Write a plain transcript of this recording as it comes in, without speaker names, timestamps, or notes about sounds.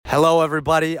Hello,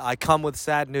 everybody. I come with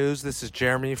sad news. This is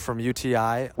Jeremy from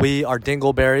UTI. We are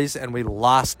Dingleberries, and we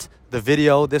lost the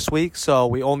video this week, so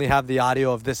we only have the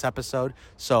audio of this episode.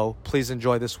 So please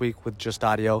enjoy this week with just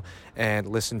audio and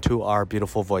listen to our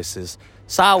beautiful voices.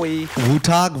 Sawi.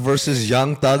 Wu-Tak versus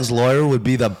Young Thug's lawyer would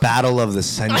be the battle of the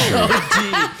century.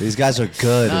 These guys are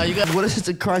good. What is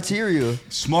the criteria?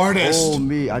 Smartest. Oh,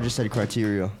 me. I just said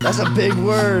criteria. That's a big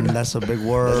word. That's a big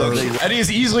word. Eddie is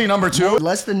easily number 2.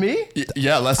 Less than me?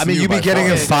 Yeah, less than I mean, you you be by getting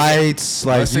far. in fights.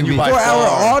 Like, Less than you you be... by For our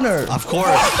far. honor. Of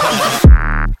course.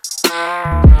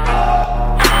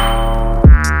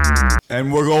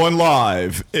 And we're going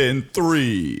live in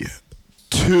 3,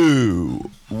 2,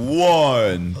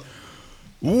 1.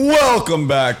 Welcome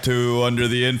back to Under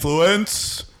the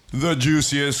Influence, the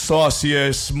juiciest,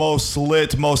 sauciest, most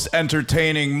lit, most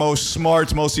entertaining, most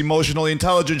smart, most emotionally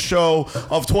intelligent show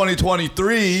of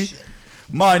 2023.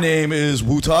 My name is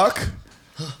Wu-Tak.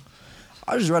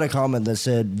 I just read a comment that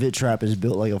said Vit Trap is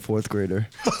built like a 4th grader.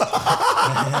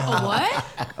 What?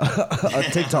 A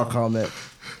TikTok comment.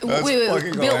 Wait,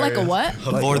 fucking built like a hilarious. what?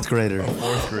 A 4th grader.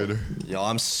 4th grader. Yo,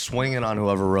 I'm swinging on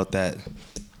whoever wrote that.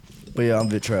 But yeah, I'm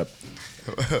Vit Trap.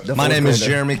 My name is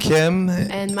Jeremy Kim,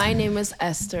 And my name is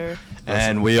Esther.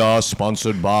 and we are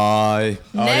sponsored by...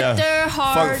 Nectar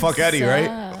Hard Fuck Eddie, right?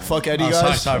 Stuff. Fuck Eddie, Oh,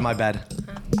 guys. sorry, my bad.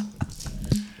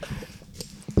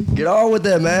 Get on with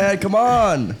it, man. Come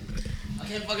on. I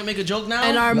can't fucking make a joke now.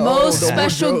 And our No, most no more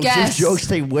special jokes. guest. These jokes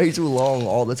take way too long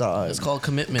all the time. It's called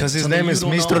commitment. Because his Something name you is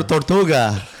don't Mr. know.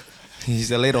 Tortuga.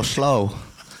 He's a little slow.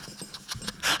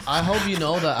 I hope you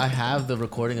know that I have the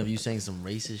recording of you saying some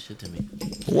racist shit to me.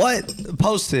 What?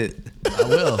 Post it. I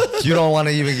will. You don't want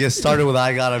to even get started with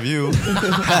I got a view.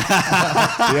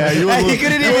 Yeah, you Hey, he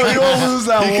couldn't even you won't lose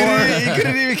that He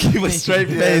couldn't even keep a straight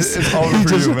face. it's over He for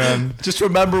just, you, man. Just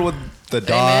remember with the Hey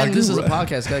dog. man, this is a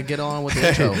podcast. Gotta get on with the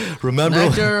intro. Remember-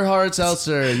 Nectar Hard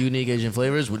Seltzer, unique Asian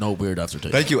flavors with no weird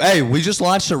aftertaste. Thank you. Hey, we just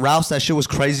launched at Ralph's. That shit was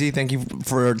crazy. Thank you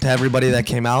to everybody that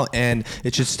came out, and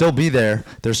it should still be there.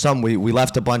 There's some we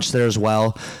left a bunch there as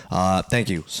well. Thank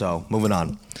you. So moving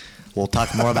on, we'll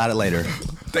talk more about it later.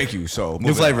 Thank you. So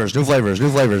New flavors, new flavors, new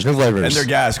flavors, new flavors. And their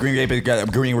gas. Green grape is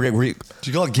green. Did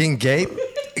you call it King Gape?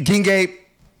 King Gape.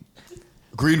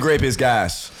 Green grape is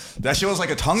gas. That shit was like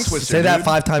a tongue twister. Say that dude.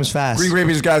 5 times fast. Green grape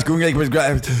is gas. Green grape is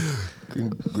gas.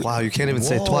 Wow, you can't even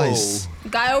say it twice.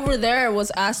 Guy over there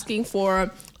was asking for,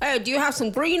 hey, do you have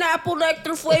some green apple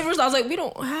nectar flavors? I was like, we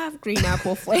don't have green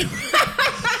apple flavor.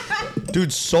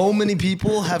 Dude, so many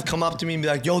people have come up to me and be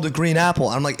like, yo, the green apple.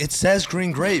 I'm like, it says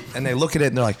green grape. And they look at it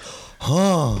and they're like,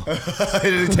 huh.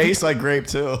 It tastes like grape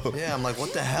too. Yeah, I'm like,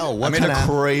 what the hell? I What made a kind of...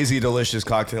 crazy delicious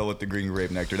cocktail with the green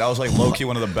grape nectar. That was like low-key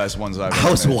one of the best ones I've ever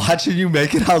I was made. watching you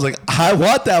make it. I was like, I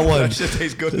want that one. That shit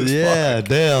tastes good as Yeah,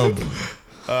 damn.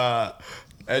 fuck.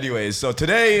 Anyways, so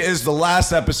today is the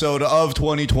last episode of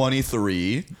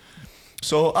 2023.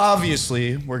 So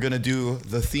obviously, we're going to do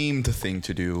the themed thing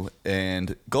to do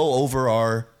and go over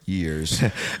our years.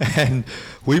 And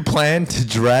we planned to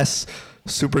dress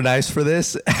super nice for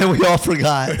this, and we all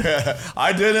forgot.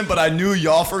 I didn't, but I knew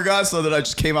y'all forgot, so that I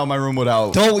just came out my room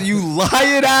without. Don't you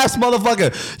lying ass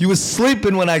motherfucker. You was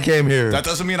sleeping when I came here. That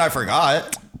doesn't mean I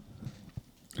forgot.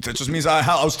 That just means I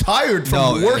was tired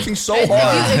from No, working so If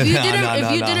hard. you No, didn't, no, if no,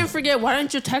 you no. didn't forget, why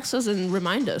don't you text us and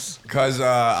remind us? Because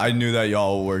I knew that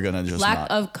y'all were going to just Lack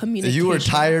not of communication. You were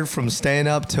tired from staying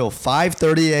up till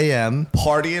 5:30 a.m.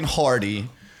 party and hardy.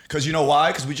 Because you know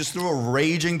why? Because we just threw a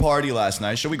raging party last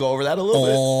night. Should we go over that a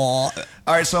little bit?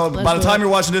 All right, so by the do time it.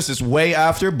 you're watching this, it's way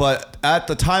after. But at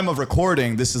the time of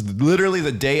recording, this is literally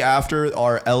the day after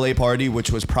our LA party,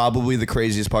 which was probably the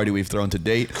craziest party we've thrown to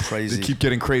date. Crazy. They keep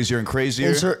getting crazier and crazier.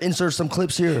 Insert some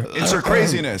clips here. Insert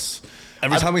craziness.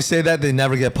 Every time we say that, they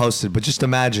never get posted. But just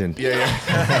imagine.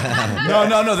 Yeah.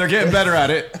 no. They're getting better at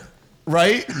it.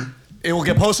 Right? It will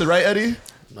get posted, right, Eddie?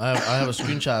 I have a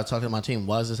screenshot talking to my team.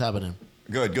 Why is this happening?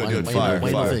 Good. Why Fire.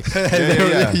 no fix?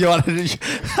 Yeah. You wanted to-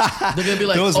 They're gonna be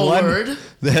like, There was oh, one- word.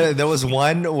 There was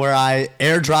one where I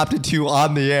airdropped it to you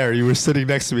on the air. You were sitting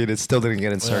next to me and it still didn't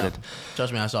get inserted. Yeah.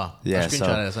 Trust me, I saw. Yeah, I screenshot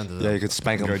it. I sent it. to them. yeah, you could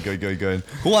spank him. Good.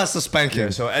 Who wants to spank you? Yeah,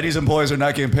 so Eddie's employees are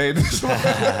not getting paid this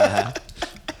month.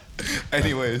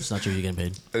 Anyways. It's not true. You getting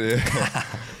paid.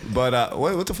 But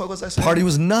what the fuck was I saying? Party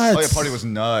was nuts. Oh yeah, party was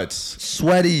nuts.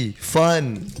 Sweaty,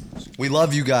 fun. We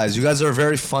love you guys. You guys are a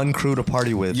very fun crew to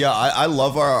party with. Yeah, I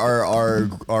love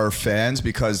our fans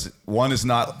because one is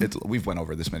not. We've went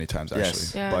over this many times actually.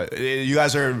 Yes. Yeah. But you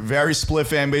guys are a very split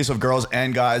fan base of girls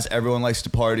and guys. Everyone likes to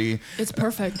party. It's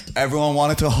perfect. Everyone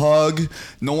wanted to hug.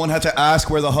 No one had to ask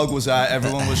where the hug was at.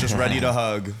 Everyone was just ready to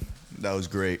hug. That was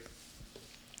great.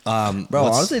 Bro,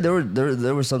 honestly, there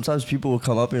were sometimes people would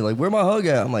come up and like, "Where my hug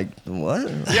at?" I'm like, "What?"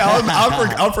 Yeah,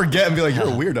 I'll forget and be like, "You're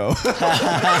a weirdo."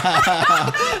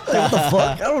 What the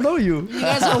fuck? I don't know you. You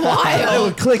guys are And it wild.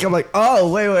 would click. I'm like,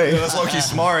 "Oh, wait." That's low key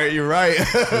smart. You're right.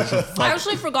 I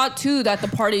actually forgot too that the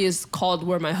party is called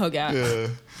 "Where My Hug At." Yeah.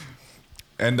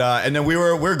 And then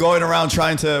we're going around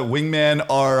trying to wingman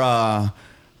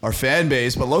our fan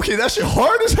base, but low-key that shit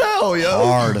hard as hell, yo.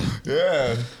 Hard.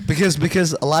 Yeah.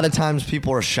 Because a lot of times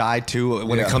people are shy too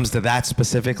when it comes to that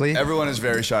specifically. Everyone is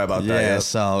very shy about that. Yeah, Yeah.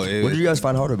 so What did you guys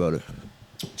find hard about it?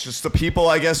 Just the people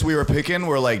I guess we were picking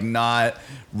were like not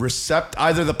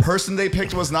either the person they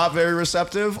picked was not very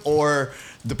receptive or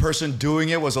the person doing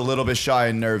it was a little bit shy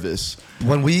and nervous.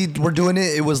 when we were doing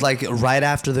it, it was like right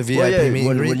after the VIP meet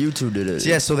and greet. when you two did it.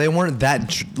 Yeah, so they weren't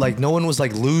that like no one was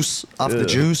like loose off the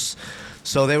juice.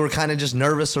 So they were kind of just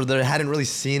nervous, or they hadn't really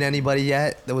seen anybody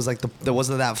yet. There was like there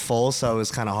wasn't that full, so it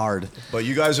was kind of hard. But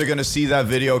you guys are gonna see that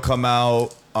video come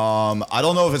out. I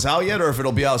don't know if it's out yet or if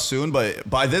it'll be out soon. But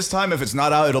by this time, if it's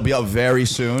not out, it'll be out very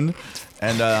soon.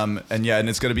 And yeah, and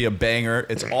it's gonna be a banger.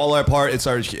 It's all our part. It's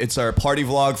our party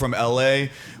vlog from LA,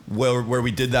 where we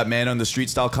did that man on the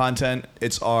street style content.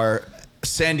 It's our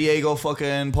San Diego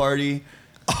fucking party.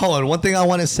 Oh, and one thing I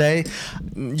want to say,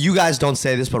 you guys don't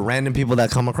say this, but random people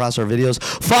that come across our videos,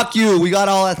 fuck you. We got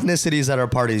all ethnicities at our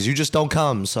parties. You just don't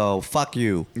come, so fuck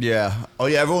you. Yeah. Oh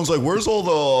yeah. Everyone's like, "Where's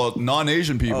all the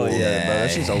non-Asian people?" Oh yeah, bro,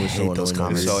 that shit's always so hate those annoying.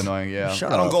 comments. It's so annoying. Yeah.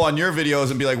 Shut I don't up. go on your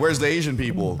videos and be like, "Where's the Asian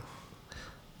people?"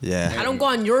 Yeah. I don't go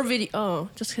on your video. Oh,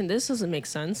 just kidding. This doesn't make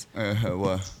sense.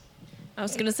 What? I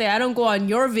was gonna say I don't go on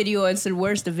your video and said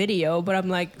where's the video, but I'm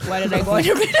like, why did I go on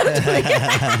your video?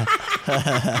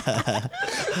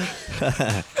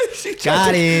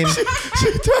 Got him.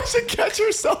 She tries to catch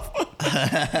herself.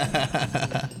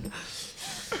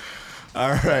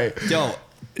 All right. Yo.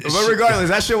 But regardless,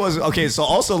 that shit was okay. So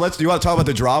also, do you want to talk about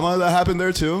the drama that happened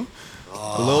there too?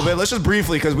 A little bit. Let's just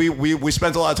briefly, because we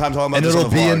spent a lot of time talking about And this. it'll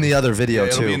on the be vlog. in the other video,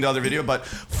 It'll too. be in the other video. But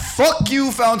fuck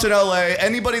you, Fountain LA.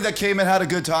 Anybody that came and had a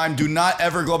good time, do not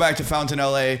ever go back to Fountain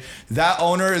LA. That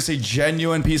owner is a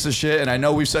genuine piece of shit. And I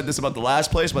know we've said this about the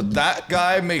last place, but that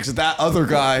guy makes that other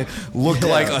guy look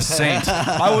like a saint.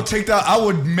 I would take that. I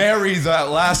would marry that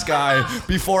last guy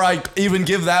before I even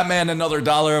give that man another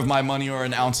 $1 of my money or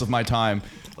an ounce of my time.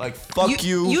 Like, fuck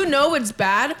you. You know it's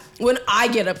bad when I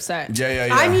get upset. Yeah.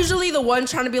 I'm usually the one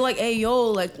trying to be like, hey, yo,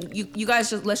 like, you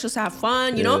guys let's just have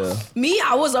fun, you know? Me,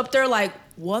 I was up there like,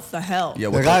 what the hell? Yeah,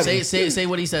 The guy- Say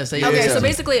what he says. Say Okay, it. so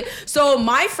basically,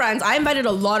 my friends, I invited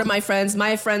a lot of my friends.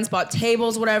 My friends bought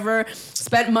tables, whatever,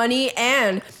 spent money,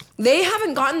 and they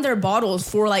haven't gotten their bottles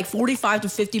for like 45 to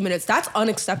 50 minutes. That's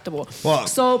unacceptable. Well,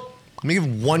 So Let me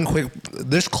give one quick.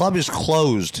 This club is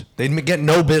closed. They get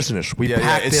no business. We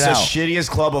packed it's it the out. shittiest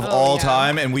club of all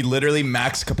time, and we literally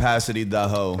max capacity the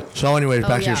hoe. So anyway,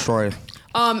 back to your yeah. story.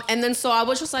 And then so I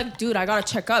was just like, dude, I gotta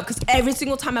check up because every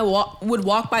single time I would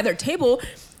walk by their table,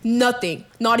 nothing,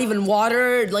 not even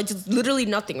water, like just literally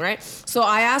nothing, right? So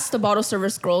I asked the bottle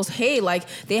service girls, hey, like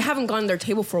they haven't gotten their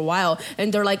table for a while,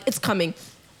 and they're like, it's coming.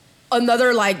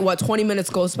 Another 20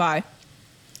 minutes goes by.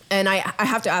 And I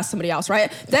have to ask somebody else,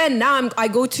 right? Then now I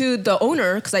go to the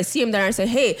owner because I see him there and I say,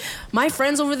 hey, my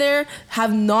friends over there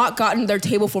have not gotten their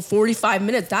table for 45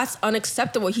 minutes. That's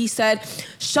unacceptable. He said,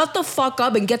 shut the fuck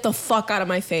up and get the fuck out of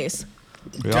my face.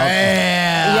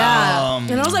 Damn. Yeah.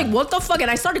 And I was like, what the fuck? And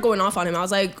I started going off on him. I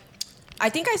was like, I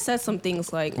think I said some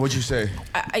things like, What'd you say?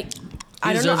 I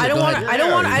don't know. deserves it. I don't Go want. ahead. I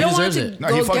don't want. He I don't want deserves to it. No,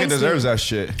 go he fucking against deserves me. that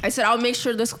shit. I said I'll make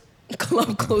sure this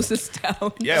club closes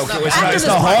down. Yeah, okay, After it's this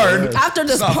not party. hard. After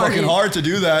this It's not party. fucking hard to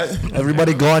do that.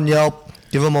 Everybody go on Yelp.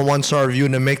 Give them a 1-star review,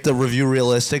 and to make the review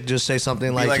realistic, just say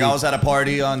something Like, you- I was at a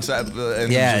party on Saturday and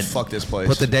just fuck this place.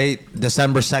 Put the date,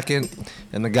 December 2nd,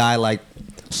 and the guy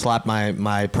slapped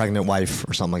my pregnant wife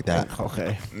or something like that.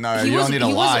 Okay. No, He you was- don't need to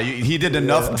he was- lie. He did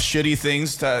enough shitty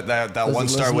things that one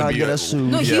star let's would not be. get us sued.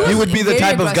 No, he Yeah. was He would be the very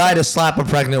type of guy aggressive. to slap a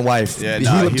pregnant wife. Yeah, he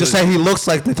nah, would he just was- say he looks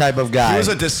like the type of guy. He was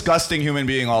a disgusting human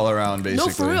being all around, basically.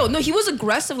 No, for real. No, he was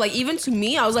aggressive. Like even to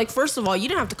me, I was like, first of all, you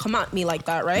didn't have to come at me like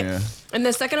that, right? Yeah. And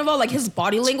then second of all, like his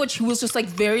body language, he was just like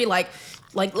very like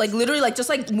literally like just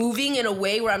like moving in a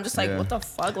way where I'm just like, Yeah. what the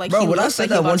fuck? Like Bro, he when I looks said like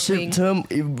that he one about to shit swing. to him,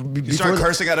 He before started the,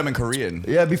 cursing at him in Korean.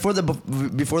 yeah, before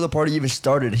the party even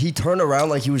started, he turned around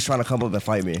like he was trying to come up and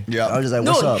fight me. Yeah. I was just like,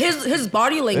 what's No, up? his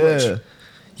body language. Yeah.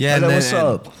 yeah, And and then then,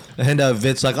 what's up? And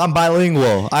Vit's like, I'm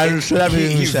bilingual. I understood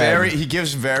everything he said. He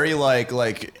gives very like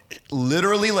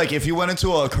literally like if you went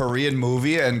into a Korean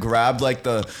movie and grabbed like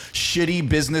the shitty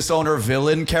business owner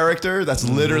villain character, that's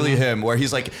literally him. Where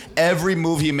he's like every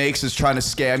move he makes is trying to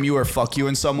scam you or fuck you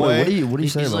in some way. What are you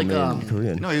saying He's about like, me in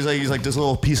Korean? No, he's like this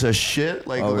little piece of shit.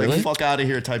 Like, Oh, really? like fuck out of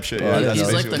here type shit. I Yeah, didn't that's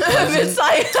He's like basically the what- cousin. It's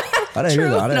like, I didn't hear true.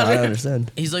 that. I No. didn't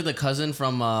understand. He's like the cousin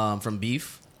from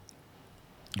Beef.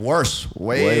 worse,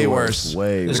 way worse.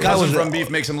 Way This worse. guy Cousin was- from Beef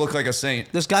makes him look like a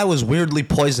saint. This guy was weirdly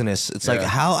poisonous. It's like Yeah.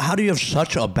 how do you have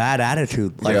such a bad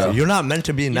attitude? Like Yeah. you're not meant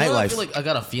to be in You know what I nightlife. feel like I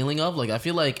got a feeling of? Like I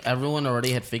feel like everyone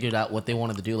already had figured out what they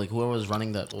wanted to do. Like whoever was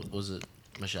running that, what was it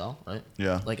Michelle, right?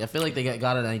 Yeah. Like I feel like they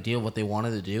got an idea of what they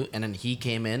wanted to do, and then he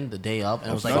came in the day up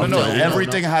and was like, No, no, no. "Oh,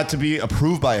 Everything had to be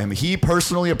approved by him. He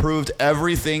personally approved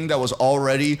everything that was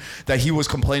already that he was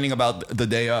complaining about the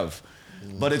day of.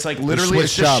 But it's like literally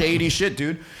it's switched just up. shady shit,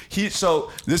 dude.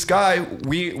 So this guy,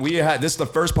 we had this is the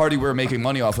first party we were making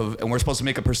money off of, and we're supposed to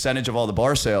make a percentage of all the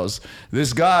bar sales.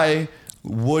 This guy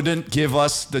wouldn't give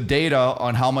us the data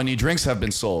on how many drinks have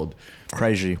been sold.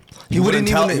 Crazy. He wouldn't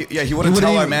tell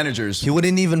our managers. He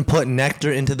wouldn't even put nectar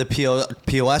into the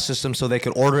POS system so they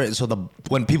could order it. So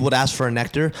when people would ask for a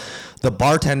nectar, the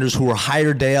bartenders who were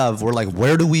hired day of were like,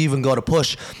 "Where do we even go to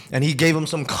push?" And he gave them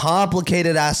some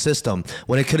complicated ass system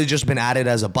when it could have just been added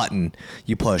as a button.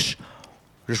 You push.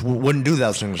 Just wouldn't do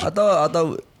those things. I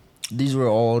thought these were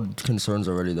all concerns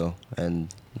already though, and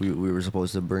we were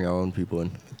supposed to bring our own people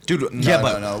in. Dude, yeah,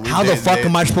 but no. how the fuck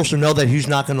am I supposed to know that he's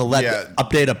not going to let Yeah.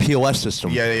 update a POS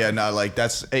system? Yeah, no, like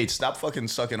that's hey, stop fucking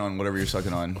sucking on whatever you're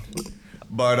sucking on.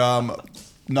 But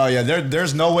no, yeah,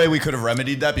 there's no way we could have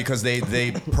remedied that because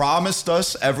they promised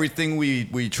us everything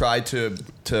we tried to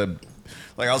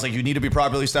like I was like, you need to be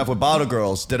properly staffed with bottle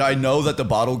girls. Did I know that the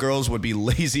bottle girls would be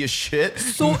lazy as shit?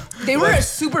 So they were Like,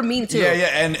 super mean too. Yeah,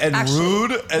 and Actually.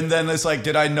 rude. And then it's like,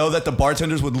 did I know that the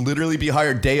bartenders would literally be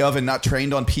hired day of and not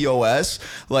trained on POS?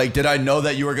 Like, did I know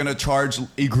that you were gonna charge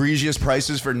egregious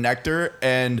prices for nectar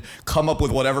and come up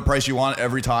with whatever price you want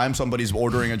every time somebody's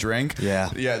ordering a drink? Yeah.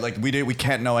 Like we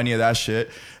can't know any of that shit.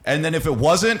 And then if it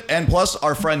wasn't, and plus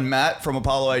our friend Matt from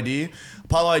Apollo ID.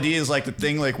 Apollo ID is like the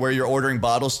thing like where you're ordering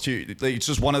bottles to. Like, it's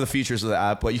just one of the features of the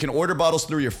app, but you can order bottles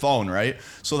through your phone, right?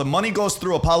 So the money goes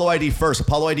through Apollo ID first.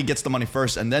 Apollo ID gets the money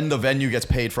first, and then the venue gets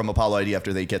paid from Apollo ID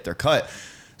after they get their cut.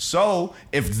 So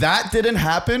if that didn't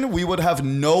happen, we would have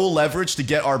no leverage to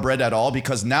get our bread at all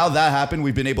because now that happened,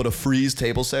 we've been able to freeze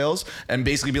table sales and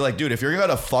basically be like, dude, if you're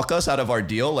gonna fuck us out of our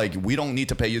deal, like we don't need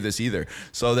to pay you this either.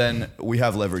 So then we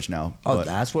have leverage now. Oh, But-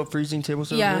 that's what freezing table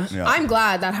service Yeah. is? Yeah. I'm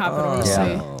glad that happened,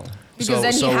 honestly. Yeah. Because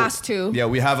then he has to. Yeah,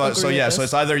 we have a. So agree yeah, with so this.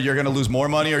 it's either you're gonna lose more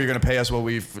money or you're gonna pay us what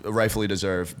we rightfully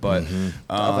deserve. But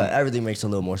But everything makes a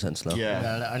little more sense now.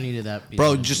 yeah, I needed that. piece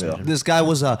Bro, of just information. this guy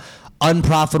was a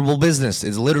unprofitable business.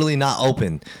 It's literally not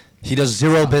open. He does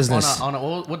zero business. on a,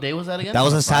 what day was that again? That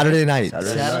was a Saturday night.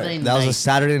 Saturday That was a night.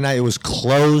 Saturday night. It was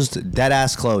closed, dead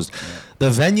ass closed. The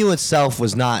venue itself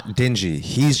was not dingy.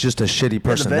 He's just a shitty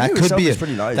person. venue That could itself be is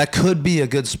pretty nice. that could be a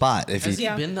good spot if Has he. he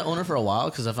Yeah. been the owner for a while?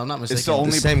 Because if I'm not mistaken, it's the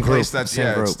only same group, place that's same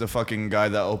yeah. It's group. the fucking guy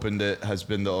that opened it has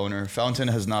been the owner. Fountain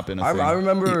has not been a thing. I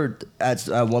remember at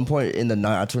one point in the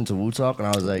night I turned to Wu Talk and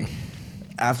I was like,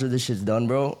 after this shit's done,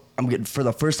 bro, I'm getting for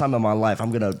the first time in my life,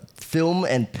 I'm gonna film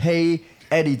and pay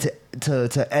Eddie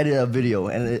to edit a video,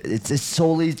 and it's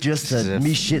solely just to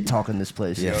me shit talking this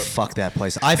place. Yeah, fuck that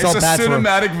place. I It's felt a bad for.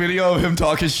 cinematic video of him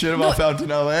talking shit about No, Fountain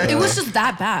LA. It was just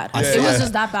that bad. Yeah, It was yeah.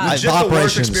 just that bad. It's just the worst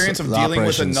operations, experience of the dealing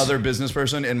with operations. another business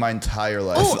person in my entire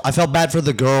life. Oh, I felt bad for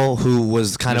the girl who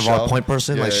was kind of Michelle? our point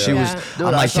person. Yeah, like yeah, she yeah. was. Yeah. Dude,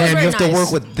 I'm I like, saw- damn, you have to Very work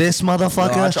nice. with this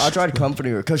motherfucker. No, I tried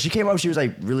comforting her because she came up. She was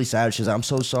like really sad. She was like, "I'm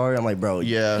so sorry." I'm like, "Bro,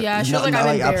 Yeah. Yeah, she was like,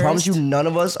 I'm I promise you, embarrassed. none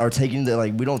of us are taking the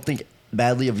like. We don't think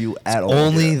badly of you at all."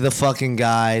 Only the fucking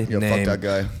guy Yeah, fuck named. that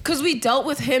guy. Because we dealt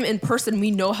with him in person.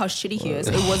 We know how shitty he is.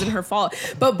 It wasn't her fault.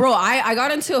 But bro, I got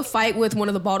into a fight with one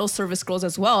of the bottle service girls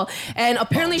as well. And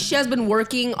apparently she has been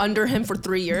working under him for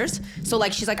 3 years. So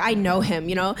like, she's like, I know him,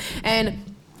 you know? And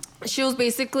she was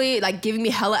basically like giving me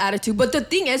hella attitude. But the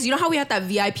thing is, you know how we had that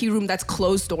VIP room that's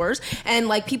closed doors, and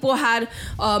like people had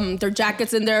their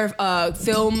jackets in there,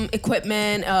 film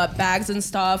equipment, bags and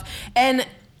stuff. And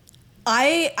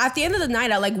at the end of the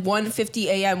night at like 1:50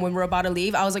 a.m. when we're about to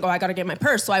leave, I was like, oh, I gotta get my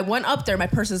purse. So I went up there, my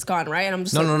purse is gone, right? And I'm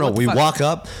just No, like, no, no. what the We fuck? walk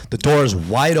up. The door is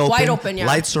wide open. Wide open, yeah.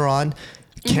 Lights are on.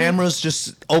 Cameras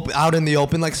just open out in the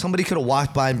open. Like somebody could have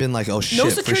walked by and been like, "Oh shit!" No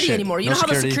for security shit. anymore. You No know how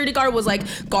the security guard was like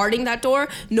guarding that door?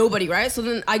 Nobody, right? So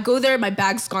then I go there, my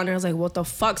bag's gone, and I was like, what the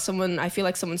fuck? I feel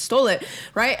like someone stole it,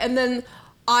 right? And then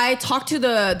I talked to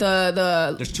the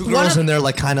There's two girls in there,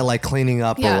 like kind of like cleaning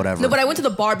up or whatever. No, but I went to the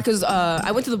bar because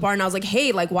I went to the bar and I was like,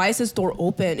 hey, like, why is this door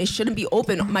open? It shouldn't be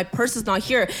open. My purse is not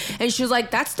here. And she was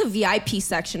like, that's the VIP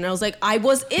section. And I was like, I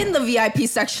was in the VIP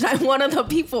section. I'm one of the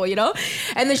people, you know?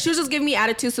 And then she was just giving me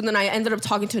attitude. So then I ended up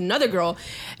talking to another girl.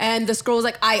 And this girl was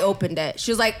like, I opened it.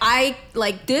 She was like,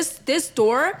 this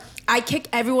door, I kick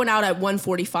everyone out at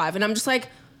 1:45. And I'm just like,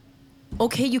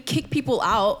 okay, you kick people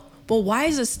out. But why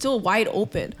is it still wide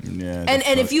open? Yeah,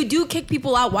 and if you do kick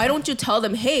people out, why don't you tell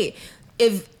them, hey,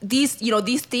 if these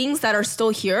things that are still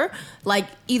here, like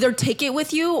either take it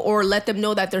with you or let them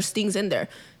know that there's things in there.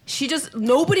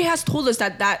 Nobody has told us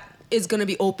that is gonna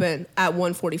be open at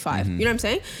 1:45. You know what I'm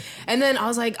saying? And then I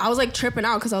was like tripping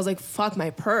out because I was like, fuck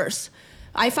my purse.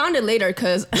 I found it later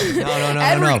because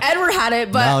Edward had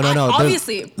it, but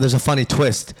obviously there's a funny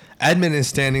twist. Edmund is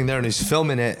standing there and he's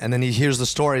filming it, and then he hears the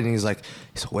story and he's like,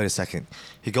 wait a second.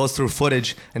 He goes through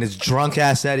footage and it's drunk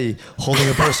ass Eddie holding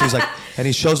a purse. He's like, and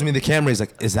he shows me the camera. He's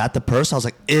like, is that the purse? I was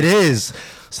like, it is.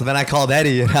 So then I called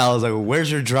Eddie and I was like,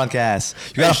 where's your drunk ass?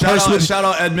 You got a purse with shout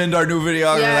out Edmund, our new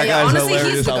videographer. That guy's honestly,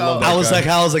 hilarious. he's the I love goat. that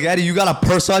guy. I was like, Eddie, you got a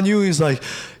purse on you? He's like,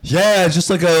 yeah, just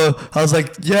like I was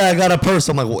like, yeah, I got a purse.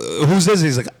 I'm like, whose is it?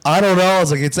 He's like, I don't know. I was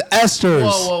like, it's Esther's.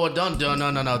 Whoa, don't,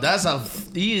 no.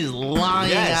 He is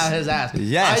lying out his ass.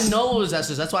 Yes. I know it was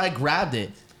Esther's. That's why I grabbed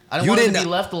it. I didn't You want it to didn't- be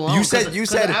left alone. you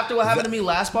said after what happened to me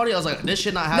last party, I was like, this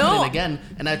shit not happening again,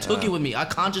 and I took it with me. I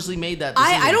consciously made that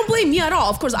decision. I don't blame you at all.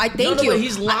 Of course, I thank you. But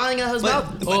he's lying out his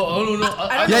mouth. I don't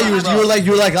know. Yeah,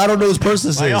 you were like, I don't know whose purse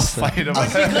this Y'all is. fight him.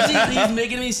 Because he's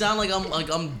making me sound like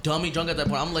I'm dummy drunk at that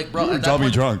point. I'm like, bro, were at that dummy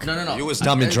point, drunk. No. You was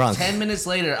dummy drunk. 10 minutes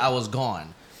later, I was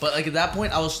gone. But like at that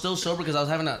point, I was still sober because I was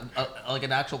having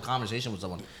an actual conversation with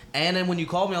someone. And then when you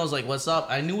called me, I was like, "What's up?"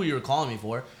 I knew what you were calling me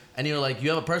for, and you were like, "You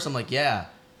have a purse?" I'm like, "Yeah."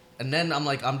 And then I'm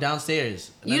like, "I'm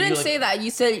downstairs." And You then didn't you're say like, that. You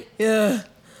said, yeah.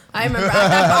 I remember at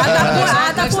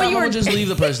that Next point time you I were would just leave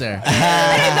the purse there.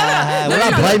 We're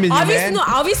not blaming you, obviously, man. No,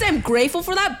 obviously, I'm grateful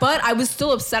for that, but I was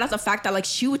still upset at the fact that like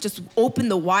she would just open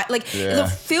the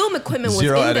the film equipment was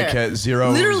Zero in etiquette, there.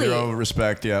 zero Literally.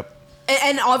 respect. Yep.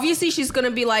 And obviously she's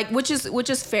gonna be like, which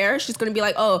is fair. She's gonna be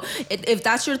like, oh, if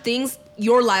that's your things,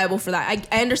 you're liable for that.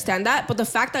 I understand that, but the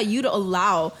fact that you'd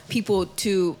allow people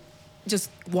to just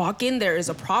walk in there is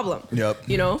a problem. Yep.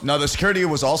 You know. No, the security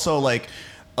was also like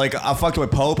I fucked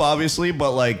with Pope obviously,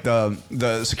 but like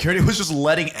the security was just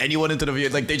letting anyone into the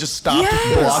vehicle. Like they just stopped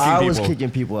Yes. blocking I people. was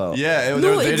kicking people out. Yeah,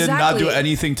 No, they did not do exactly.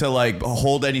 anything to like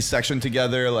hold any section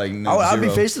together. Like no, I'd be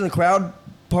zero. facing the crowd,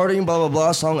 partying, blah blah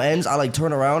blah. Song ends. I like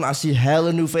turn around. I see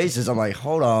hella new faces. I'm like,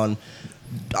 hold on.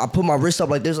 I put my wrist up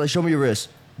like this. Like, show me your wrist.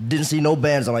 Didn't see no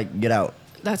bands. I'm like, get out.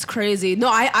 That's crazy. No,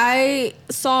 I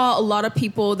saw a lot of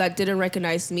people that didn't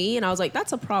recognize me, and I was like,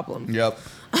 that's a problem. Yep.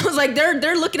 I was like,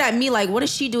 they're looking at me like, what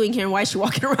is she doing here and why is she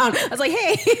walking around? I was like,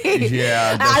 hey.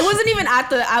 Yeah, I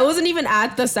wasn't even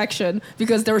at the section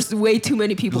because there was way too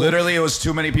many people. Literally, it was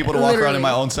too many people to walk around Literally. in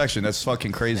my own section. That's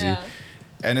fucking crazy. Yeah.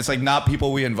 And it's like not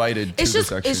people we invited to It's the just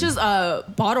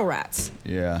section. bottle rats.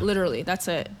 Yeah. Literally, that's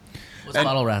it. What's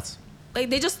bottle rats? Like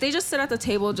they just sit at the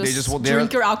table, They just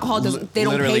drink your alcohol. They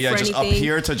don't literally, pay for just anything. up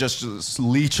here to just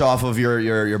leech off of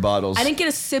your bottles. I didn't get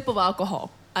a sip of alcohol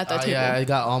at that table. Yeah, I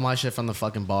got all my shit from the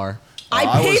fucking bar. I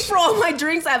I paid was- for all my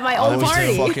drinks at my I own was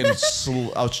party.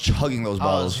 I was chugging those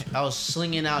bottles. I was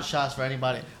slinging out shots for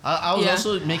anybody. I was Yeah.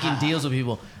 also making deals with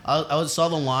people. I saw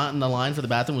the line for the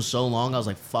bathroom was so long. I was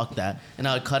like, fuck that. And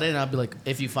I would cut it and I'd be like,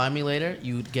 if you find me later,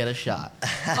 you'd get a shot.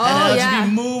 And I Oh would yeah. just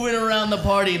be moving around the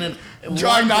party and then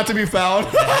Trying not to be found.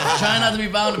 trying not to be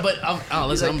found. But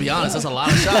listen, I'm gonna be honest, that's a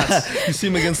lot of shots. You see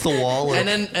him against the wall. And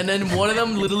then one of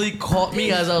them literally caught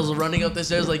me as I was running up the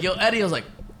stairs, like, yo, Eddie. I was like,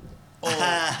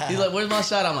 oh. He's like, where's my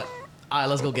shot? I'm like, all right,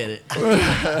 let's go get it.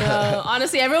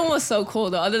 Honestly, everyone was so cool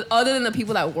though. Other than the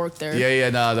people that worked there. Yeah,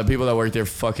 nah, the people that work there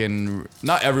fucking,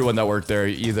 not everyone that worked there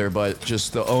either, but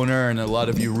just the owner and a lot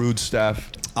of you rude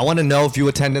staff. I want to know if you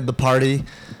attended the party.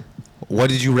 What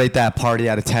did you rate that party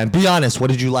out of 10? Be honest. What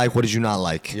did you like? What did you not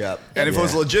like? Yeah. And if it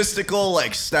was logistical,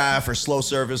 like staff or slow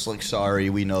service, like sorry,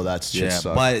 we know that's shit Yeah,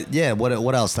 sucked. but yeah, what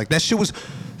else? Like that shit was.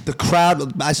 The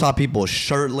crowd, I saw people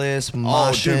shirtless,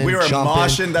 moshing, dude, we were jumping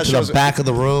moshing. That to shit the was- back of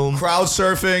the room. Crowd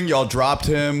surfing, y'all dropped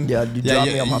him. Yeah, you Yeah, dropped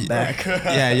yeah, me on my yeah. back.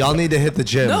 Yeah, y'all need to hit the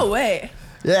gym. No way.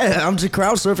 Yeah, I'm just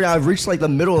crowd surfing. I reached like the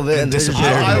middle of it and they just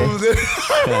disappeared. dropped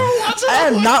me.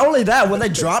 And not only that, when they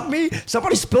dropped me,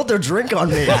 somebody spilled their drink on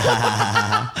me.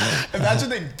 Imagine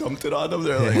they dumped it on them.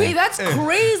 They're like, Wait, that's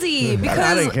crazy. I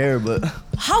Because didn't care, but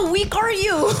how weak are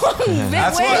you? Vit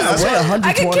That's what- weighs. that's what-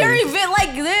 I can 120. carry Vit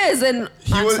like this, and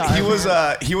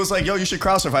He was like, yo, you should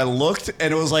cross surf. I looked,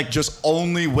 and it was like just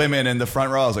only women in the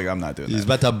front row. I was like, I'm not doing He's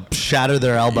that. about to shatter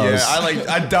their elbows. Yeah,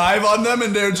 I dive on them,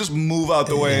 and they just move out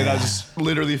the way, and I just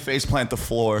literally face plant the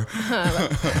floor.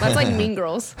 that's like Mean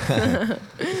Girls.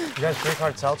 You guys drink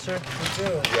hard seltzer? We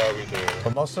do. Yeah, we do.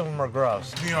 But most of them are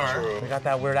gross. We are. We got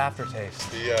that weird aftertaste.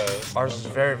 Yes. Ours is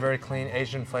very, very clean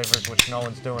Asian flavors, which no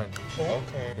one's doing.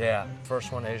 Okay. Yeah.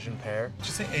 First one, Asian pear. Did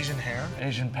you say Asian hair?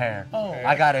 Asian pear. Oh.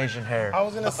 I got Asian hair. I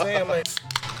was gonna say, I'm like,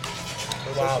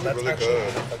 wow, that's really actually good.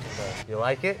 really fucking good. You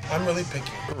like it? I'm really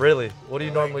picky. Really? What do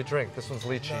you normally drink? This one's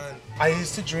lychee. I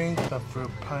used to drink the fruit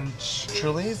punch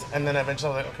Trulies, and then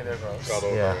eventually I was like, okay, they're gross. Got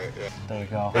over Yeah. it. Yeah. There you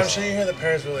go. I'm sure you hear the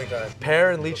pear is really good.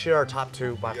 Pear and lychee are top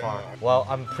two by far. Well,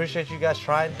 I appreciate you guys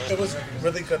trying. It was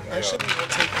really good. Actually,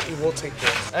 we will take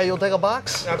this. Hey, you'll take a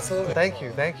box? Absolutely. Thank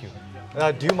you, thank you.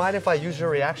 Do you mind if I use your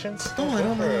reactions? No, I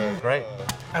don't know. Great.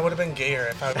 I would have been gayer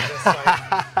if I was just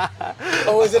like,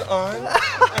 oh, is it on?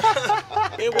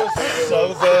 It was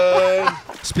so good.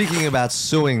 Speaking about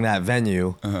suing that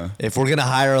venue, if we're gonna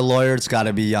hire a lawyer, it's got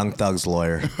to be Young Thug's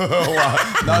lawyer.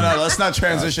 No, let's not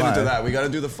transition into that. We got to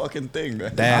do the fucking thing,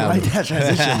 man. I Damn. like that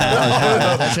transition.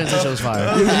 That transition was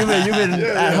fire. You've been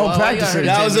at home Well, practicing.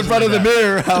 yeah, I was in front of the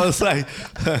mirror. I was like,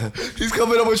 He's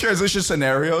coming up with transition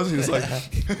scenarios. He's like,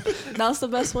 That was the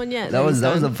best one yet. That was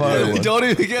a fun one. don't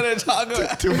even get to talk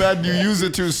about. too bad you use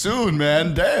it too soon,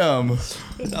 man. Damn.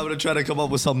 I'm gonna try to come up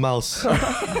with something else.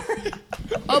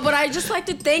 Oh, but I just like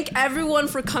to thank everyone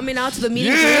for coming out to the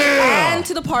meeting and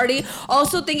to the party.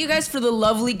 Also, thank you guys for the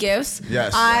lovely gifts.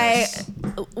 Yes.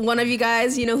 One of you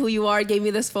guys, you know who you are, gave me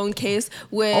this phone case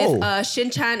with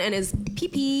Shin-chan and his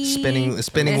pee-pee. Spinning And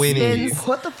it weenie. spins.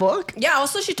 What the fuck? Yeah,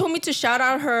 also she told me to shout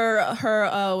out her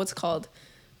what's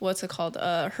it called?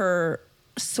 Her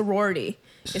sorority.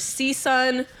 It's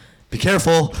C-Sun. Be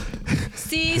careful.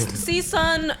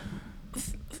 C-Sun.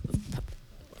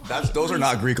 Those are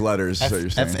not Greek letters. So you're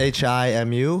saying.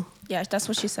 FHIMU. Yeah, that's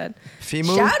what she said.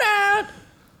 Fimu. Shout out.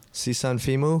 Sisan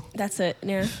Fimu. That's it.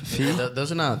 Yeah.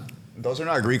 Those are not. Those are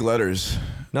not Greek letters.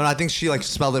 No, I think she like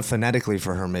spelled it phonetically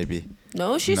for her maybe.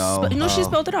 No, she No. she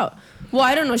spelled it out. Well,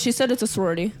 I don't know. She said it's a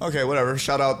sorority. Okay, whatever.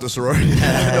 Shout out the sorority.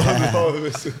 I don't know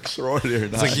if it's a sorority or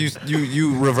not. It's like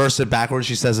you reverse it backwards.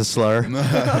 She says a slur.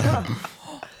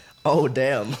 Oh,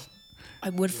 damn. I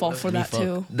would fall for that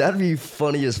too. That'd be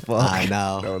funny as fuck. I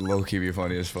know. That would low key be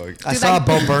funny as fuck. I saw a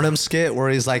Bo Burnham skit where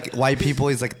he's like white people.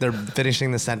 He's like they're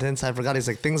finishing the sentence. I forgot. He's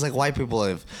like things like white people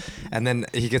live, and then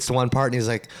he gets to one part and he's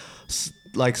like,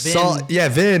 Vin. salt. Yeah,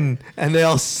 Vin, and they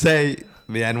all say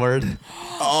the N word.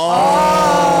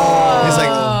 Oh. He's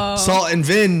like salt and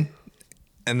Vin,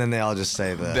 and then they all just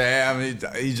say the. Damn,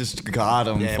 he just got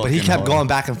him. Yeah, but he kept going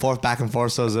back and forth,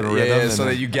 so it was in a rhythm. Yeah, and so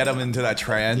then- that you get him into that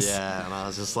trance. Yeah, and I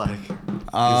was just like,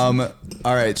 All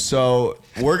right, so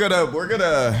we're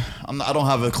gonna. I don't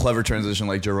have a clever transition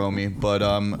like Jerome, but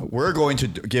we're going to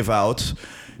give out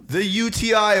the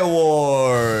UTI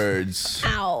awards.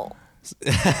 Ow.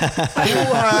 Who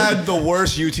had the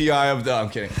worst UTI of the? I'm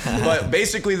kidding. But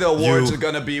basically, the awards are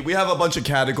gonna be. We have a bunch of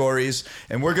categories,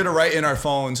 and we're gonna write in our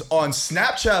phones on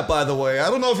Snapchat. By the way, I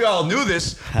don't know if y'all knew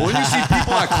this, but when you see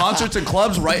people at concerts and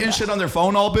clubs writing shit on their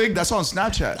phone all big, that's on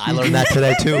Snapchat. I learned that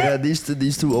today too. Yeah,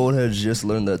 these two old heads just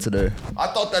learned that today. I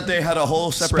thought that they had a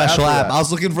whole separate Special app. app. For I that.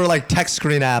 was looking for like text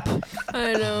screen app.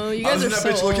 I know. You I guys was are in that so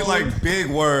bitch looking old. like big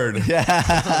word.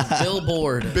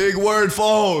 Billboard. Big word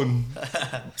phone.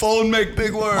 Phone make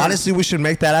big word. Honestly, we should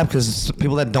make that app because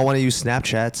people that don't want to use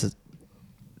Snapchat.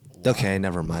 Okay,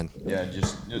 never mind. Yeah,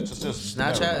 just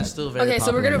Snapchat is still very Okay, so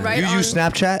we're popular. gonna write You on. use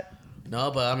Snapchat?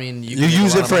 No, but I mean, You can make a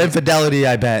use lot it of for money. infidelity,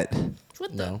 I bet.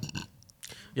 What the? No.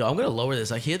 Yo, I'm gonna lower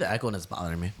this. I hear the echo and it's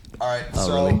bothering me. All right,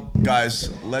 so guys,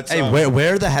 let's. Hey,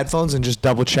 wear the headphones and just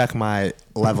double check my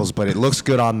levels, but it looks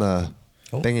good on the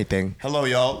thingy thing. Hello,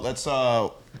 y'all. Let's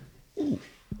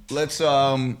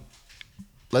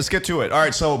get to it. All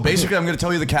right, so basically, I'm gonna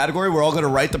tell you the category. We're all gonna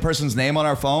write the person's name on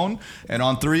our phone, and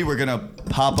on 3, we're gonna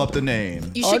pop up the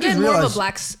name. You Oh, I should get just more of a realized-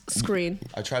 black screen.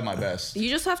 I tried my best. You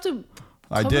just have to.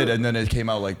 I did, and then it came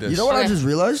out like this. You know what I Okay. just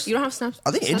realized? You don't have Snapchat.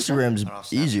 I think Instagram's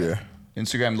easier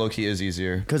Instagram low-key is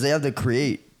easier. because they have to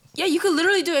create. Yeah, you could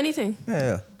literally do anything.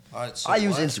 Yeah. All right, I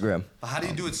use Instagram. How do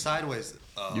you do it sideways?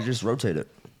 You just rotate it.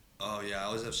 Oh yeah, I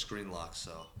always have screen lock,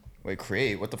 so. Wait,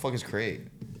 create? What the fuck is create?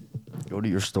 Go to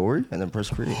your story and then press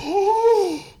create.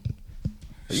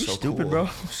 Are you stupid, bro?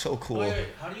 So cool.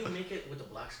 how do you make it with the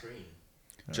black screen?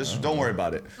 Just don't worry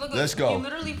about it. Look, Let's You go.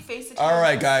 literally face it. All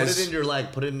right, Put guys. it in your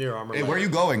leg. Put it in your armor. Hey, where are you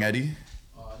going, Eddie?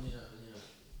 Oh, I need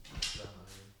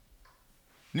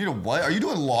Need a what? Are you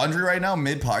doing laundry right now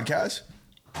mid podcast?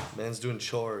 Man's doing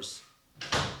chores.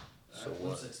 So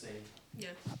what? Yeah.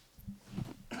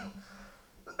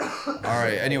 All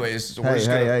right. Anyways, so we're Hey, just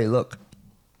hey, gonna. hey, look.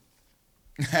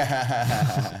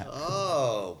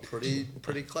 Oh,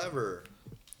 pretty clever.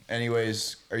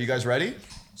 Anyways, are you guys ready?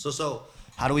 So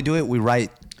how do we do it? We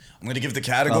write. I'm gonna give the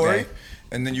category, Okay.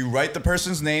 and then you write the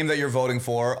person's name that you're voting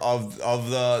for of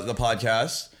the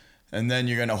podcast, and then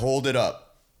you're gonna hold it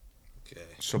up. Okay.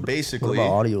 So What basically, about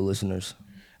audio listeners?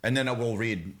 and then we'll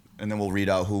read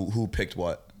out who picked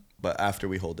what, but after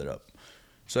we hold it up.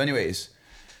 So anyways,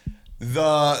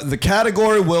 the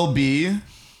category will be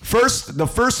first. The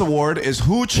first award is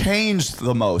who changed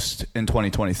the most in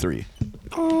 2023.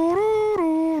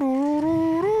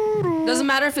 Doesn't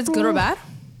matter if it's good or bad.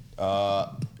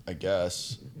 I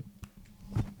guess.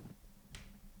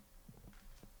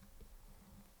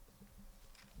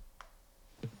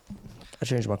 I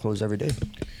change my clothes every day.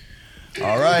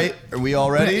 All right, are we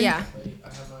all ready? Yeah.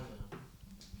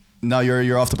 No,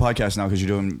 you're off the podcast now because you're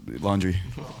doing laundry.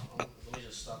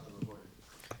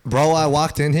 Bro, I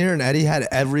walked in here and Eddie had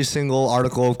every single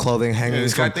article of clothing hanging Yeah,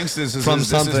 this guy from, thinks this is from his-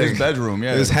 this is something. his bedroom,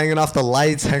 yeah. It was hanging off the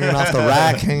lights, hanging off the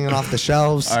rack, hanging off the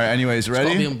shelves. All right. Anyways, It's called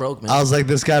ready? being broke, man. I was like,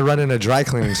 this guy running a dry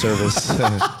cleaning service.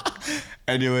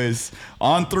 Anyways,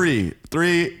 on 3,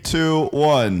 3, 2,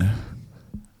 1.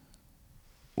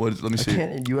 What? Let me see.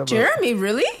 Can't you have Jeremy,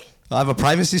 really? I have a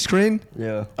privacy screen.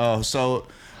 Yeah. Oh, so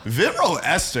Vit wrote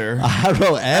Esther. I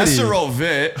wrote Eddie. Esther wrote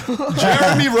Vit.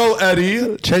 Jeremy wrote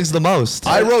Eddie. Changed the most.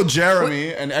 I wrote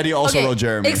Jeremy, and Eddie also wrote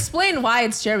Jeremy. Explain why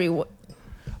it's Jeremy.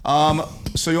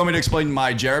 So you want me to explain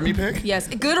my Jeremy pick? Yes,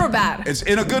 good or bad? It's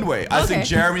in a good way. I think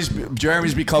Okay.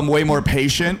 Jeremy's become way more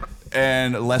patient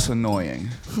and less annoying.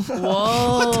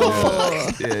 Whoa.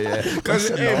 Yeah. Because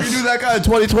if you knew that guy in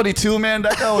 2022, man,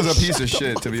 that guy was a piece of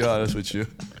shit. To be honest with you.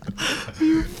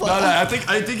 No, I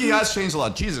think he has changed a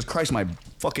lot. Jesus Christ, my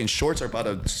fucking shorts are about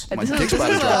to. My dick's about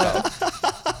to drop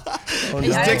out.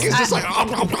 His dick is just like,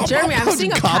 Jeremy, I'm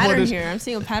seeing a gobbling pattern his- here. I'm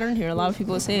seeing a pattern here. A lot of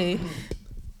people say.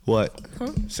 What?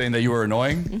 Saying that you were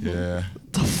annoying. Mm-hmm. Yeah.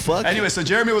 The fuck? Anyway, so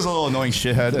Jeremy was a little annoying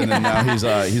shithead, and then now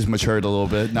he's matured a little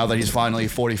bit. Now that he's finally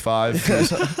 45,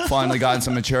 he's finally gotten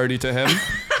some maturity to him.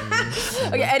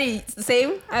 Okay, Eddie,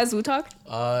 same as Wu Talk?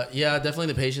 Yeah, definitely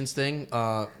the patience thing.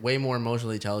 Way more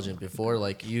emotionally intelligent. Before,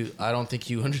 like I don't think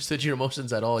you understood your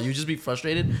emotions at all. You just be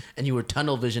frustrated and you were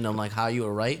tunnel vision on like how you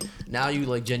were right. Now you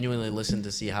like genuinely listen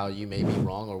to see how you may be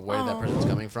wrong or where that person's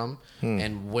coming from,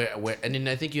 and where and then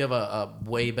I think you have a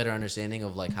way better understanding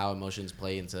of like how emotions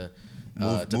play into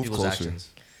to move people's closer. actions.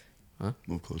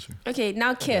 Move closer. Okay,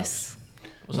 now kiss.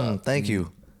 What's up? Thank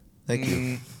you. Thank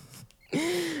you.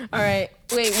 All right.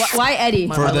 Wait, why Eddie?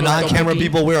 My For the little non-camera monkey.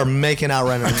 people, we are making out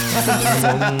right now.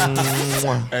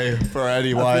 Hey, for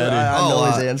Eddie, why Eddie? I know Oh,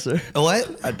 his answer.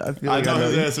 What? I feel I like know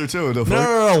his you. answer too. The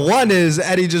No. One is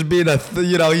Eddie just being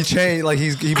he changed, like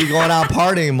he be going out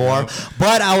partying more.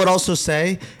 But I would also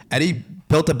say Eddie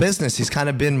built a business. He's kind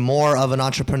of been more of an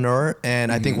entrepreneur,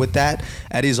 and I think with that,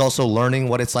 Eddie's also learning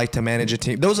what it's like to manage a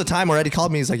team. There was a time where Eddie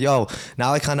called me. He's like, "Yo,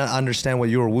 now I kind of understand what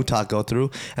you or Wu Talk go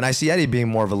through," and I see Eddie being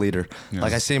more of a leader. Yes.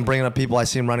 Like I see him bringing up people. I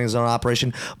see him running his own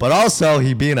operation, but also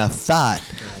he being a thought.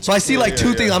 So I see like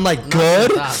two things. I'm like,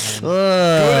 good, Thought, man.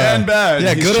 Good and bad.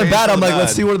 yeah, He's good and changed bad. for I'm the like,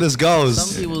 let's bad. see where this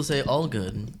goes. Some people say all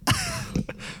good.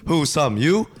 Who? Some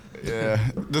you? Yeah.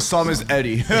 The sum is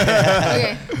Eddie.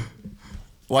 Okay.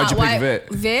 Why'd you pick Vit?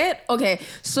 Vit? Okay.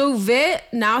 So Vit,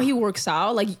 now he works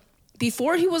out. Like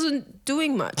before he wasn't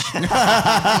doing much.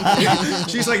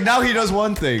 She's like, now he does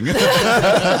one thing.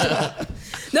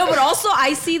 No, but also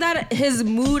I see that his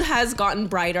mood has gotten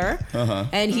brighter,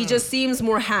 and he just seems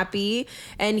more happy,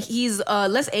 and he's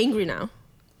less angry now.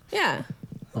 Yeah.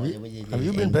 Have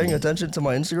you been paying attention to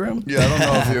my Instagram? Yeah,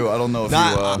 I don't know if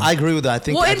Nah, I agree with that. I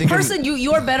think. Well, I in think person,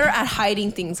 you're better at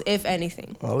hiding things, if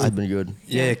anything. Always been good.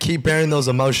 Yeah, keep bearing those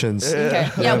emotions. Okay.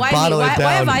 Yeah. Why bottle it why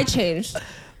have down. I changed?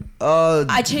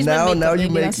 I changed my now. makeup, Now you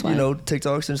maybe make that's why.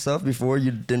 TikToks and stuff. Before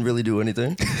you didn't really do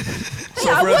anything.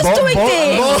 Yeah, I was doing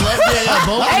things.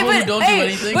 Both Hey, people who but- don't hey, do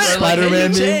anything. but- are like, hey, Spider-Man you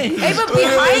meme. changed. Hey, but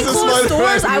behind It's a closed Spider-Man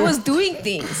doors, I meme. was doing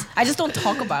things. I just don't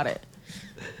talk about it.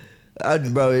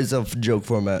 Bro, it's a joke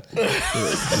format.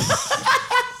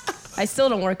 I still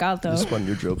don't work out though. Just fun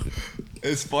your joke.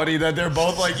 It's funny that they're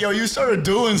both like, yo, you started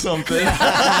doing something. Hey,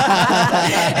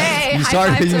 You high five to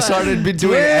started. You us. started be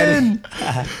doing editing.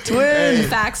 Twin.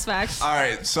 Facts. All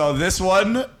right, so this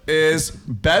one is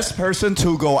best person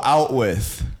to go out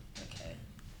with.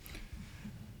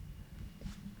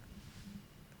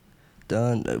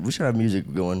 dun. We should have music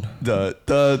going. Da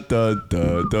da da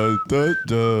da da da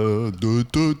da do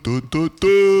do do do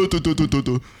do do do do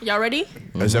do. Y'all ready?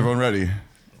 Is everyone ready?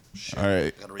 All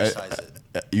right. Gotta resize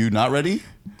it. You not ready?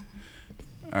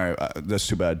 All right. That's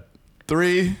too bad.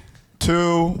 3,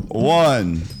 2,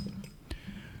 1.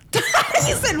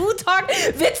 You said Wu Talk.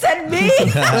 Vince said me.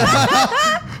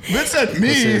 Vince said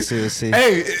me. Let's see.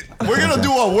 Hey, we're gonna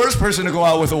do a worst person to go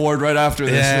out with award right after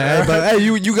this. Yeah, but hey,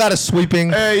 you got a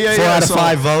sweeping 4 out of So,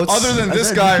 5 votes. Other than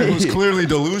this guy who's clearly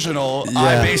delusional,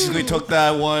 I Yeah. basically took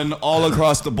that one all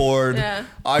across the board. Yeah.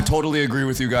 I totally agree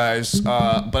with you guys.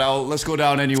 But let's go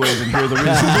down anyways and hear the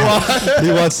reasons why.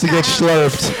 he wants to get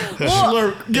slurped.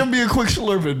 Slurp. Give me a quick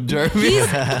slurping, Jeremy.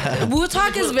 Wu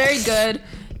Talk is very good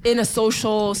in a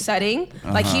social setting.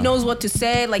 Like he knows what to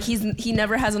say. Like he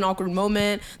never has an awkward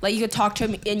moment. Like you could talk to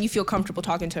him and you feel comfortable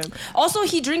talking to him. Also,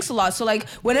 he drinks a lot. So like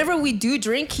whenever we do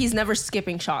drink, he's never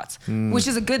skipping shots, which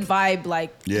is a good vibe.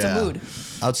 Like it's a mood.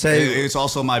 I'd say It's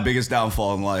also my biggest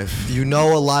downfall in life. you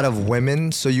know a lot of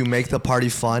women, so you make the party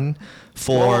fun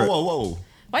for. Whoa.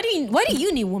 Why do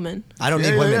you need women? I don't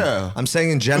Yeah, need women. yeah. I'm saying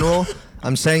in general.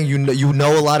 I'm saying you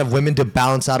know a lot of women to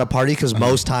balance out a party because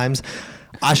most times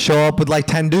I show up with like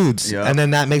 10 dudes, Yeah. and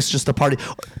then that makes just a party.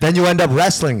 Then you end up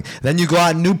wrestling. Then you go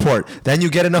out in Newport. Then you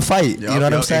get in a fight. You know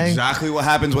what I'm saying? Exactly what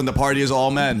happens when the party is all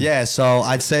men. Yeah. So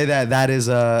I'd say that is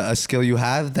a skill you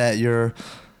have that your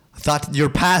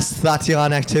past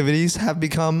Tatiana activities have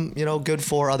become good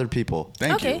for other people.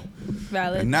 Thank Okay, you.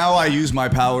 valid. And now I use my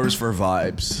powers for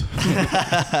vibes.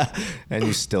 And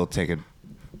you still take it.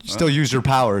 Still use your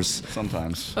powers.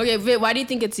 Sometimes. Okay, Vit, why do you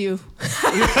think it's you?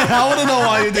 I want to know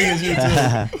why you think it's you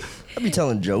too. I be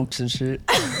telling jokes and shit.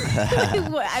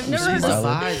 I've never heard He's a of.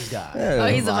 vibes guy. Yeah, Oh,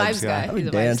 he's a vibes vibes guy. I be He's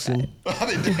a vibes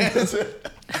guy. dancing.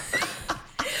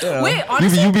 Wait,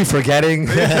 honestly, You be forgetting.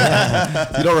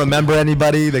 You don't remember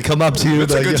anybody. They come up to you.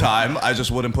 It's a they're good like, time. I just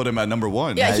wouldn't put him at number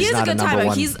 1. yeah, he he's is a not a good number time. Like,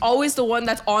 one. he's always the one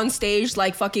that's on stage,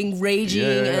 like fucking raging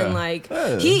Yeah. and like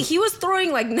he was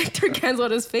throwing like nectar cans on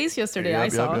his face yesterday. I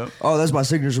saw. Oh, that's my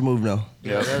signature move now.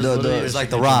 Yeah. It's like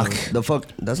The Rock. The fuck?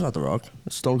 That's not The Rock.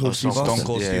 It's Stone Cold Steve Stone Austin.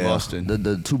 Cold Steve Yeah. Austin.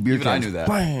 The 2 beer Even I cans. knew that.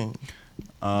 Bang.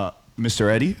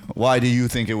 Mr. Eddie, why do you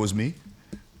think it was me?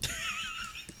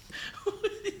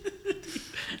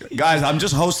 Guys, I'm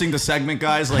just hosting the segment,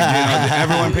 guys. Like,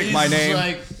 everyone pick my He's name.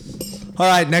 Like, All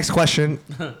right, next question.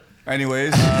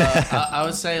 Anyways, I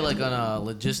would say like on a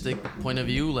logistic point of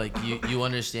view, like you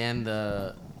understand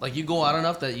like you go out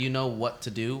enough that you know what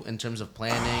to do in terms of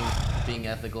planning, being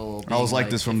ethical. I was being, like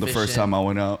this from the first efficient. time I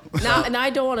went out. Now I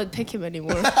don't want to pick him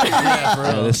anymore. Yeah, for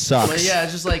real. this sucks. But yeah,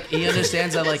 it's just like he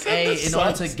understands that like, hey, in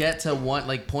order to get to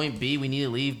point B, we need to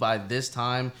leave by this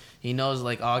time. He knows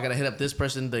like, oh, I gotta hit up this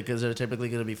person because they're typically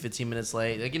gonna be 15 minutes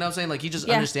late. Like, you know what I'm saying? Like he just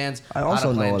Yeah. understands. I how also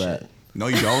to plan know shit. that. No,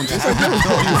 you don't. No, you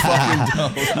fucking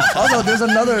don't. Also, there's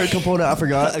another component I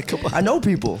forgot. I know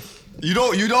people. You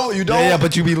don't. Yeah,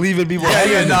 but you be leaving people. Yeah,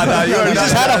 hanging. no, We you're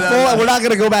just not- had a full. We're not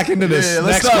gonna go back into this.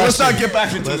 let's Next not question. get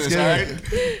back into Let's this, get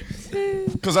all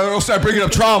right? Because I'll start bringing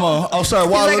up trauma. I'll start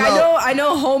He's like, wilding out. I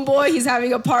know, homeboy. He's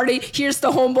having a party. Here's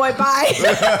the homeboy. Bye.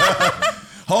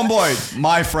 Homeboy,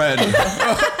 my friend.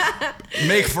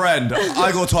 Make friend.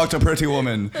 I go talk to pretty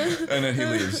woman. And then he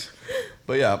leaves.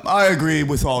 But yeah, I agree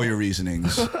with all your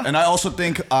reasonings. And I also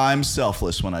think I'm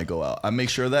selfless when I go out. I make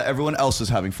sure that everyone else is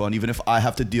having fun, even if I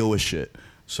have to deal with shit.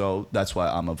 So that's why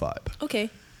I'm a vibe. Okay.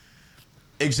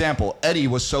 Example, Eddie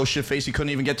was so shit-faced he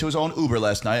couldn't even get to his own Uber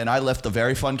last night, and I left the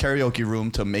very fun karaoke room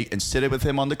to make and sit with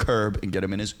him on the curb and get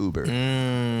him in his Uber.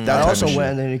 That I type also of shit. went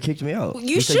and then he kicked me out.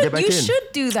 You He said, "Get back in." should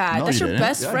do that. No, That's you your didn't.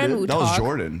 best Yeah, I friend. did. Wu That was Talk.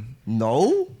 Jordan.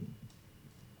 No.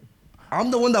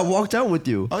 I'm the one that walked out with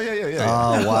you. Oh, yeah.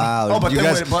 Oh wow! Oh, but you then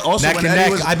guys when, but also neck when and Eddie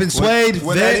neck. was, I've been swayed.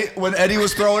 When Eddie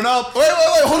was throwing up. Wait,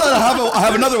 hold on. I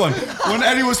have another one. When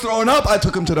Eddie was throwing up, I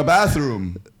took him to the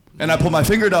bathroom, and I put my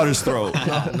finger down his throat.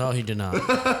 No, he did not.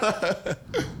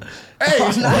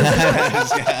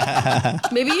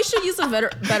 Maybe you should use a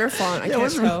better font. I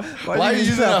can't tell. Why are you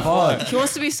using that font? He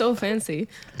wants to be so fancy.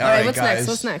 All All right, right, what's guys. next?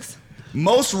 What's next?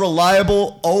 Most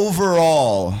reliable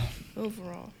overall.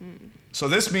 Overall. So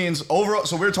this means overall.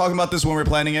 So we were talking about this when we were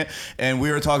planning it, and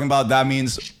we were talking about that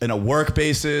means in a work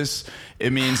basis.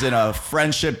 It means in a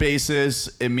friendship basis.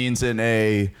 It means in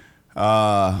a.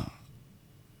 I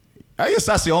guess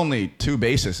that's the only 2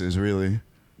 bases, really.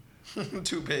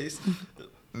 2 base.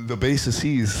 The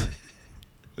bases.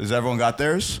 Has everyone got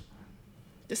theirs?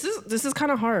 This is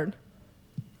kind of hard.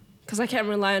 Because I can't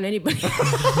rely on anybody.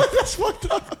 That's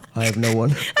fucked up. I have no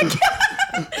one.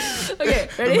 Okay,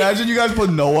 ready? Imagine you guys put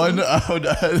no one.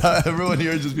 Everyone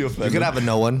here would just be You offended. could have a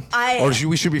no one.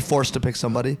 We should be forced to pick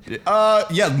somebody.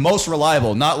 Yeah, most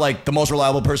reliable, not like the most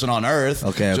reliable person on earth.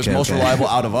 Okay, just okay, most okay. reliable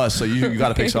out of us. So you got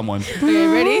to pick someone. Okay,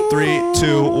 ready? 3,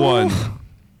 2, 1.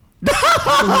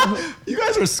 You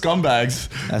guys are scumbags.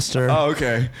 Esther. Oh,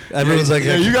 okay. Everyone's like,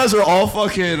 yeah, you guys are all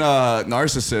fucking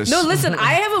narcissists. No, listen,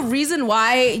 I have a reason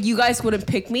why you guys wouldn't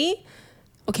pick me.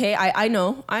 Okay, I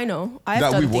know. I have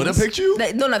That done we wouldn't things pick you?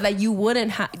 No, that you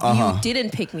wouldn't have. You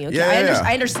didn't pick me. Okay, Yeah,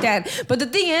 I understand. But the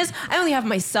thing is, I only have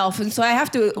myself, and so I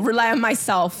have to rely on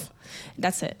myself.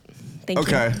 That's it. Thank you.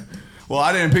 Okay. Well,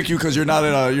 I didn't pick you because you're not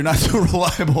too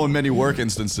reliable in many work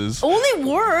instances. Only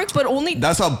work, but only.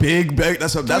 That's a big.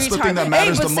 That's the thing that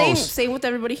matters hey, the but most. Same with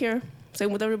everybody here.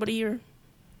 Same with everybody here.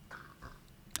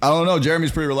 I don't know.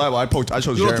 Jeremy's pretty reliable. I chose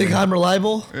You Jeremy. don't think I'm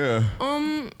reliable? Yeah.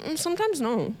 Sometimes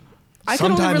no. I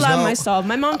can only Sometimes rely on no. myself.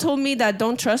 My mom told me that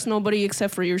don't trust nobody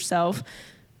except for yourself.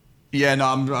 Yeah. No,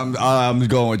 I'm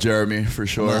going with Jeremy for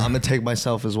sure. I'm gonna take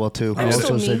myself as well too. I I'm also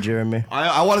still me. said Jeremy.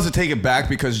 I wanted to take it back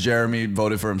because Jeremy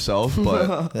voted for himself,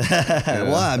 but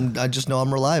Well, I just know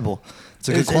I'm reliable. It's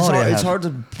a good quality. It's hard to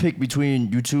pick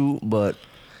between you two, but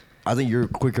I think you're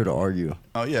quicker to argue.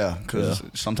 oh yeah, because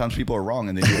sometimes people are wrong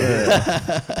and they do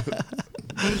it.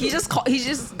 He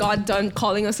just got done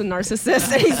calling us a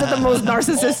narcissist, and he said the most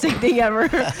narcissistic thing ever.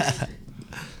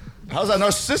 How's that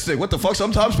narcissistic? What the fuck?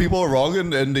 Sometimes people are wrong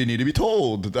and they need to be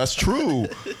told. That's true.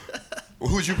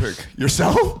 Who'd you pick?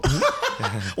 Yourself?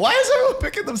 Why is everyone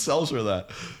picking themselves for that?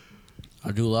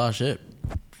 I do a lot of shit.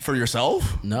 For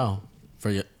yourself? No,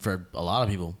 for a lot of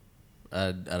people,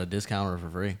 at a discount or for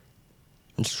free.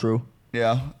 It's true.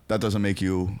 Yeah, that doesn't make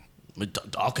you.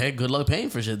 Okay, good luck paying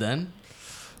for shit then.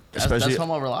 Especially- That's how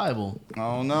I'm reliable.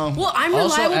 Oh no. Well, I'm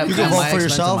Also, reliable at You because can my vote for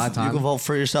expense and my yourself. You time. can vote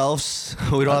for yourselves.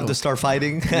 We don't have to start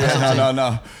fighting.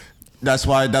 No. That's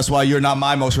why you're not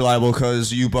my most reliable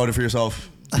because you voted for yourself.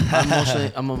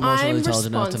 I'm emotionally I'm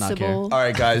intelligent enough to not care. responsible. All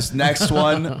right, guys. Next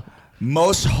one.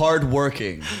 Most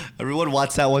hardworking. Everyone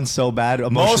wants that one so bad.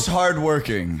 Most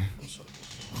hardworking.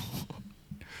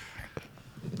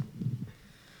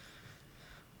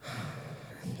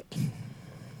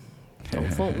 Don't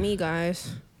vote me,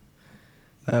 guys.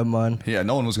 I have mine. Yeah,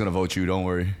 no one was gonna vote you. Don't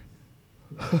worry.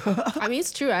 I mean,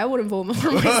 it's true. I wouldn't vote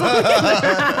for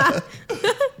myself.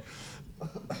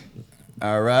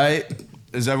 All right.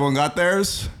 Has everyone got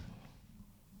theirs?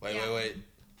 Wait.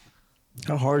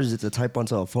 How hard is it to type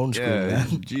onto a phone screen, Yeah.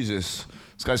 man? Jesus.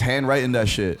 This guy's handwriting that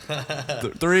shit.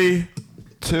 3,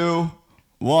 2,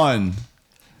 1.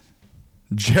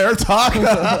 Jared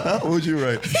Taka. What would you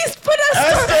write? He's put us.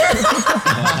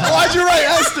 Why'd you write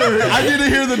Esther? I need to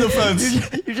hear the defense.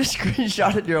 You just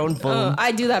screenshotted your own phone.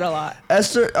 I do that a lot.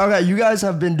 Esther, okay, you guys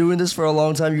have been doing this for a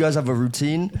long time. You guys have a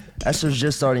routine. Esther's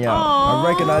just starting out. I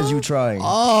recognize you trying.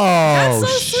 Oh, That's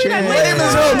so sweet. I shit.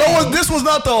 like This was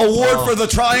not the award for the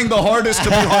trying the hardest to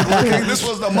be hardworking. This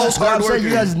was the most But I'm saying hardworking.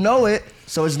 you guys know it,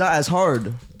 so it's not as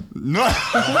hard. No.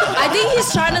 I think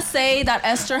he's trying to say that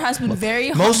Esther has been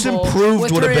very Most humble improved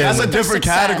with would have her- been. That's a with her different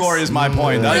success. category is my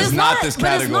point. That But is it's not this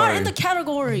But it's not category. in the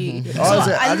category. So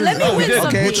I just- let me no, we win did.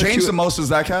 something. Who changed the most is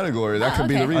that category. That could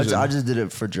be the okay. reason. I just did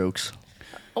it for jokes.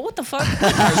 Oh, what the fuck?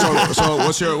 so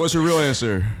what's your real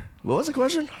answer? What was the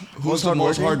question? Who's the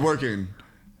most hardworking?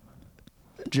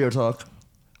 Jared Talk.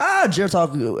 Jared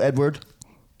Talk, Edward.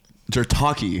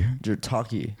 Jertaki. Jared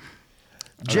Talkie.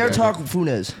 Jared Talk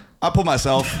Funes. I put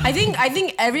myself. I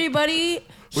think everybody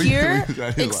Wait, here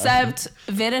wait, except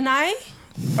Vid and I.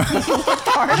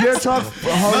 Jared Talk.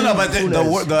 No, but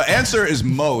the answer is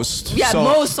most. Yeah, So-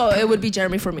 most. So it would be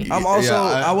Jeremy for me. I'm also.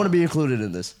 Yeah, I want to be included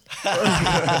in this.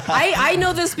 I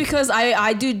know this because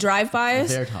I do drive-bys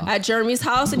Their talk. at Jeremy's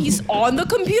house, and he's on the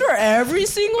computer every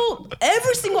single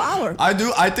hour. I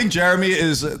do. I think Jeremy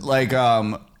is like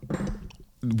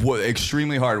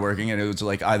extremely hardworking, and it was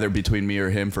like either between me or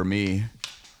him for me.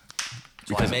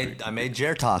 I made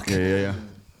Jared talk. Yeah.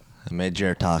 I made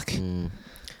Jared talk.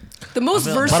 The most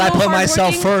versatile. But I put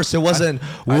myself hardworking- first. It wasn't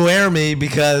wear me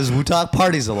because we talk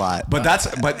parties a lot.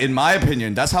 But in my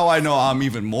opinion, that's how I know I'm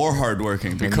even more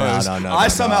hardworking because No, I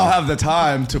somehow have the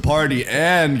time to party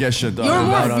and get shit done. You're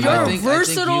more, no, you're no. a I think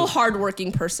versatile, you-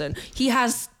 hardworking person.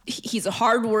 He's a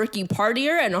hardworking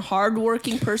partier and a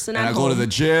hardworking person And at I home. go to the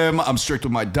gym. I'm strict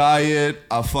with my diet.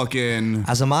 I fucking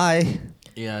As am I.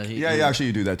 Yeah, actually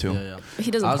you do that too. Yeah.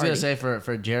 He doesn't I was party. gonna say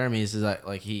for Jeremy's is that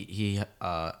like he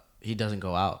he doesn't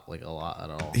go out like a lot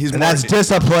at all. He's And more- that's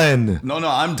discipline. No,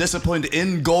 I'm disciplined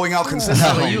in going out But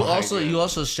consistently. you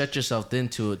also set yourself thin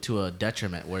to a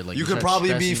detriment where like You start could probably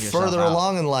be stressing yourself further out.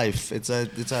 along in life. It's a.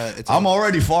 I'm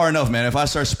already far enough, man. If I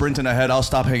start sprinting ahead, I'll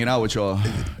stop hanging out with y'all.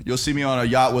 You'll see me on a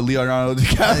yacht with Leonardo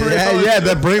DiCaprio. Yeah.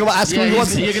 Then bring him. Ask him. If he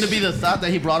wants You're gonna be the thought that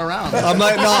he brought around. I'm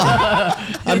like, no.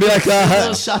 I'd be like,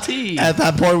 Little shawty. at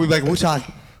that point, we'd be like, Wuchak,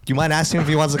 do you mind asking him if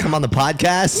he wants to come on the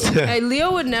podcast? Hey,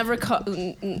 Leo would never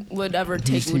would ever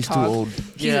take He's Wuchak. too old.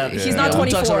 He's not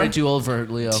 24. Wuchak's already too old for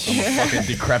Leo. Fucking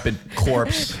decrepit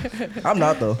corpse. I'm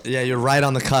not though. Yeah, you're right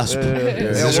on the cusp.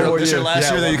 This is your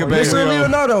last year that you can bang Mr. Leo.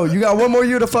 Leonardo, you got one more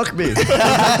year to fuck me.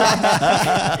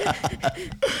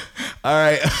 All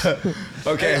right.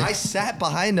 Okay. Hey, I sat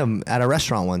behind him at a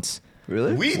restaurant once.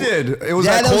 Really? We did. It was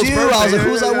Yeah, at that was Cole's you. birthday. I was like,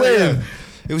 who's Yeah, that yeah, with? yeah.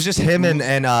 It was just him and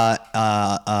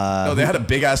No, they had a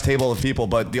big ass table of people,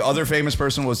 but the other famous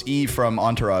person was E from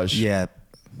Entourage. yeah.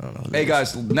 Hey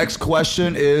guys, next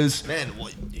question is. Man,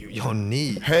 what, your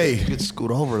knee. Hey. You could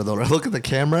scoot over though. Look at the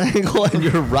camera angle, and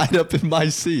you're right up in my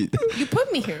seat. You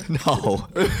put me here. No,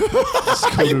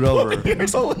 scooted over.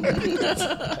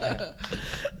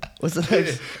 What's the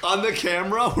next? On the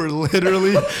camera, we're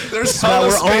literally There's yeah,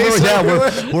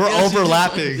 hella space we're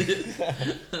overlapping.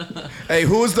 Hey,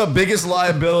 who is the biggest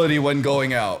liability when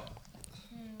going out?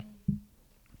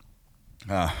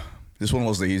 This one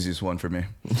was the easiest one for me.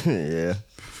 Yeah.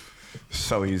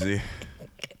 So easy.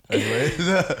 Anyways,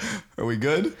 are we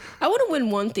good? I want to win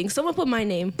one thing. Someone put my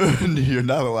name. You're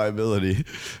not a liability.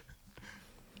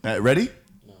 Ready?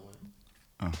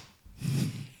 Oh.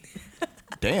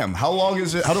 Damn, how long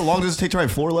is it? How long does it take to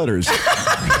write 4 letters? Wait,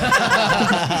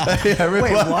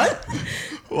 what?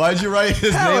 Why'd you write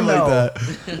his Hell name no. like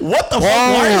that? What the fuck?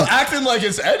 Why are you acting like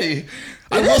it's Eddie?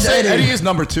 I will is say Eddie. Eddie is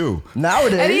number 2.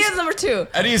 Nowadays, And he is number 2.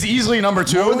 Eddie is easily number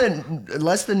 2.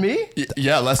 less than me?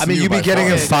 Yeah, less I than mean, you you be by getting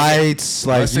far. in fights,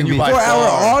 like Less than you be, by For far.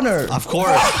 our honor. of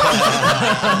course.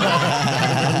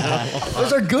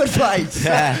 Those are good fights.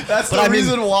 Yeah. That's But the I mean,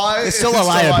 reason why it's still a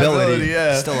liability.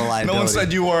 Yeah, It's still a No one liability.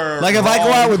 said you were Like if I go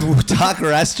wrong. out with Doc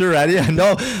or Esther, Eddie, I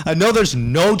know there's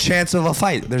no chance of a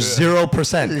fight. There's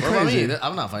 0%. What about me?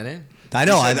 I'm not fighting. I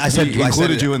know. I said he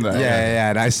included you in that. Yeah,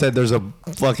 and I said there's a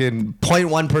fucking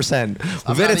 0.1%.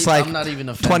 With it, it's like I'm not even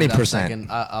offended. 20%.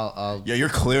 I'll Yeah, you're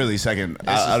clearly second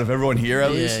out of everyone here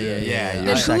at least. Yeah, Then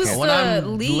you're who's second. When the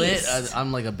I'm least? lit,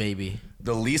 I'm like a baby.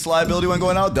 The least liability when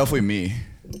going out, definitely me.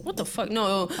 What the fuck?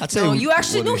 No, I'd say no. You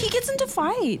actually Woody. no. He gets into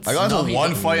fights. I got No, into he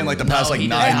one doesn't. fight in like the past No, like he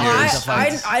 9 doesn't.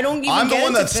 years. I don't even. I'm the get one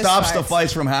into that fist stops the fights.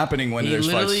 fights from happening when He there's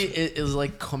literally fights. is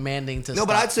like commanding to. No,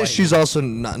 but stop I'd say fighting. she's also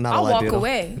not a I'll walk liability.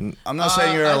 away. I'm not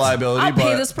saying you're a liability, I'll but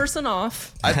pay this person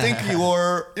off. I think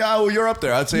you're. Yeah, well, you're up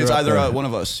there. I'd say it's You're up either there. one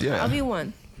of us. Yeah. I'll be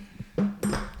one.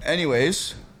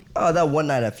 Anyways, Oh, that one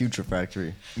night at Future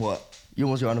Factory. what? You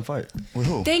almost got in a fight. With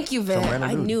who? Thank you, Vin. random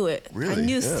I dude. knew it. I Really?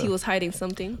 knew Yeah. he was hiding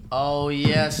something. Oh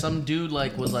yeah, some dude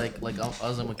like was like I'm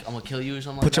gonna kill you or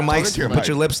something. Put your like mics, that. put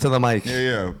your lips to the mic. Yeah,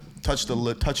 yeah. Touch the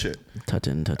lip. Touch it. Touch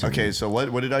it. Okay, so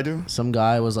what did I do? Some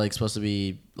guy was like supposed to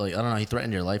be like I don't know. He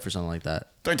threatened your life or something like that.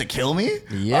 Trying to kill me?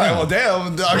 Yeah. All right, well,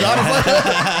 damn. I gotta fight.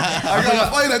 I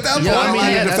gotta fight at that Yeah, point. I mean,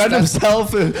 yeah, Defend that's-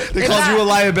 himself. They called you a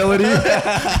liability.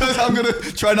 Because I'm gonna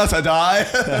try not to die.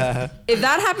 If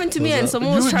that happened to me and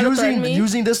someone was trying to threaten me,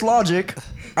 Using this logic,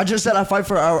 I just said I fight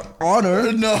for our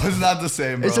honor. No, it's not the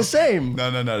same, bro. It's the same. No,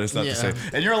 it's not Yeah. the same.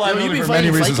 And you're a Yo, you liability be for many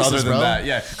fighting reasons fight other cases, than bro. that.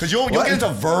 Yeah, because you'll What? get into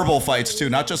verbal fights too,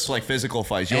 not just like physical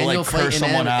fights. You'll And like you'll fight curse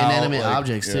someone out. inanimate like,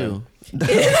 objects yeah. too.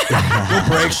 You'll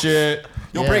break shit.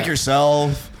 You'll Yeah. break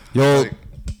yourself. You'll Like,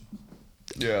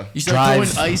 yeah. You start Drive.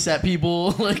 throwing ice at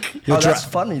people like. Oh, dri- that's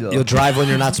funny though. you'll drive when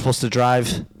you're not supposed to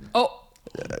drive. oh,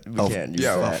 we can't use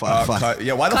Yeah, that. cut.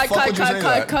 Yeah, why the cut, fuck cut, would you cut, say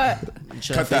cut, that? cut.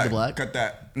 Should I Cut fade that. to black? Cut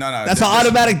that. No. That's an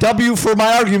automatic W for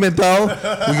my argument, though. We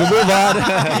can move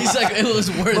on. He's like it was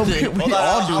worth it. We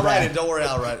all do that. it. Don't worry,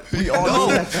 I'll write it. We all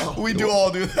do that. though. We do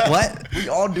all do that. What? We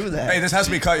all do that. Hey, this has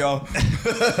to be cut, y'all.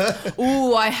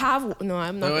 Ooh, I have. No,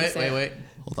 I'm not gonna Wait, say. wait.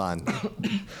 Hold on.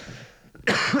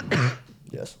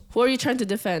 Yes. Who are you trying to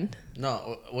defend?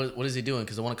 No, what is he doing?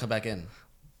 Because I want to cut back in.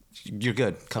 You're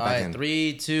good. Cut All back right, in.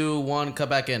 3, 2, 1, cut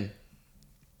back in.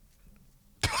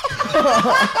 I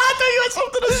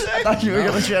thought you were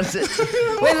gonna transition.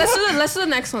 Wait, let's do the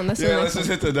next one. Let's do Yeah, the let's next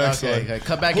just one. hit the next Okay, one. okay,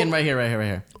 cut back in right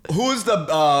here. Who's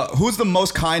the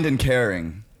most kind and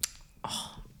caring?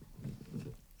 Oh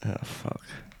fuck.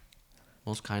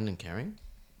 Most kind and caring.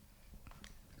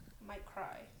 Might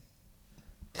cry.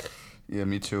 Yeah,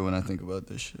 me too. When I think about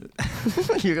this shit.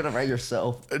 You're gonna write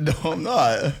yourself. No, I'm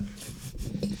not.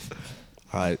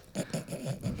 All right.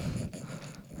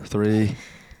 3.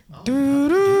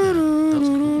 That was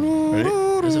cool. Ready?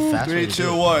 There's a fast way 3, to do 2,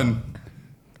 it. 1.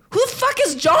 Who the fuck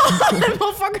is John,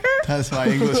 motherfucker? That's my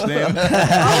English name.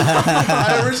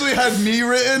 I originally had me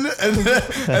written,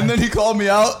 and then he called me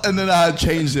out, and then I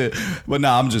changed it. But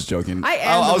nah, I'm just joking.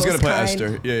 I was gonna the put most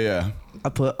Esther. Yeah. I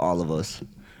put all of us.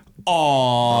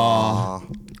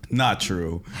 Aww. Not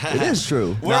true. It is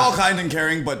true. We're all kind and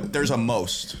caring, but there's a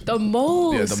most. The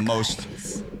most. Yeah, the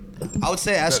most. I would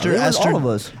say Esther. It was Esther, all of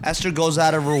us. Esther goes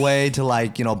out of her way to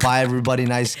buy everybody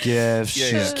nice gifts. Yeah,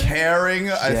 She's- caring.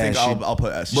 I think she- I'll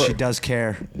put Esther. She does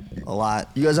care a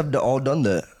lot. You guys have all done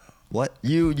that. What?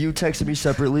 You texted me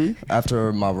separately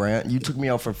after my rant. You took me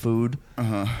out for food.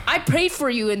 I prayed for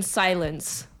you in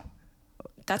silence.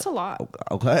 That's a lot.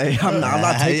 Okay, I'm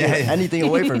not taking Yeah, yeah. anything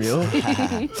away from you.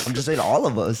 I'm just saying all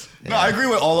of us. No, I agree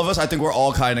with all of us. I think we're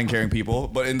all kind and caring people.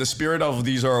 But in the spirit of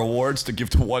these are awards to give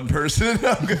to one person,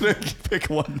 I'm gonna pick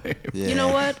one name. Yeah. You know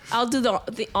what? I'll do the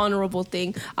honorable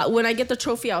thing. When I get the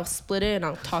trophy, I'll split it and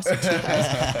I'll toss it to you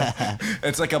guys.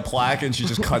 It's like a plaque, and she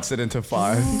just cuts it into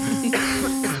 5.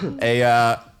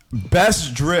 A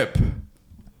best drip.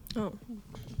 Oh.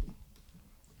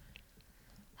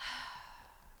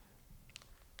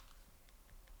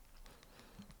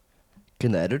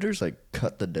 Can the editors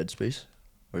cut the dead space,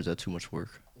 or is that too much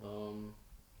work?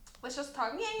 Let's just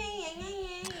talk.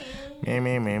 Me.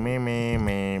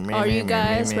 Are you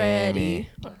guys ready?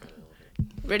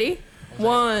 Ready?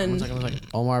 One. One second.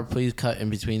 Omar, please cut in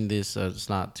between this so it's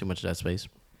not too much dead space.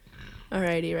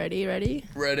 Alrighty, ready?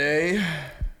 Ready?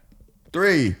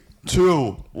 3,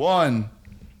 2, 1.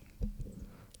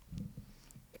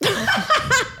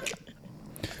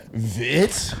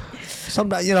 Vit?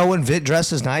 Sometimes when Vit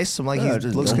dresses nice, I'm like, Yeah, he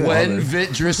just looks don't good. bother. When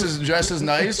Vit dresses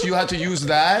nice, you have to use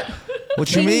that. What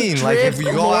you King mean? Like if Drip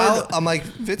you go Award. out, I'm like,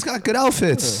 Vit's got good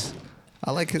outfits.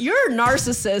 I like it. You're a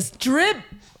narcissist. Drip.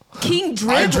 King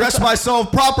Drip. I dress myself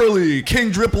properly.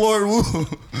 King Drip Lord Woo.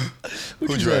 you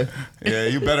Who'd say? you write? Yeah,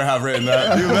 you better have written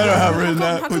that. You better have written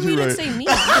that. How come What'd you you didn't write? say me?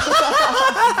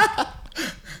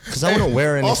 Because I wouldn't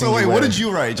wear anything. Also, wait, you what wear. did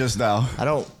you write just now? I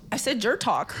don't. I said your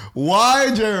talk.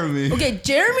 Why, Jeremy? Okay,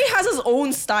 Jeremy has his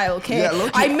own style. Okay, Yeah,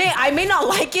 low-key. I may not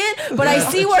like it, but I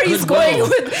see where he's going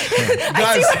with.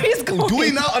 I see where he's going. do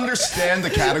we not understand the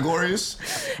categories?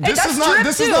 Hey, that's drip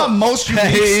This is too. not most unique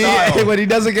Hey, style. when he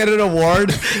doesn't get an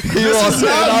award, he This wants is to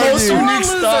not argue. most You're a unique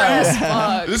loser style. as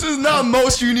fuck. This is not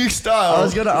most unique style. I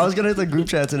was gonna hit the group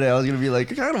chat today. I was gonna be like,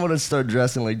 I kind of want to start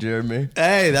dressing like Jeremy.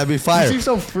 Hey, that'd be You fire. seem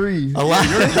so free. A lot,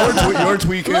 You're A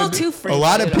tweaking. little too free. a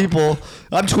lot of you know. people.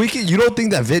 I'm tweaking. You don't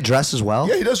think that Vit dresses well?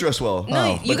 Yeah, he does dress well.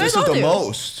 No, you but guys this all is the do.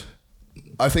 most.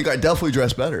 I think I definitely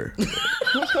dress better.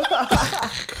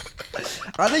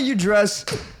 I think you dress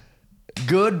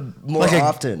good more Like a-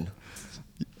 often.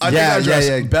 I Yeah, think I dress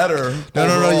yeah. better. No.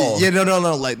 overall. Yeah,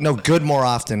 no. Like no, good more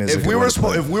often is. a If good we way were to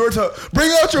put it. if we were to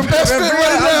bring out your best fit right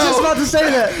I was just now, about to say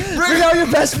that. Bring out your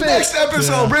best fit. next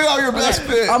episode, bring out your best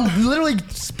fit. I'm literally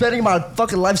spending my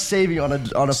fucking life saving on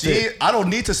a See, fit. I don't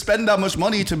need to spend that much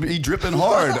money to be dripping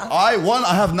hard. I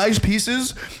have nice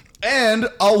pieces, and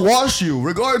I'll wash you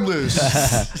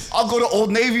regardless. I'll go to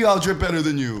Old Navy. I'll drip better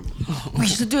than you. We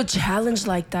should do a challenge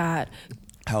like that.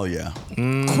 Hell yeah.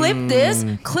 Clip this,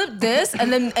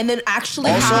 and then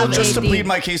actually Also, have just a to thing. plead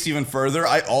my case even further,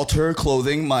 I alter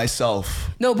clothing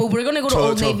myself No, but we're gonna go to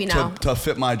Old Navy now. to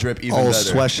fit my drip even Oh, better.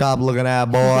 sweatshop looking at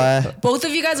boy. Both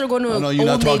of you guys are going to I know Old you're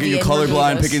not talking. Navy You and we're doing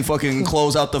colorblind, this. picking fucking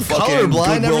clothes out the fucking Colorblind, Goodwill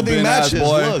everything bin ass matches.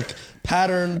 boy. Look,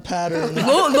 pattern.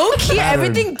 Low key,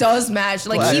 everything does match.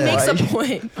 Like he Black makes and a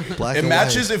white. point. Black It and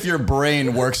matches white. if your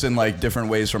brain works in like different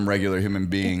ways from regular human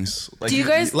beings. Like Do you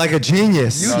guys? Like a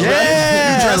genius. You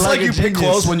yeah, dress like a you pick genius.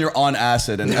 clothes when you're on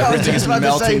acid and I was everything just is about to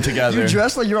melting say, together. You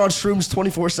dress like you're on shrooms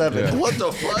 24/7. What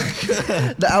the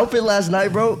fuck? The outfit last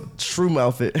night, bro, shroom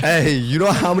outfit. Hey, you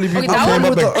know how many people that came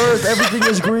one up With and the earth, everything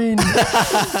is green.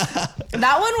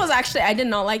 That one was actually I did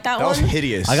not like that, that was one.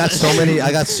 hideous. I got so many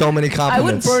I would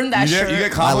compliments. burn that you shirt. get I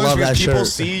compliments love because that people shirt.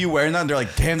 see you wearing that and they're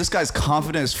like, damn, this guy's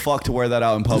confident as fuck to wear that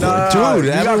out in public. Dude,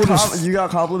 you everyone was- you got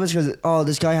compliments because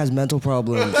this guy has mental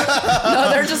problems. No,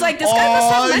 they're just like this guy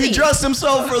must have Oh, many. he dressed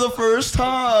himself for the first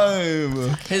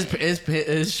time.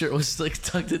 His shirt was like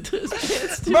tucked into his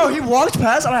pants. Too. Bro, he walked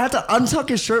past and I had to untuck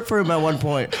his shirt for him at one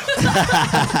point.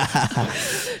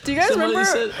 Do you guys Somebody remember?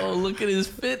 said, "Oh, look at his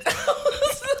fit."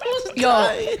 Yo,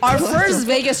 our first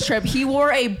Vegas trip, he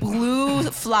wore a blue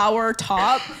flower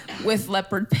top with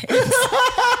leopard pants.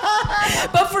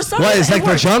 But for some What? reason, It's it like the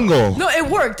worked. jungle. No, it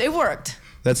worked. It worked.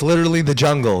 That's literally the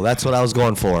jungle. That's what I was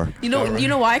going for. You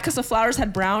know why? Because the flowers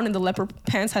had brown and the leopard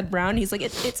pants had brown. He's like,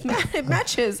 it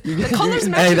matches. The colors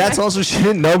match. Hey, that's also she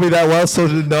didn't know me that well, so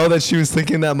to know that she was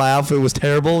thinking that my outfit was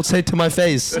terrible, say it to my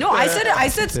face. No, I said it. I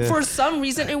said for some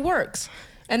reason it works.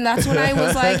 And that's when I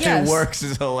was like, yes. It works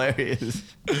is hilarious.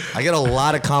 I get a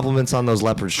lot of compliments on those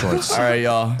leopard shorts. All right,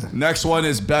 y'all. Next one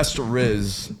is best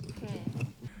Riz.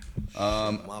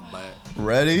 My bad.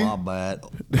 Ready? My bad.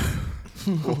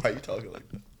 Why are you talking like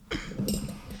that?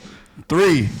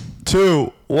 3,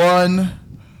 2, 1.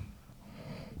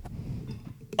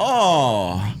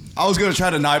 Oh, I was gonna try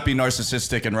to not be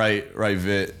narcissistic and write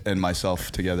Vit and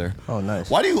myself together. Oh, nice.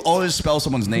 Why do you always spell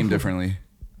someone's name differently?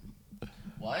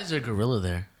 Why is there a gorilla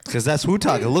there? Because that's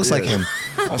Wu-Tang. It looks like him.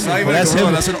 That's not even That's a gorilla,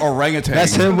 him. that's an orangutan.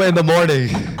 That's him in the morning.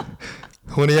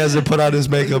 When he hasn't put on his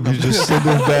makeup, he's just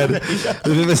sitting in bed,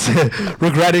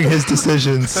 regretting his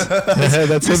decisions. That's him.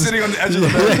 He's sitting on the edge of the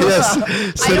bed. Yes,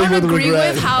 I sitting don't with agree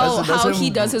regret. with how him. he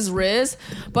does his Riz,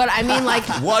 but I mean, like,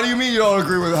 What do you mean you don't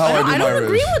agree with how I do my I don't Riz?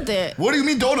 agree with it. What do you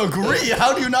mean don't agree?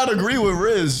 How do you not agree with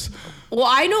Riz? Well,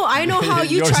 I know how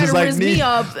you Yours try is to like riz me. me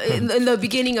up in the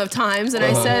beginning of times, and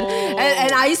I said,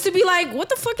 and I used to be like, what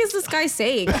the fuck is this guy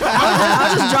saying?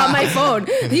 I'll just drop my phone.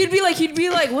 He'd be like,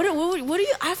 what do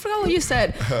you? I forgot what you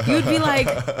said. You'd be like,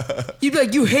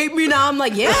 you hate me now. I'm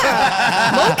like, yeah,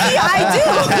 low-key,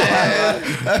 I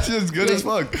do. That's just good as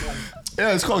fuck.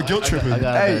 Yeah, it's called guilt tripping. I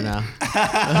got it now.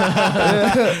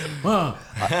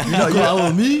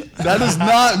 Me? That is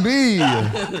not me.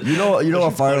 You know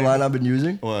what fire line I've been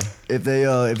using? What? If they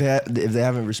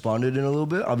haven't responded in a little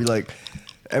bit, I'll be like,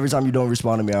 every time you don't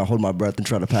respond to me, I hold my breath and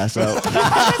try to pass out. God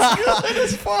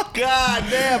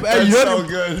damn! That's you so know,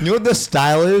 good. You know what the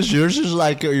style is? Yours is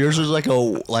like a.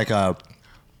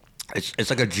 It's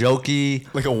like a jokey.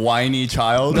 Like a whiny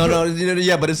child. No,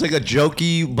 yeah, but it's like a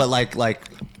jokey, but like.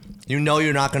 You know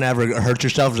you're not gonna ever hurt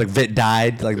yourself. It's like Vit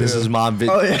died. Like this is mom. Vit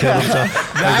killed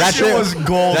himself. That shit was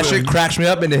golden. That shit cracks me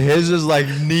up. And his is like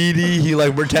needy. He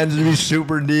like pretends to be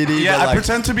super needy. Yeah, but, I like,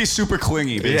 pretend to be super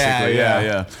clingy, basically.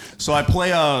 Yeah. So I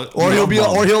play a. Or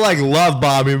he'll like love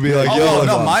bomb. He'll be like, Oh yo,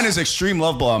 no, mine is extreme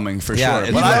love bombing for Yeah, sure.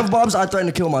 it's But I I, have bombs. I threaten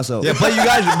to kill myself. Yeah, but you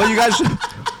guys,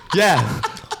 yeah.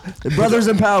 Brothers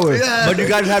in power. But you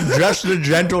guys have just the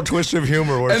gentle twist of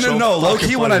humor. Where and it's then so no, low fucking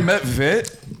key when I funny. met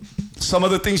Vit, some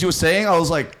of the things he was saying, I was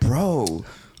like, bro,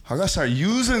 I gotta start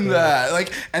using that.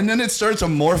 Like, and then it started to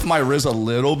morph my Riz a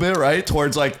little bit, right?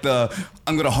 Towards like the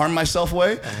I'm gonna harm myself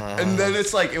way. And then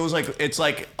it's like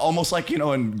almost like, you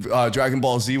know, in Dragon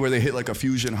Ball Z where they hit like a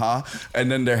fusion ha,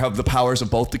 and then they have the powers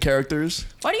of both the characters.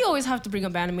 Why do you always have to bring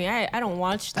up anime? I don't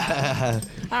watch that.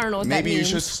 I don't know what that Maybe you means.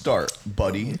 should start,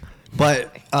 buddy.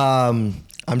 But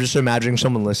I'm just imagining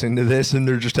someone listening to this and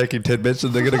they're just taking tidbits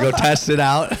and they're gonna go test it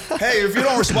out. Hey, if you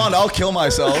don't respond, I'll kill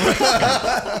myself.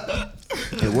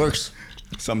 It works.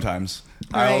 Sometimes.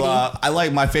 Alrighty. I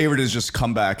like my favorite is just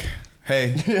come back.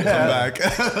 Hey, come back.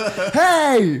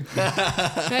 Hey!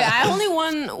 Okay, I only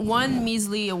won one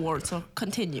measly award, so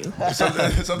continue.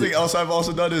 Something else I've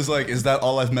also done is like, is that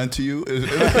all I've meant to you?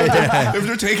 If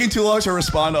they're taking too long to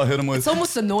respond, I'll hit them with. It's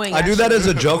almost annoying. I do that as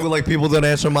a joke with like people that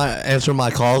answer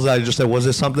my calls. I just say, was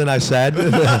this something I said? He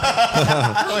does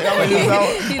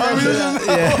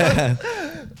that.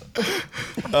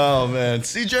 Oh man,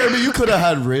 see Jeremy, you could have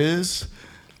had Riz.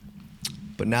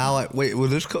 But now wait, will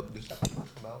this come?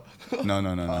 No.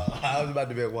 I was about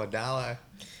to be at one. Now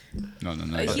No.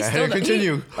 He Okay, still does.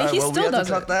 continue. He Well, we still have to does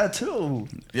cut it. that too.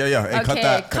 Yeah. Hey, Okay,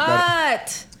 cut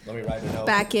that. Let me write a note.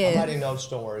 Back in. I'm writing notes.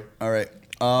 Don't worry. All right.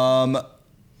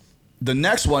 The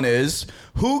next one is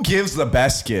who gives the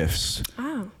best gifts.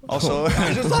 Oh. Also,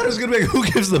 I just thought it was gonna be who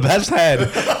gives the best head.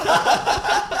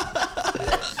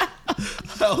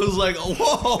 I was like,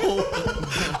 whoa.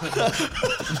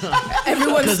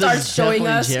 Everyone Because starts it's showing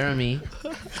definitely us. Jeremy.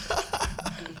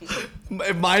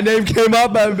 If my name came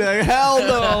up, I'd be like, hell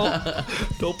no.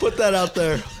 Don't put that out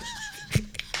there.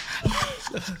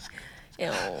 Ew.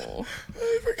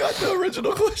 I forgot the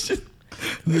original question.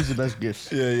 Who's the best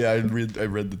gifts? Yeah. I read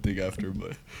the thing after,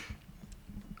 but.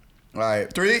 All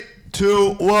right, 3,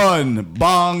 2, 1,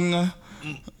 bong.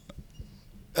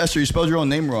 Esther, you spelled your own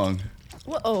name wrong.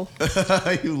 What? Oh.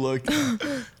 You look.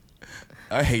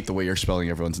 I hate the way you're spelling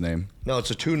everyone's name. No,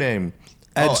 it's a two name.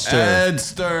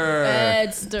 Edster.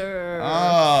 Edster.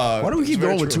 Ah, Why do we keep it's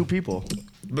very going with true. 2 people?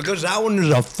 Because that one is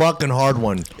a fucking hard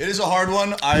one. It is a hard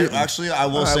one. I will All right,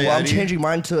 say well, I'm Eddie. changing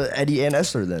mine to Eddie and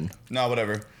Esther then. No,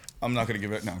 whatever. I'm not gonna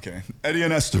give it. No, okay. Eddie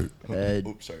and Esther. Ed-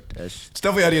 Oops, sorry. Es- It's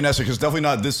definitely Eddie and Esther because definitely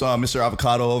not this Mr.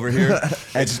 Avocado over here.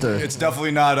 Esther. It's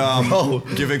definitely not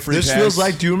giving free. This pants. feels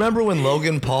like, do you remember when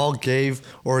Logan Paul gave,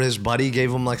 or his buddy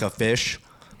gave him like a fish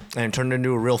and it turned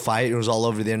into a real fight? It was all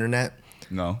over the internet.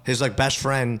 No. His like best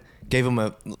friend gave him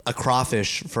a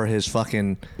crawfish for his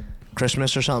fucking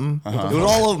Christmas or something. It was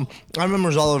all over, I remember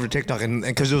it was all over TikTok and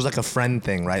because it was like a friend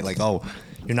thing, right? Like, oh,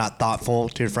 you're not thoughtful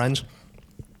to your friends.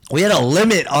 We had a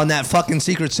limit on that fucking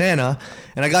Secret Santa,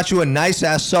 and I got you a nice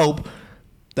ass soap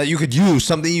that you could use,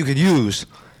 something you could use.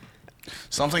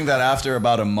 Something that after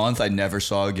about a month I never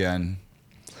saw again.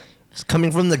 It's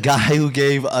coming from the guy who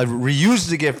reused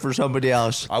the gift for somebody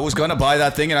else. I was gonna buy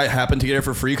that thing and I happened to get it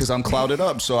for free because I'm clouded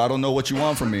up. So I don't know what you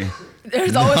want from me.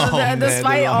 There's always this man,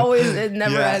 fight. no. Always it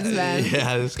never Yeah, ends, man.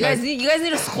 yeah, this you guys need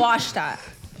to squash that.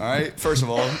 All right. First of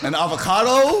all, an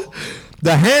avocado.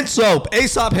 The hand soap,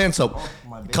 Aesop hand soap.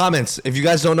 Comments. If you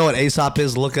guys don't know what Aesop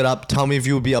is, look it up. Tell me if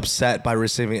you would be upset by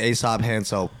receiving Aesop hand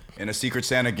soap. And a Secret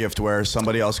Santa gift where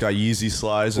somebody else got Yeezy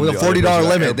slides. With a $40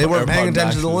 limit. They weren't paying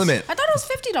attention to the limit. I thought it was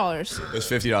 $50. It was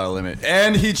 $50 limit.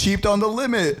 And he cheaped on the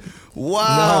limit.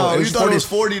 Wow. No, You thought it was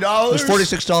 $40? It was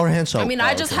 $46 hand soap. I mean,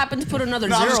 I just happened to put another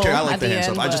No, I'm zero just kidding. I at like the hand end.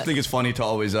 soap. I just but- think it's funny to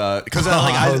always, because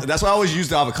that's why I always use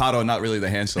the avocado and not really the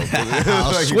hand soap.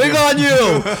 I'll Like, swing on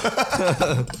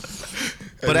you.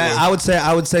 But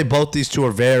I would say both these two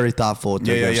are very thoughtful with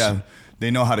their gifts. They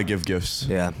know how to give gifts.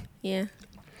 Yeah. Yeah.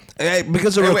 Hey,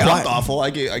 because they're Hey, wait, I'm required. thoughtful. I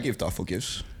gave thoughtful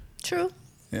gifts. True.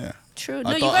 Yeah. True. No,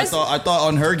 I you thought, guys. I thought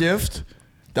on her gift,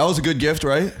 that was a good gift,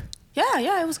 right?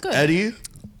 Yeah, it was good. Eddie,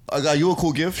 I got you a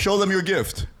cool gift. Show them your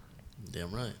gift.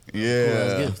 Damn right. Yeah.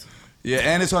 Cool-ass gift. Yeah,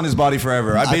 and it's on his body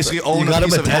forever. I basically own got a him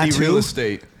piece a of Eddie tattoo? real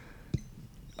estate.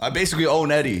 I basically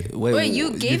own Eddie. Wait,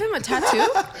 you gave him a tattoo?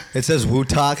 It says Wu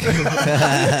Talk.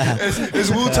 It's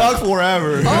Wu Talk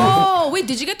forever. Oh, wait,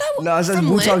 did you get that? No, it says from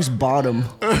Lynn? Wu-Tang's bottom.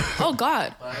 Oh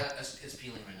God. It's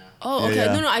peeling right now. Oh, okay.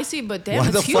 Yeah. No, I see. But damn, What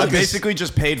it's the huge. fuck I basically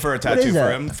just paid for a tattoo is for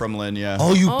that? him from Lynn, yeah.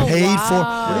 Oh, you Oh, paid wow.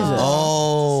 for? What is it?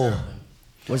 Oh.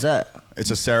 What's that?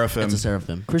 It's a seraphim. It's a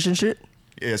seraphim. Christian shit?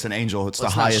 Yeah, it's an angel. It's Well, the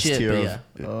it's not highest shit, tier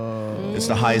but of. It's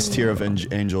the highest tier of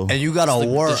angel. And you got a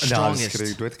war. the No, I'm just strongest.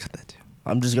 kidding. Do I have to cut that too?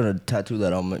 I'm just gonna tattoo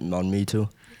that on me too.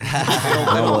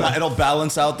 It'll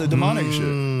balance out the demonic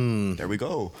shit. There we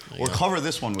go. Or cover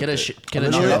this one with Get a it. sh- get a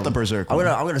Not shirt. the berserk. I'm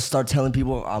gonna start telling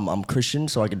people I'm Christian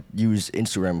so I could use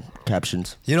Instagram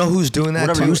captions. You know who's doing that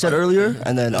Whatever too? you said earlier,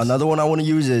 and then another one I want to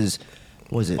use is,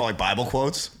 what is it? Oh, like Bible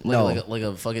quotes? No. Like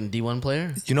a fucking D1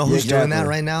 player. You know who's Yeah, doing that exactly.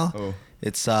 right now? Oh.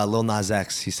 It's Lil Nas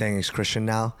X. He's saying he's Christian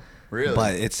now. Really?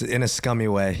 But it's in a scummy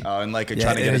way. And like Yeah,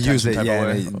 trying to get and attention type of yeah,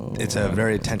 way. and it's a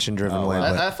very attention-driven way.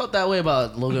 wow. But I felt that way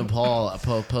about Logan Paul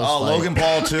post. Oh, Logan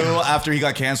Paul too. After he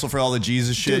got canceled for all the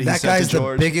Jesus shit, dude, he that sent to guy's the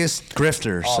George. biggest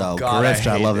grifter. Oh, so God,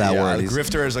 grifter, I hate love that it. Yeah, word. He's-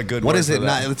 grifter is a good What word is for it?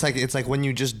 that. Not, it's like when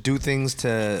you just do things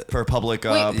to. For public Wait,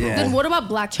 approval. then what about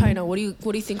Black China? What do you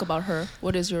think about her?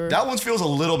 What is your? That one feels a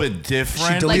little bit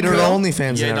different. She deleted her girl?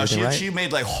 OnlyFans Yeah, and no, everything, right? she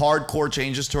made like hardcore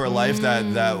changes to her life that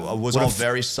was What all if-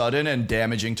 very sudden and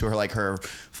damaging to her, like her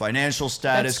financial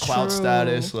status, That's clout true.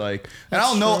 status. Like, and I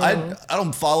That's don't know, true. I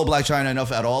don't follow Black China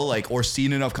enough at all, like, or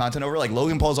seen enough content over. Like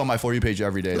Logan Paul's on my For You page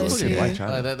every day. Let's see. Black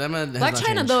China. That man has Black not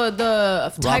China, changed.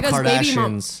 the Rob Tyga's baby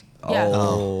mom. Kardashian's. Yeah.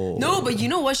 Oh. No, but you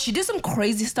know what? She did some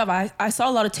crazy stuff. I saw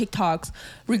a lot of TikToks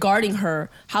regarding her.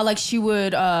 How like she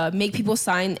would make people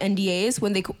sign NDAs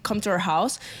when they come to her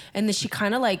house, and then she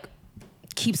kind of like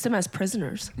keeps them as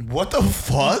prisoners. What the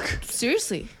fuck?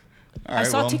 Seriously. All I right,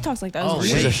 saw well, TikToks like that. It Oh, was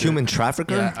She's weird. a human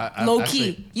trafficker. Yeah, I- Low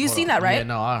actually- key. You've hold seen on. that, right? Yeah,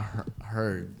 no, I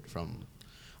heard from.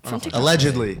 From TikTok.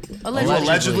 Allegedly. You Allegedly.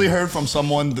 allegedly heard from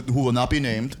someone who will not be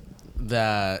named.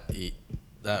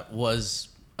 that was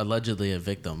allegedly a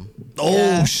victim. Oh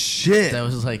Yeah. shit! That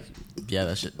was like, yeah,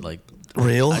 that shit. Like,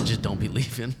 Real? I just don't be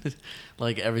leaving.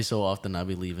 Like every so often, I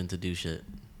be leaving to do shit,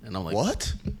 and I'm like,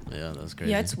 What? Yeah, that's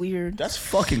crazy. Yeah, it's weird. That's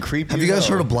fucking creepy. Have you guys as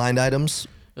heard hell. of blind items?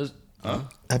 It was-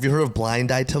 Have you heard of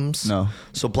blind items? No.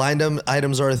 So blind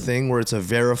items are a thing where it's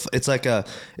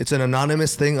it's an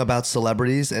anonymous thing about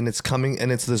celebrities, and it's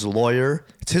this lawyer.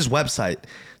 It's his website.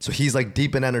 So he's like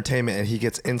deep in entertainment, and he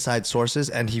gets inside sources,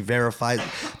 and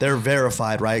they're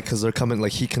verified, right? Because they're coming,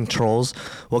 like he controls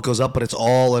what goes up, but it's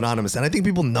all anonymous. And I think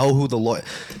people know who the lawyer,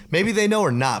 maybe they know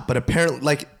or not, but apparently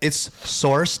like it's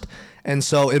sourced. And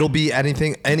so it'll be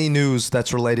any news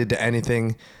that's related to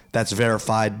anything that's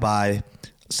verified by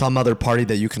some other party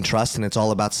that you can trust, and it's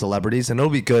all about celebrities, and it'll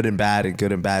be good and bad and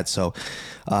good and bad. So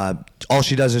all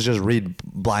she does is just read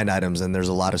blind items, and there's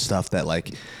a lot of stuff that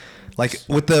like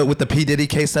with the P. Diddy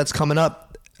case that's coming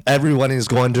up, everyone is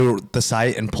going to the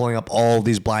site and pulling up all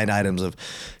these blind items of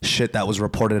shit that was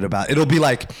reported about. It'll be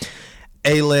like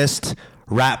A-list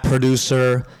rap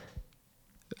producer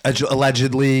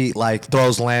allegedly like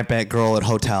throws lamp at girl at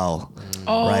hotel.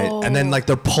 Right, and then like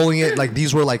they're pulling it, like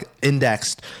these were like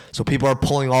indexed, so people are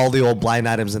pulling all the old blind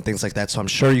items and things like that. So I'm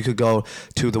sure you could go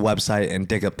to the website and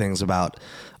dig up things about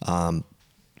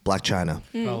Black China.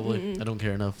 Probably. I don't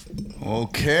care enough.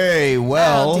 Okay,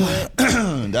 well, I'll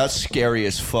do that's scary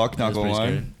as fuck. Not That's gonna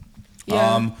pretty lie. scary.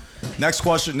 Yeah. Next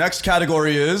question. Next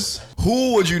category is,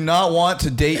 who would you not want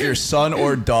to date your son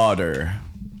or daughter?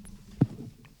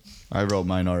 I wrote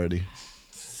mine already.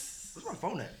 Where's my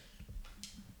phone at?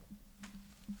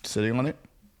 Sitting on it?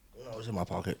 No, it's in my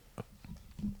pocket.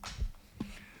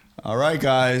 All right,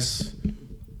 guys.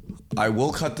 I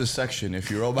will cut this section if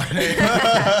you wrote my name.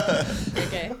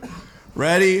 Okay.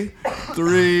 Ready?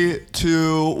 3,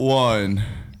 2, 1.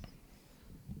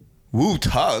 Woo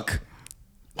Tuck.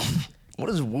 What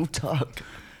is Wu Tuck?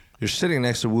 You're sitting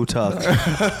next to Wu Tuck.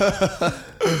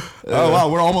 Oh wow,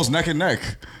 we're almost neck and neck.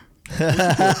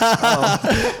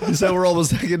 You said we're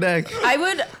almost neck and neck. I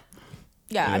would.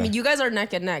 Yeah, I mean, you guys are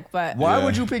neck and neck, but Why Yeah.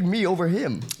 would you pick me over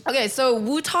him? okay. So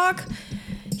Wu Talk,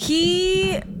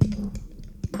 he.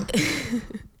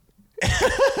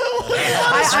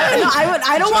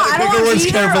 I don't Pick your want words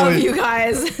either carefully. of you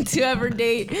guys to ever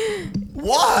date.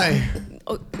 Why?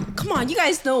 Oh, come on, you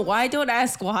guys know why. Don't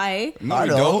ask why. No, I we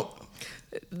don't. don't.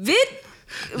 Vit,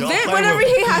 play whenever with-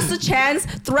 he has the chance,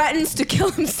 threatens to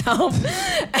kill himself.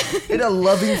 In a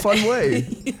loving, fun way.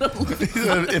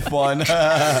 If one.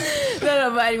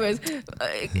 No, but anyways,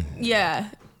 yeah.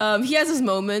 He has his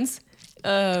moments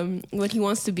when he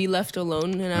wants to be left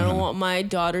alone, and I don't want my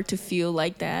daughter to feel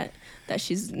like that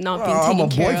she's not being I'm taken a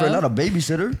care boyfriend, of. not a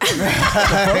babysitter.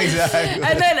 Exactly.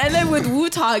 And then with Wu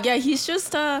Tog, yeah, he's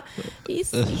just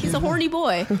he's a horny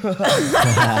boy. Sex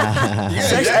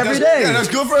Yeah, every that's- day. Yeah, that's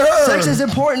good for her. Sex is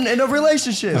important in a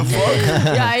relationship.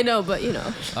 Yeah, I know, but you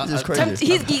know, It's crazy.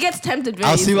 he gets tempted very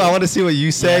I easily. want to see what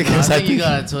you say I because think you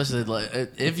got it twisted. Like,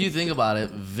 if you think about it,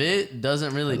 Vit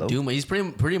doesn't really do much. He's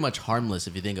pretty much harmless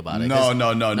if you think about it. No, 'Cause-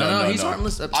 no. He's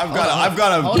harmless. I've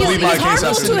got to Hold believe on. my He's case. harmless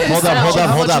As to to himself. Hold up.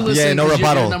 How about you listen, Yeah, no 'cause you're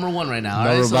rebuttal. number one right now. All No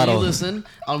right, so rebuttal. you listen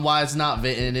on why it's not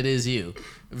Vit and it is you.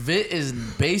 Vit is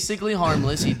basically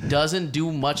harmless. He doesn't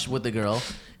do much with the girl.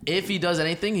 If he does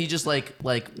anything, he just like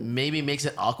maybe makes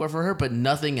it awkward for her, but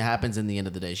nothing happens in the end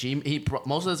of the day.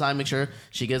 Most of the time makes sure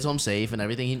she gets home safe and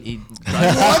everything.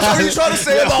 What are you trying to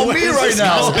say about me right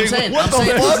now? I'm saying, What the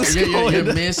fuck is you're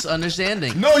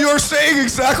misunderstanding. No, you're saying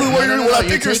exactly what I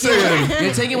think you're saying.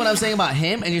 You're taking what I'm saying about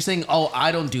him and you're saying, oh,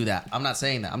 I don't do that. I'm not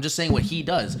saying that. I'm just saying what he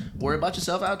does. Worry about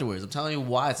yourself afterwards. I'm telling you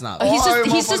why it's not. he's Why,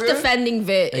 just motherfucker? defending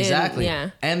Vit. Exactly. Yeah.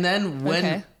 And then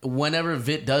Okay. whenever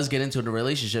Vit does get into a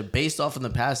relationship, based off in the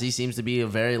past, he seems to be a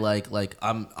very like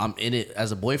I'm in it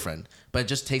as a boyfriend. But it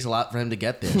just takes a lot for him to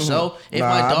get there. So if Nah,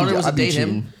 my daughter was to I'd be date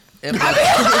him, cheating. if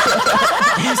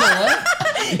he said what?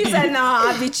 He said, "Nah,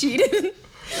 I'd be cheating."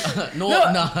 No.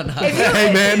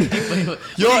 Hey man,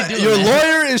 your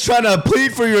lawyer is trying to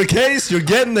plead for your case. You're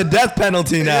getting the death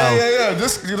penalty now. Yeah.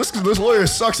 This lawyer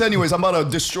sucks anyways. I'm about to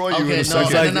destroy you in a no,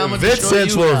 second. then I'm gonna Vit destroy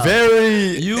stands you for now.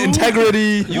 very You-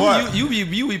 integrity.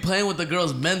 You be playing with the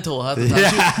girl's mental half the time.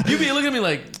 Yeah. You be looking at me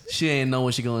like she ain't know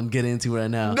what she gonna get into right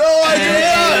now. No, I did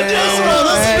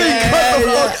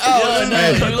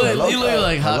not. You look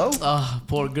like Hello?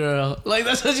 poor girl. Like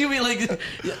that's what you be like.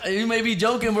 You may be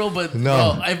joking, bro, but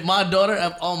No. bro, if my daughter,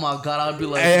 oh my god, I'd be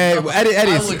like, Hey, no, Eddie, I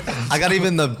it's- would- I got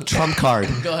even the trump card.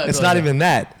 Go ahead, It's go not ahead. even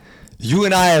that. You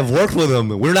and I have worked with him.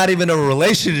 We're not even in a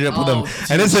relationship with him, Oh,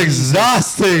 and it's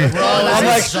exhausting. I'm that's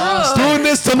like exhausting. doing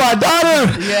this to my daughter.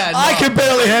 Yeah, I no. can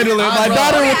barely handle it. My bro.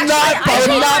 daughter Okay, would not. actually, I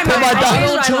would I not changed put my my mind. I daughter.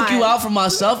 don't my choke you mind. out for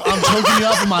myself. I'm choking you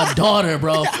out for my daughter,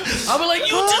 bro. I'll be like,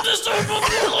 you did this to her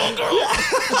little girl.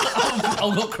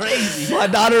 I'll go crazy. My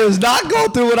daughter has not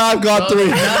gone through what I've gone The through.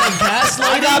 amount of I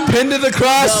gaslighting. got pinned to the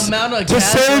cross The amount of to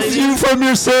save gaslighting. you from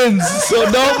your sins, so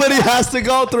nobody has to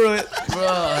go through it.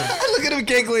 Bro. Look at him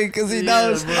giggling because he Yeah,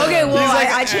 knows. bro. Okay, well, He's like,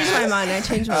 I changed my mind. I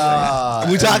changed my mind.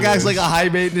 Wuchak acts like a high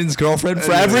maintenance girlfriend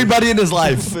for everybody in his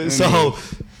life. So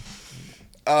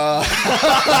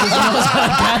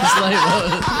Gaslight,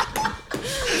 bro.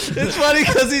 it's funny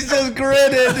because he's just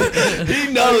grinning.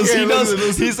 He knows. Okay, he knows.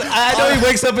 listen. I know he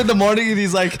wakes up in the morning and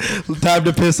he's like, "Time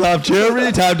to piss off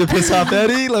Jeremy. Time to piss off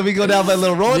Eddie. Let me go down my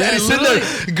little road." Yeah, and he's sitting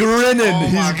there grinning. Oh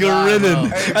he's my God, grinning.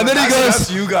 bro. And then he That's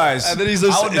goes, you guys. And then he says,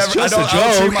 I would "It's never- just a I don't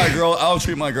treat joke." I don't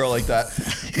treat my girl like that.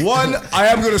 One, I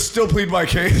am gonna still plead my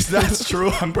case. That's true.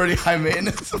 I'm pretty high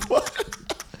maintenance.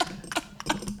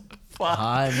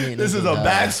 This is a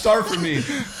bad start for me.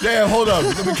 Damn, hold up.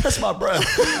 Let me catch my breath.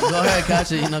 Go ahead,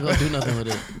 catch it. You're not gonna do nothing with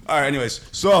it. All right. Anyways,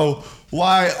 so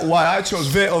why I chose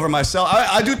Vit over myself?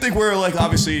 I do think we're like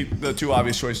obviously the two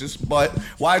obvious choices, but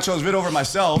why I chose Vit over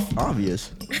myself?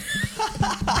 Obvious.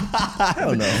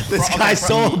 Hell no. This guy's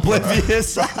so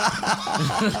oblivious.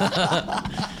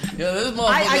 Yeah, this motherfucker.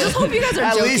 I just hope you guys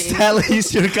are joking. At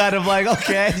least you're kind of like,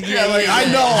 okay. Yeah, like I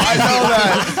know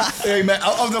that. Hey man,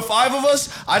 of the 5 of us,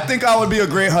 I think I would be a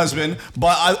great husband.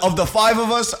 But of the 5 of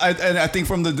us, I think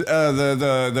from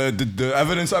the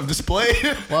evidence I've displayed,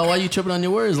 Why are you tripping on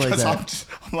your words like that?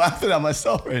 I'm laughing at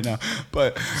myself right now.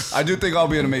 But I do think I'll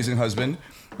be an amazing husband.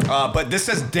 But this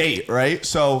says date, right?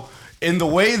 So in the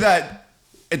way that.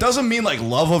 It doesn't mean like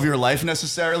love of your life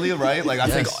necessarily, right? Like I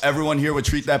think everyone here would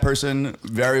treat that person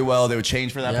very well. They would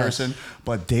change for that person.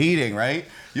 But dating, right?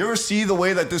 You ever see the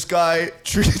way that this guy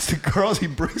treats the girls he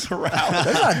brings around?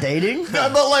 That's not dating. No,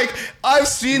 but like I've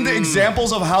seen the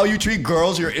examples of how you treat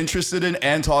girls you're interested in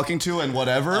and talking to and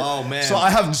whatever. Oh man. So I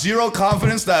have zero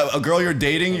confidence that a girl you're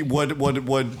dating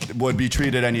would be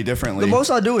treated any differently. The most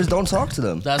I do is don't talk to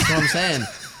them. That's what I'm saying.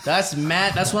 That's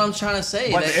mad. That's what I'm trying to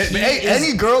say. But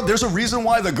any girl, there's a reason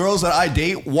why the girls that I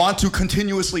date want to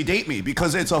continuously date me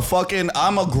because it's a fucking.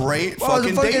 I'm a great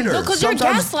fucking dater. No, because you're a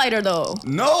gaslighter, though.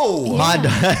 No,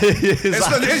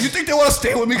 you think they want to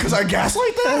stay with me because I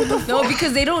gaslight them? What the fuck? No,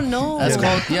 because they don't know. That's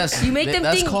called yes. You make them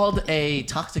That's think. called a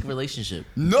toxic relationship.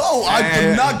 No, I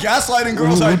am not gaslighting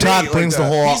girls. I Wutak date brings like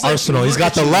the that. whole arsenal. He's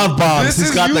got the love bombs. This He's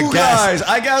is got you the gas. guys.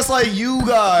 I gaslight you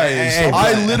guys. Hey,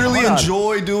 I literally hold on.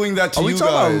 enjoy doing that to Are we you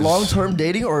talking guys. about long-term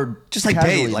dating or Just like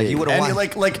casually date, like you dating? would have And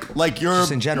wanted. like you're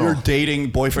Just in general. you're dating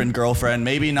boyfriend girlfriend.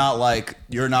 Maybe not like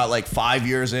you're not like 5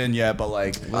 years in yet, but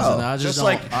like Listen, I just don't-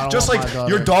 like I don't just want like my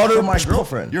your daughter- daughter, For my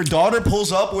girlfriend. Your daughter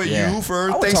pulls up with Yeah. you for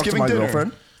I would Thanksgiving talk to my dinner.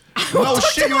 girlfriend. No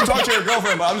shit, you would talk to your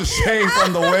girlfriend, but I'm just saying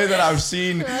from the way that I've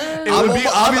seen, it would be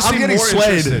obviously I'm getting more swayed.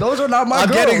 interested. Those are not my I'm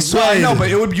girls. getting No, I swayed. know, but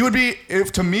you would be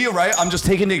if to me, right? I'm just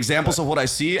taking the examples of what I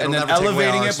see and It'll then never take away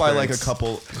elevating our it by like a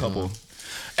experience. couple.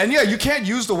 And yeah, you can't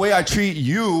use the way I treat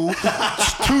you,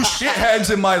 2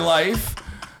 shitheads in my life,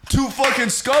 2 fucking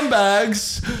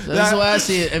scumbags. That's why I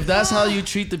see it. If that's how you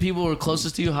treat the people who are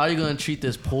closest to you, how are you gonna treat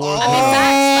this poor girl?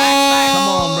 Facts. Come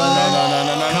on, brother.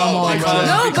 No. Come on, brother.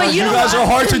 No, but you know guys what? are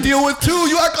hard to deal with too.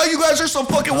 You act like you guys are some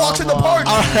fucking walks in the park.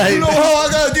 right. You know how I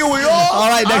gotta deal with y'all. All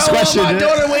right, next I don't question. want my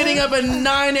daughter waiting up at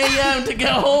 9 a.m. to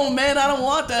get home, man. I don't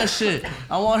want that shit.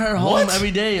 I want her home What?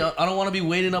 every day. I don't want to be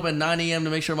waiting up at 9 a.m. to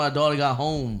make sure my daughter got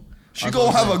home. She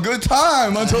gonna have a good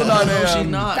time until 9 No, she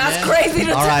a.m. not. That's man. crazy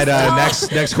to All right, tell.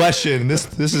 next question.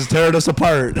 This is tearing us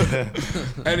apart.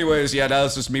 Anyways, yeah, that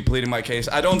was just me pleading my case.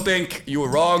 I don't think you were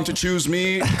wrong to choose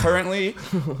me currently,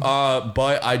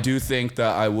 but I do think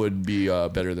that I would be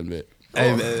better than Vit.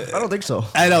 I don't think so.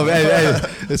 I know. Hey,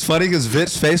 it's funny because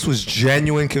Vit's face was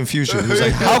genuine confusion. He was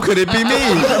like, "How could it be me?"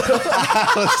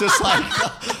 I was just like,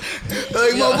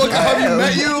 Like, motherfucker, have you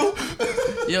met you?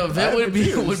 Yo, Vit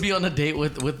would be on a date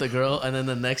with the girl, and then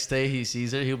the next day he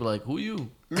sees her, he'll be like, "Who you?"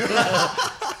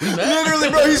 Literally,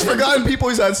 bro, he's forgotten people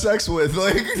he's had sex with.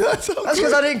 Like, that's how That's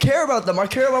because I didn't care about them. I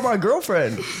care about my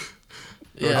girlfriend.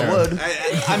 Yeah, I would.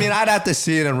 I mean, I'd have to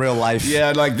see it in real life.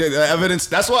 Yeah, like the evidence.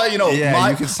 That's why Yeah,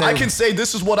 you can say- I can say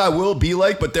this is what I will be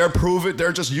like, but they're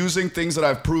They're just using things that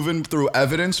I've proven through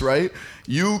evidence, right?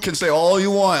 You can say all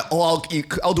you want. Oh,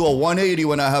 I'll do a 180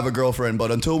 when I have a girlfriend, but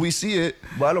until we see it,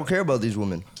 But I don't care about these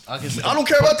women. I don't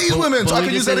care about these women. So I we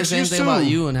can use say that the same excuse thing too. about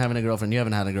you and having a girlfriend. You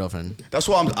haven't had a girlfriend. That's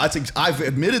why I think I've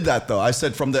admitted that though. I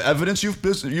said from the evidence you've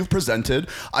presented,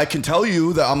 I can tell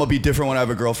you that I'm gonna be different when I have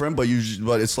a girlfriend. But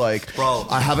it's like, Bro.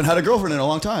 I haven't had a girlfriend in a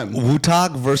long time.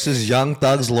 Wutak versus Young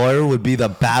Thug's lawyer would be the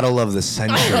battle of the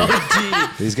century.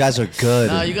 These guys are good.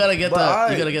 Nah, you gotta get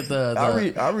But you gotta get the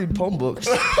I read poem books.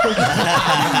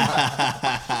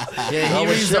 yeah. He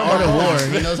reads the Art of War.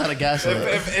 He knows how to gaslight.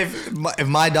 If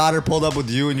my daughter pulled up with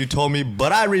you and you told me,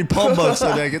 but I read poem books,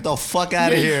 so then get the fuck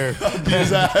out of here.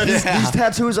 These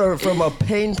tattoos are from a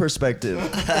pain perspective,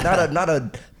 not a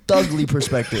thugly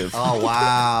perspective. Oh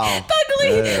wow.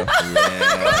 Ugly.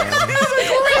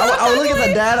 I would look at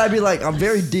the dad. I'd be like, I'm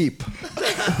very deep.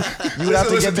 You would have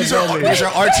to get to these know are me.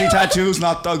 artsy tattoos,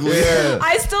 not thugly. Yeah.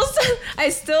 I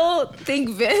still think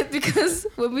Vit because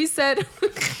when we said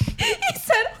he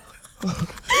said when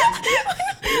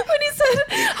he said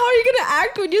how are you gonna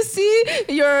act when you see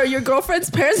your girlfriend's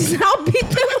parents, he said I'll beat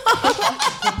them up.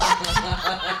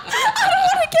 I don't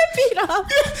want to get beat up.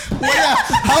 Well, yeah,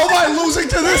 how am I losing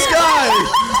to this guy?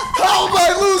 How am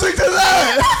I losing to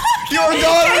that? Your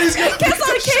daughter is gonna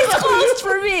Case closed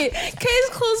for me. Case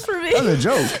closed for me. That's a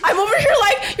joke. I'm over here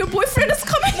like your boyfriend is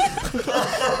coming in.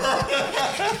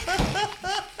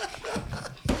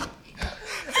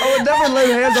 I would never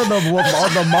lay hands on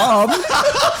the mom.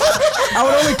 I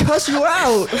would only cuss you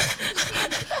out.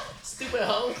 Stupid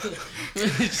hoe.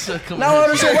 Now I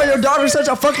understand why your daughter's such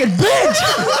a fucking bitch.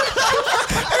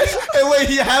 Hey, wait,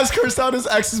 he has cursed out his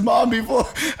ex's mom before.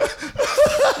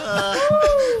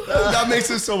 That makes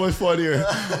it so much funnier.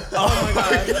 Oh my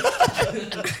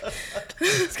god.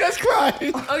 This guy's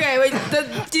crying. Okay, wait.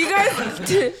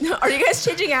 Are you guys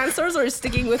changing answers or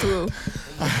sticking with Wu?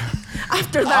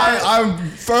 After that, I'm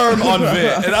firm on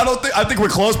Vit, and I think we're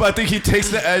close, but I think he takes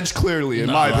the edge clearly, in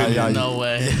my opinion. No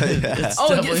way. It's oh,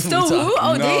 definitely it's still Wu?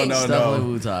 Oh, No, dang. no, It's definitely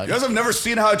Wu Talk. You guys have never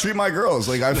seen how I treat my girls.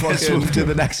 Like I Let's fucking move to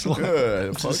the next one.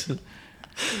 Good. Fuck.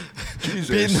 Jesus.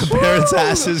 Beating the parents'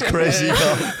 ass is crazy,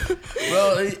 though.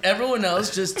 Bro, everyone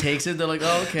else just takes it. They're like,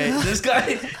 oh, okay. This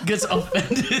guy gets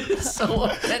offended. So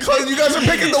offended. Because you guys are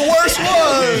picking the worst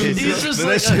ones. He's just But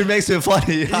like, that shit makes it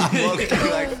funny. I'm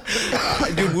okay,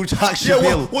 like, dude, Wu-Talk should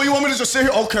Yeah, be well, you want me to just sit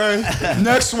here? Okay.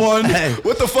 Next one. Hey.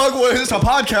 What the fuck? What is this? A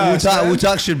podcast? man?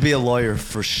 Wu-Talk should be a lawyer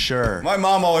for sure. My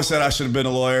mom always said I should have been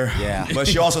a lawyer. Yeah. But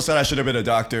she also said I should have been a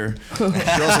doctor. She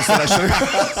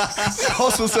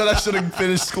also said I should have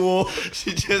finished school.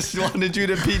 She just wanted you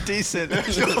to be decent.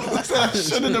 She also said I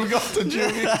shouldn't have gone to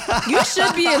juvie. You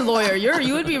should be a lawyer.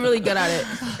 You would be really good at it.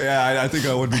 Yeah, I think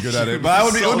I would be good at it.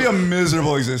 But it would be a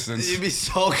miserable existence. You'd be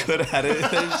so good at it.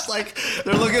 They're just like,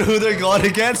 they're looking who they're going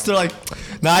against. They're like,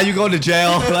 nah, you going to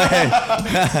jail. Like, hey,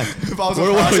 If I was a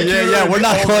prosecutor, yeah, it'd we're be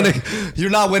not over. going to, you're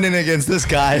not winning against this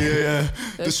guy. Yeah. The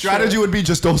That's strategy true. would be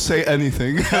just don't say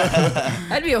anything.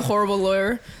 I'd be a horrible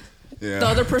lawyer. Yeah. The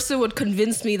other person would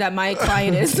convince me that my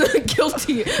client is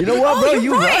guilty. You know what, bro? You're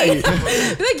You're right.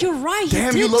 Like, you're right.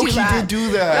 Damn, you you did low-key do that. did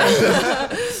do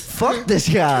that. Fuck this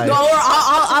guy. No, or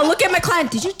I'll look at my client.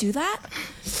 Did you do that?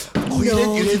 Oh,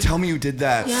 you didn't tell me you did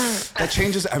that. Yeah. That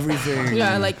changes everything.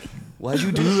 Yeah, like Why'd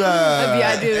you do that? yeah,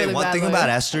 I do. Hey, really one bad thing lawyer. about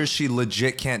Esther, she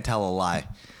legit can't tell a lie.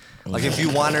 Like if you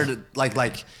want her to, like,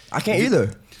 I can't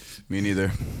either. Me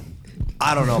neither.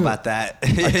 I don't know about that. I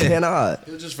cannot.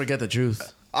 he'll just forget the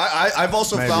truth. I've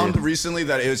also Maybe. found recently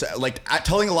that it was like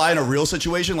telling a lie in a real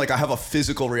situation. Like I have a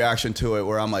physical reaction to it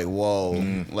where I'm like, whoa,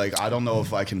 like I don't know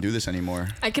if I can do this anymore.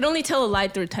 I can only tell a lie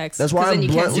through text. That's why 'cause then I'm you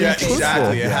can't bluntly see Yeah, your face.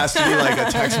 exactly. It Yeah. has to be like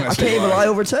a text I message. can't even lie. lie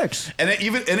over text.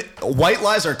 And white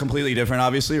lies are completely different,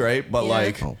 obviously, right? But Yeah.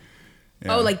 like, Oh.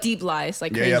 yeah. Oh, like deep lies,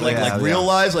 like yeah, crazy. yeah, like Yeah, real yeah.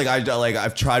 lies. Like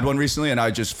I've tried one recently and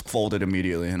I just folded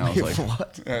immediately, and I was like,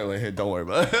 What? Yeah, like, hey, don't worry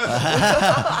about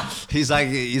it. he's like,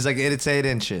 it's 8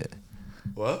 and shit.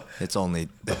 What? It's only.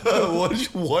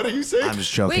 What are you saying? I'm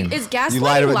just joking. Wait, is You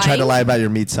lied gaslighting about, tried to lying? lie about your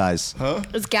meat size.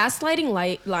 Is gaslighting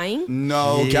lying?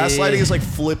 No, Yeah. gaslighting is like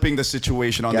flipping the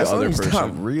situation on the other Gaslighting's person.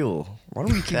 not real. Why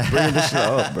do we keep bringing this shit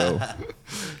up, bro?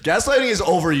 Gaslighting is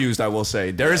overused, I will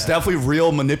say. There is definitely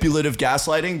real manipulative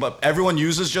gaslighting, but everyone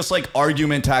uses just like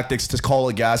argument tactics to call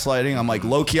it gaslighting. I'm like,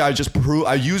 low key, I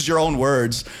use your own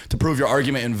words to prove your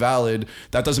argument invalid.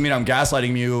 That doesn't mean I'm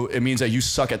gaslighting you. It means that you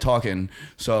suck at talking.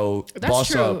 So That's boss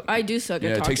true. up. I do suck at Yeah,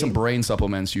 talking. take some brain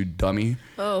supplements, you dummy.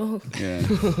 Oh, Yeah.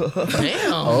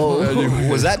 Damn. Oh,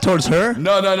 was that towards her?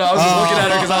 No. I was just looking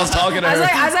at her because I was talking to her.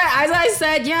 as I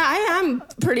said, yeah, I am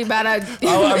pretty bad at.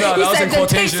 Oh, no, that he was said, in then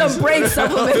take quotations. some brain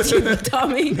supplements, you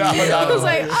dummy. I was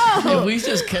like, If oh. we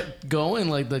just kept going,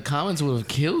 like the comments would have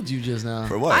killed you just now.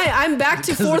 For what? I'm back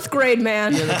to 4th grade,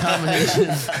 man. Yeah, the combination.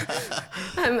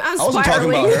 I'm I wasn't talking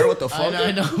spiraling. about her. What the fuck?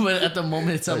 I know, but at the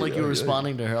moment it sounded like you were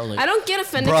responding to her. I was I like, don't get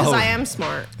offended Bro. because I am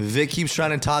smart. Vic keeps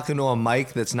trying to talk into a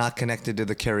mic that's not connected to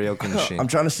the karaoke machine. I'm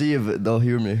trying to see if they'll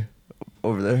hear me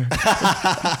over there.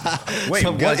 Wait,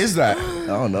 Some what guys- is that? I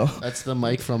don't know. that's the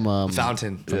mic from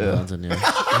Fountain. Fountain,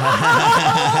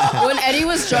 yeah. When Eddie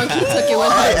was drunk, he took it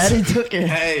with him. Eddie took it.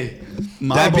 Hey,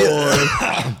 My That'd be-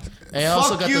 boy. Hey, I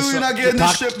also Fuck got you, the you're not getting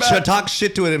this shit back. talk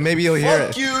shit to it and maybe you'll hear Fuck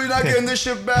it. you, you're not getting this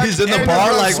shit back. He's in the And bar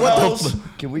your like, breath what the smells.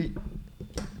 Can we?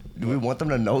 Do we want them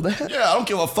to know that? Yeah, I don't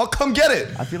give a fuck. Come get it.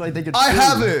 I feel like they could. I sue.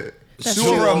 have it. Sue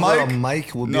over a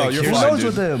mic. We'll be No, like, you're here's, fine, Who knows dude.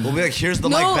 with him? we'll be like, here's the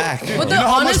No, mic back. but You the know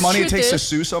how much honest money it truth takes to is-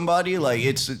 sue somebody? Like,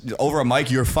 it's over a mic,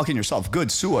 you're fucking yourself.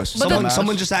 Good, sue us.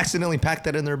 Someone just accidentally packed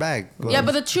that in their bag. Go Yeah, ahead.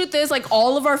 but the truth is, like,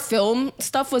 all of our film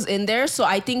stuff was in there, so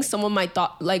I think someone might have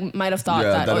thought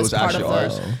Yeah, that, that it it was was part actually of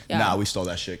ours. the. Yeah. Nah, we stole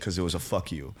that shit because it was a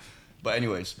fuck you. But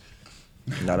anyways,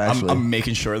 Not actually. I'm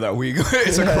making sure that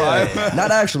it's a crime.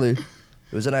 Not actually.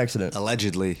 It was an accident.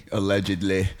 Allegedly.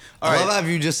 Allegedly. All I right. love how if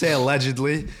you just say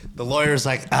allegedly, the lawyer's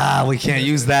like, we can't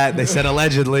use that. They said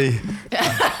allegedly. All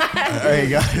right,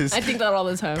 guys. I think that all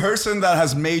the time. Person that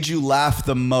has made you laugh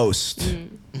the most.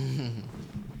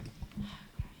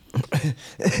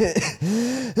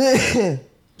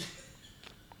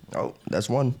 Oh, that's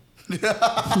one.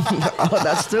 Oh,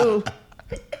 that's two.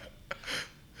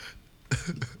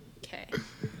 Okay,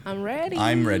 I'm ready.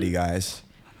 I'm ready, guys.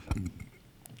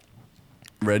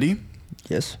 Ready?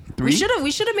 Yes. We should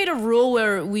have made a rule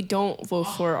where we don't vote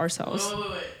for ourselves.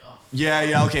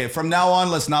 Yeah, okay. From now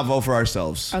on, let's not vote for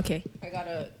ourselves. Okay, I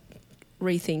gotta.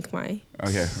 rethink my.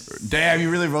 Okay. Damn, you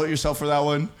really wrote yourself for that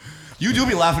one? You do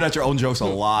be laughing at your own jokes a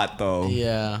lot, though.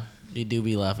 Yeah, you do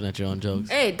be laughing at your own jokes.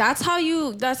 Hey, that's how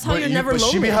you're never But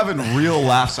lonely. she be having real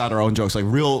laughs at her own jokes, like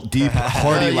real deep,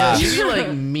 hearty laughs. She'd be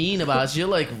like mean about it. She'll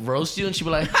like roast you, and she'd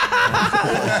be like,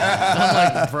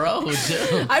 I'm like, bro,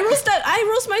 chill. I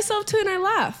roast myself too, and I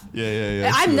laugh.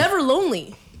 Yeah. I'm never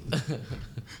lonely.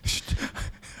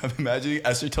 I'm imagining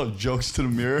Esther tell jokes to the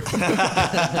mirror.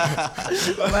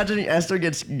 Imagining Esther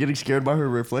getting scared by her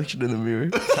reflection in the mirror.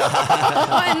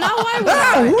 Why? Now why would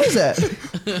Ah, I? who is that?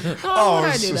 Oh, why would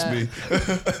I it's do just that?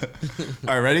 me.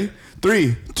 All right, ready?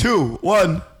 3, 2,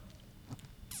 1.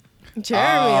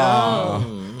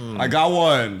 Jeremy, I got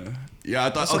one. Yeah, I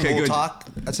thought. Okay, we'll good. talk.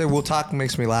 I'd say we'll talk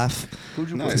makes me laugh. Who'd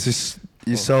you Nice.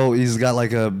 He's got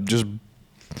like a just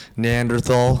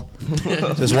Neanderthal.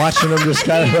 Just watching him just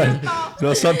kind of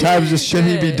like, sometimes just shit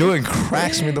he be doing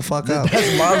cracks me the fuck up.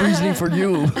 That's my reasoning for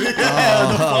you.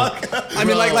 I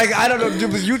mean, like I don't know,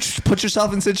 dude, but you just put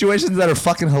yourself in situations that are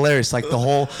fucking hilarious, like the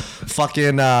whole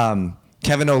fucking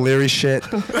Kevin O'Leary shit.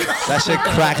 That shit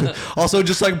cracked. Also,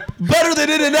 just like better than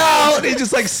In and Out. He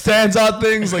just like stands on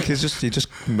things. Like he just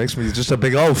makes me just a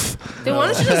big oaf. They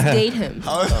wanted to just date him.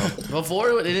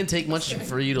 Before, it didn't take much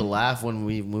for you to laugh when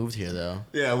we moved here, though.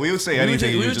 Yeah, we would say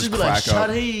anything. We You would just be crack like, up.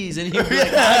 "Shut-ease," and he'd be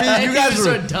like, I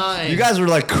mean, dying. you guys were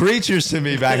like creatures to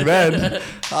me back then.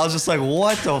 I was just like,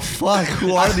 what the fuck?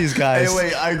 Who are these guys? Hey,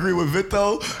 wait, I agree with Vit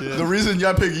though. The reason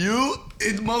y'all pick you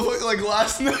is motherfucker like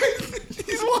last night.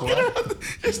 He's walking around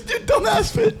just your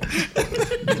dumbass fit.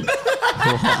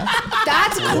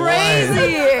 That's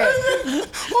crazy.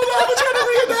 Hold on, I'm trying to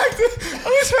reenact it.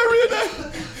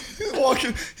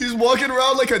 He's walking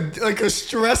around like a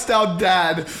stressed out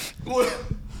dad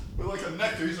with like a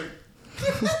nectar. He's like.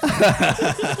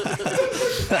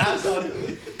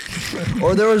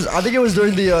 Or there was, I think it was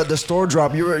during the store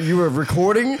drop. You were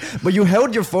recording, but you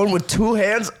held your phone with two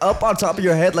hands up on top of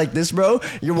your head like this, bro.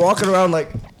 You're walking around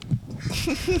like.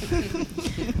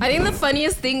 I think the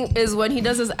funniest thing is when he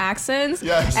does his accents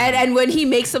Yes. and when he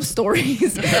makes up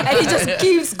stories and he just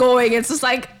keeps going. It's just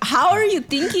like, how are you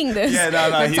thinking this? Yeah,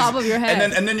 no, on top of your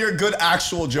head. And then you're a good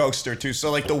actual jokester too.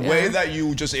 So like the way that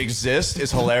you just exist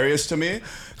is hilarious to me.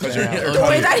 Because you're the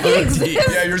way that he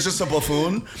exists. Yeah, you're just a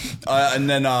buffoon. And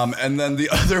then the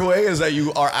other way is that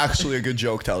you are actually a good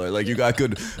joke teller. Like you got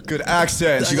good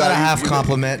accents. You got a half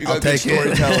compliment. You got I'll good take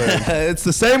it. storyteller. It's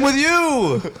the same with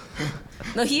you.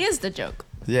 No, he is the joke.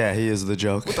 Yeah, he is the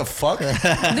joke. What the fuck?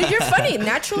 Dude, you're funny,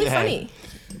 naturally funny.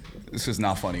 This is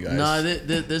not funny, guys. No,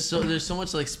 there's so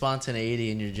much like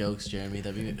spontaneity in your jokes, Jeremy,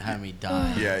 that be having me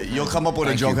die. Yeah, you'll come up with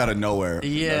a joke out of nowhere.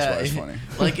 Yeah, That's why it's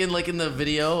funny. like in the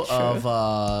video of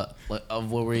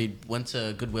where we went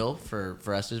to Goodwill for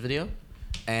Esther's video,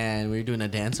 and we were doing a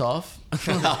dance off,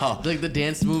 like the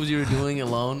dance moves you were doing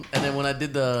alone, and then when I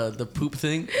did the poop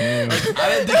thing, like, I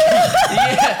didn't think,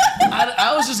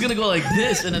 I was just gonna go like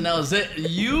this, and then that was it.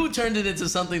 You turned it into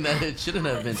something that it shouldn't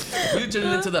have been. You turned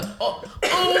it into the oh.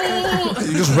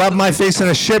 You just rubbed my face in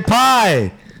a shit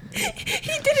pie.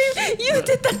 He didn't. You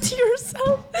did that to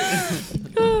yourself.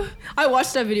 I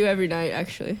watch that video every night,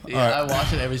 actually. Yeah, I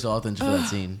watch it every so often just for that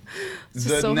scene.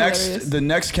 Hilarious. The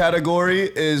next category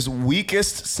is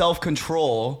weakest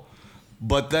self-control,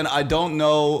 but then I don't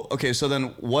know. Okay, so then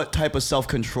what type of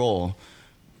self-control?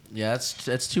 Yeah,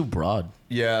 that's too broad.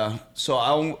 Yeah, so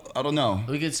I don't know.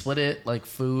 We could split it like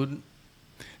food.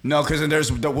 No, because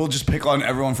then we'll just pick on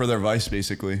everyone for their vice,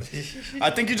 basically. I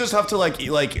think you just have to like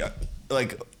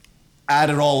add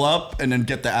it all up and then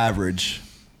get the average.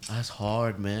 That's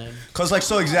hard, man. Cause like,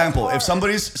 so example, if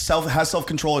somebody's has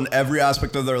self-control in every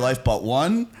aspect of their life but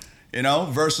one, you know,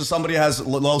 versus somebody has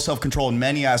low self-control in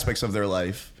many aspects of their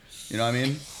life, you know what I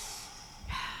mean?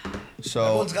 So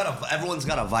Everyone's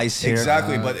got a vice here.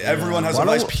 exactly, but everyone has a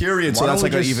vice period, so that's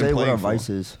like an even say playing what our field. vice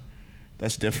is?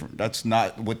 That's different. That's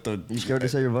not with the. You scared to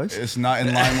say your vice? It's not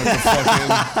in line with the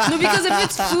fucking. No, because if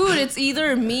it's food, it's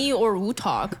either me or Wu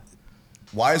Talk.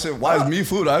 Why is me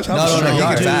food? I just have No, a no, straight you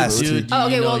guy. can fast. Dude, Oh,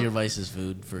 okay, you know well- your vice is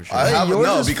food for sure. I have yours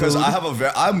no is because food. I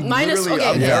have I'm Mine is- literally okay.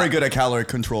 I'm Yeah. very good at calorie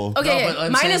control. Okay, No, but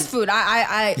I'm mine saying- is food.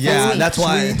 I Yeah, that's me. that's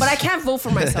why. But I can't vote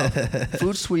for myself.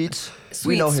 Food, sweets. We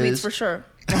Sweets, know sweets his. for sure.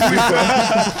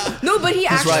 No, but he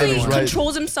actually he's right.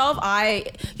 controls himself.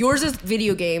 Yours is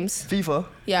video games. FIFA.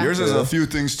 Yeah. Yours is a few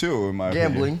things too, in my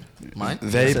Gambling. Mine?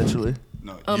 Vape. Essentially.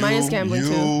 No, Oh, mine is gambling,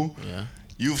 too. Yeah.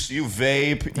 You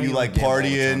vape. You like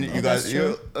partying. You guys.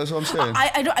 That's what I'm saying.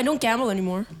 I don't gamble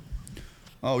anymore.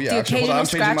 Oh yeah. the Actually, hold on, I'm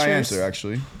occasional changing my scratchers. answer.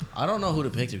 Actually. I don't know who to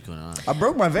pick to be going on. I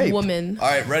broke my vape. Woman. All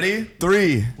right, ready?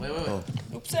 3. Wait.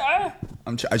 Oops. Ah.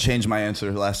 I changed my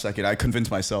answer last second. I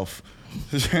convinced myself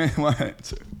to change my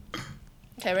answer.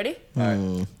 Okay, ready? All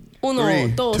right. Uno,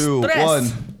 3, dos, 2, tres. 1.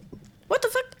 What the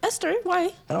fuck, Esther?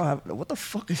 Why? I don't have. What the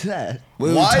fuck is that?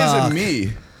 Why is it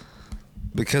me?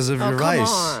 Because of Oh, your come vice.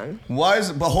 on. Why is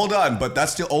it? But hold on. But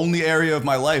that's the only area of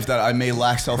my life that I may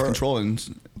lack self-control in.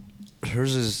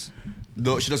 Hers is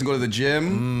No, she doesn't go to the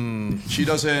gym. She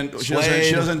doesn't. She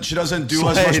Slade. doesn't do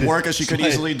as much Slade. work as she could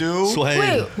Slade. easily do.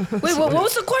 Slade. Wait, what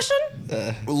was the question?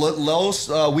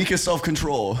 Weakest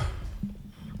self-control.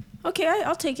 Okay,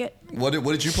 I'll take it. What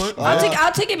did you put?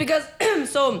 I'll take it because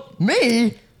so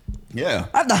Me? Yeah.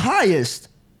 I have the highest.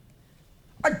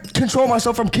 I control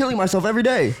myself from killing myself every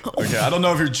day. Okay. I don't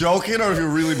know if you're joking or if you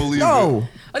really believe No.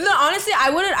 no, honestly,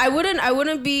 I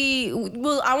wouldn't be.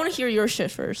 Well, I want to hear your shit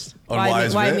first. On why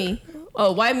is Why it? me?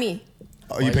 Oh, why me? it.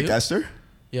 Oh, you Why picked you? Esther?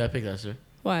 Yeah, I picked Esther.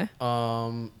 Why?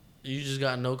 You just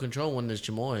got no control when there's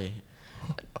chamoy.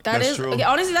 That's true. Okay,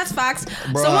 honestly, that's facts.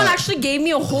 Someone actually gave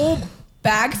me a whole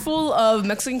bag full of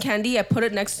Mexican candy. I put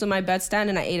it next to my bedstand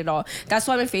and I ate it all. That's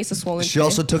why my face is swollen. She today.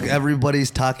 also took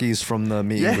everybody's Takis from the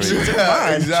meet and greet. Yeah,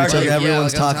 She exactly. took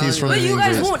everyone's like I'm Takis telling from you. the But meet you and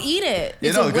guys greet. won't eat it. You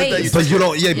It's know, a good that you waste. But you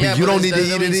don't. Yeah, but you don't need to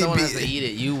doesn't eat mean it. someone has to eat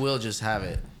it. You will just have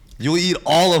it. You eat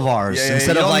all of ours Yeah,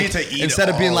 instead you of don't like need to eat instead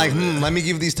of being all like, of it. let me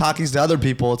give these Takis to other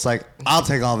people. It's like I'll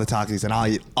take all the Takis and I'll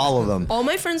eat all of them. All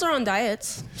my friends are on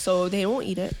diets, so they won't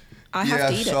eat it. I have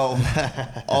to eat it. So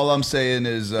all I'm saying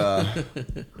is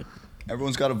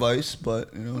everyone's got a vice,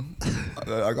 but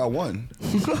I got one.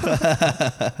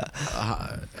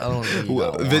 I don't think you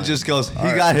got Vin one. just goes, he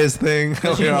got his thing.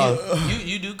 We're all-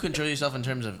 You do control yourself in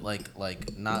terms of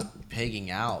like not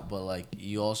pigging out, but like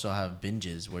you also have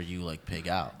binges where you like pig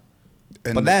out.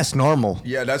 And But that's normal.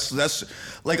 yeah, that's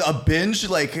like a binge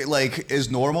like is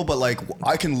normal, but like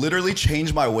I can literally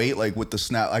change my weight like with the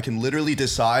snap. I can literally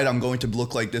decide I'm going to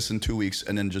look like this in 2 weeks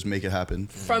and then just make it happen.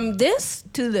 From this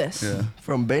to this. Yeah.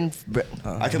 From Ben.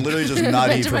 I can literally just not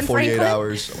eat for Benjamin 48 Franklin?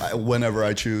 hours whenever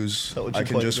I choose. what I you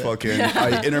can put just in fucking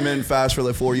I intermittent fast for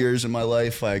like 4 years in my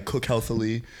life. I cook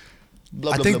healthily.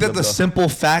 Blah, I blah, think blah, that blah, the blah. simple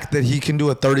fact that he can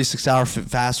do a 36-hour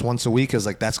fast once a week is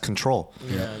like that's control.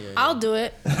 I'll do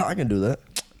it. I can do that.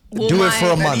 Will Do it my- for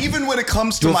a month. And even when it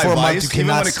comes Do to it my for a month, vice, you even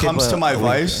cannot when it skip comes to my a week.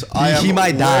 vice, I am He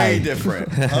might way die.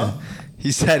 different. Huh?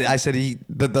 He said, I said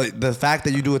the fact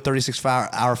that you do a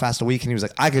 36-hour fast a week, and he was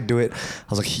like, I could do it. I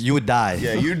was like, you would die.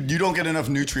 Yeah, you don't get enough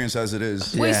nutrients as it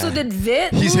is. Wait, Yeah. so did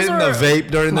Vit? He's lose hitting or- the vape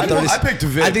during the I 30. picked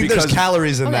Vit I think there's because-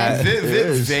 calories in Okay. that.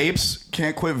 Vit vapes,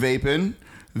 can't quit vaping.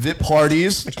 Vit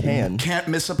parties, can't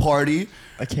miss a party.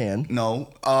 I can. No,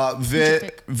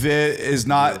 Vit is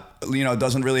not,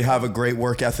 doesn't really have a great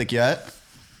work ethic yet,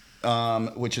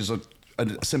 which is a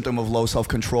symptom of low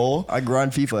self-control. I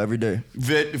grind FIFA every day.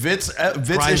 Vit's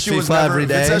Grind issue was FIFA never every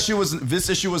day. Vit's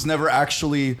issue was never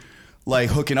actually like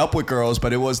hooking up with girls,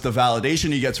 but it was the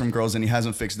validation he gets from girls, and he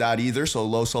hasn't fixed that either. So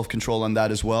low self-control on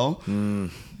that as well.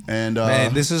 And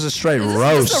Man, this is a straight This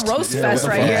roast. is a roast fest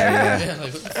right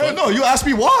here. no, you asked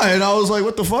me why, and I was like,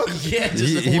 what the fuck? Yeah,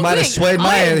 just He might have swayed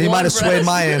my. He might have swayed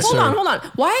my answer. Hold on.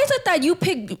 Why is it that you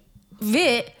picked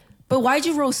Vit, but why'd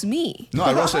you roast me? No,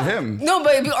 I roasted him. No,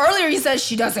 but earlier you said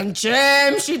she doesn't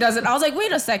gym, she doesn't. I was like,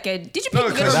 wait a second. Did you pick No,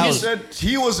 Vit because or he me? said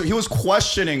he was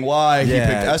questioning why he Yeah,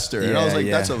 picked Esther, and I was yeah, like,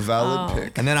 yeah. that's a valid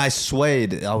pick. And then I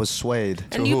swayed. I was swayed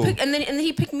And to you who? picked, and then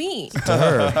he picked me. to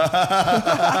her.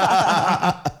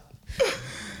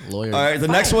 lawyer. All right, the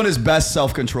next one is best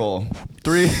self-control.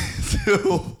 3, 2,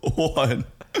 1.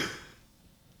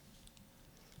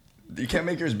 You can't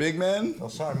make yours big, man. Oh,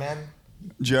 sorry, man.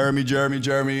 Jeremy,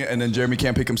 and then Jeremy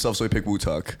can't pick himself, so he picked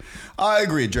Wu-Tuck. I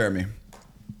agree, Jeremy.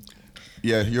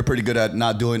 Yeah, you're pretty good at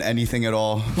not doing anything at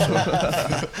all.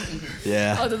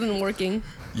 Yeah. Other than working.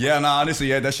 Yeah, no, honestly,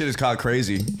 yeah, that shit is kind of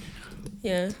crazy.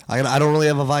 Yeah. I don't really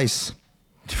have a vice.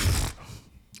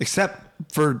 Except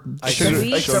for sugar,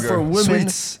 Sweets? Except for women.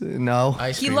 sweets. No.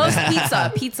 Ice He cream. loves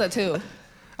pizza too.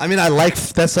 I mean,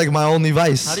 that's like my only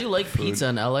vice. How do you like pizza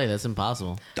in LA? That's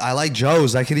impossible. I like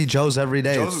Joe's. I could eat Joe's every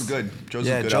day. Joe's is good. Joe's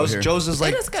Yeah, is good out here. Joe's is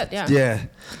like. It is good, yeah. Yeah.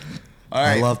 All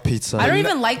right. I love pizza. I don't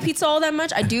even like pizza all that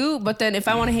much. I do, but then if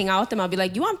I want to hang out with him, I'll be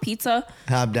like, "You want pizza?"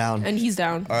 I'm down. And he's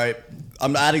down. All right,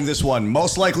 I'm adding this one.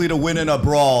 Most likely to win in a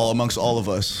brawl amongst all of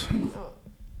us.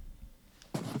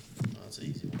 That's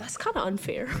easy. That's kind of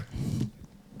unfair.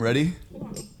 Ready?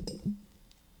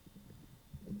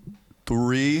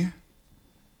 3,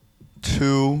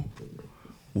 2,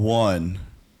 1.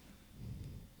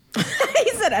 He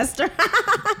said Esther.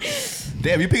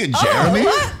 Damn, you picking Jeremy?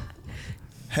 What?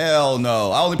 Hell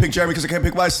no. I only picked Jeremy because I can't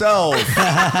pick myself.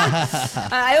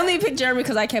 I only picked Jeremy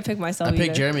because I can't pick myself. I picked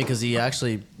either. Jeremy because he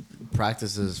actually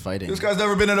practices fighting. This guy's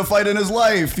never been in a fight in his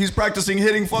life. He's practicing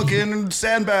hitting fucking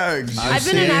sandbags. I've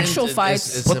been in actual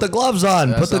fights. Put the gloves on.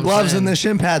 That's Put the what I'm gloves saying. and the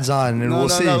shin pads on, and we'll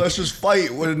see. No, let's just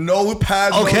fight with no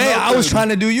pads. Okay, I was trying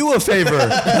to do you a favor.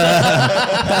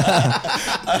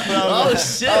 Oh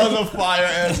shit! That was a fire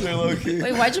answer, Loki.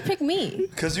 Wait, why'd you pick me?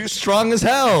 Cause you're strong as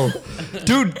hell,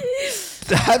 dude.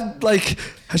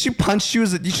 Has she punched you?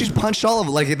 She's punched all of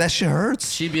it. Like that shit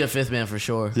hurts. She'd be a fifth man for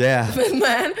sure. Yeah.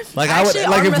 Man. Like I would, actually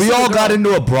like if arm we wrestled all a got girl.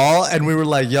 into a brawl and we were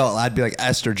like, "Yo," I'd be like,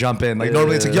 "Esther, jump in." Like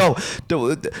normally it's like, "Yo,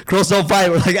 girls don't fight."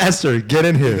 We're like, "Esther, get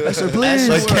in here." Esther, please.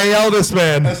 Like KO this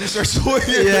man. As he starts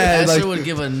swinging. Yeah, Esther like would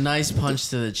give a nice punch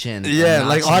to the chin. yeah, and knock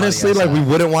like somebody honestly, else like out. we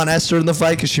wouldn't want Esther in the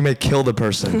fight because she may kill the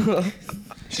person.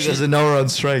 She doesn't know her own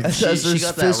strength. Esther's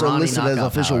got that fists are Ronnie listed as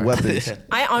knockout official power. weapons.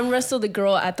 I arm wrestled the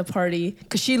girl at the party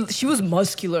because she was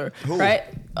muscular, right?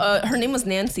 Her name was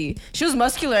Nancy. She was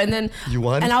muscular, and then You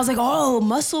won? And I was like, "Oh,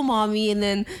 muscle mommy," and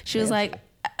then she was like,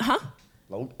 "Huh?"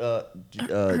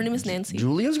 Her name is Nancy.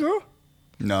 Julia's girl?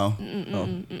 No.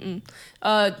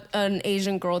 An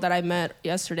Asian girl that I met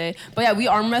yesterday. But yeah, we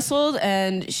arm wrestled,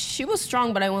 and she was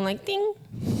strong, but I went like ding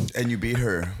And you beat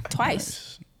her. twice.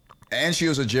 And she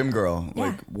was a gym girl.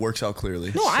 Like, works out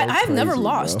clearly. No, I've never crazy,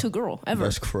 lost bro. to a girl ever.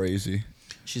 That's crazy.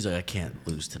 She's like, I can't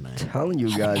lose tonight. Telling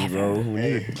you guys, bro. We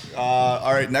need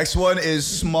All right, next one is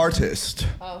smartest.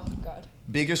 Oh God.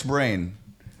 Biggest brain.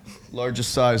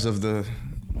 Largest size of the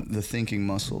thinking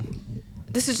muscle.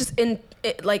 This is just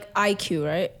like IQ,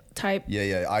 right? Type.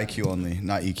 Yeah, IQ only,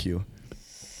 not EQ.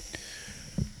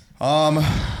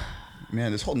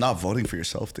 Man, this whole not voting for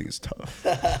yourself thing is tough.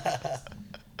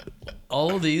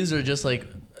 All of these are just like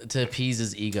to appease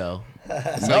his ego.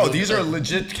 No, these are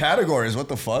legit categories. What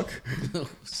the fuck?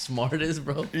 Smartest,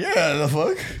 bro. Yeah, the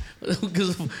fuck?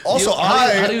 'Cause Also,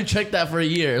 how do you check that for a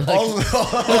year? Like,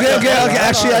 Okay.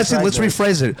 Actually, let's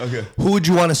rephrase it. Okay. Who would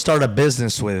you want to start a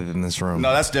business with in this room?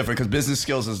 No, that's different because business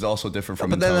skills is also different from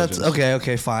but then intelligence. that's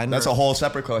okay, fine. That's a whole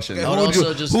separate question. I Who would would you,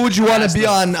 also just who would you want ask to be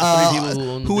the on? three people who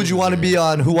own the Who would you business, want to be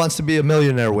on? Who wants to be a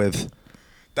millionaire with?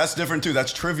 That's different too.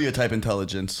 That's trivia type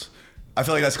intelligence. I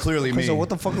feel like that's clearly me. So what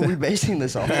the fuck are we basing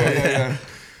this on? yeah,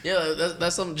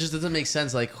 that's something just doesn't make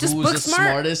sense. Like, Just who's book the smart.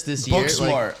 smartest this year? Book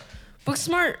smart. Book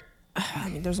smart. I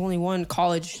mean, there's only one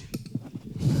college.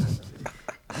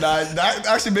 Nah, that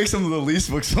actually makes him the least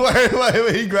book smart.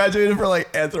 He graduated for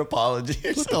like anthropology.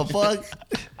 What the fuck?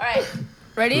 All right,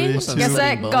 ready? Three, Get two,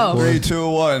 set, one. go. 3, 2,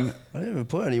 1. I didn't even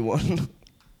put anyone.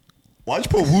 Why'd you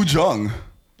put Wu Jung?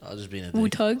 I'll just be in a Wu thing.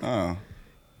 Tug. Oh.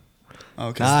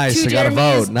 Okay. Nice, Two I got a Jeremys.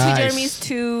 vote. Two Nice. Jeremys.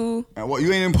 Two. What? You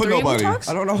ain't even put Three Wu nobody. Tugs?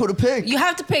 I don't know who to pick. You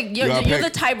have to pick. You're gotta the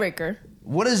pick. tiebreaker.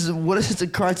 What is the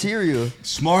criteria?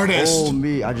 Smartest. Oh,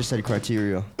 me. I just said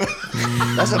criteria.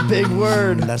 That's a big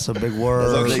word. That's a big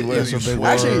word. That's a big word. That's a big word.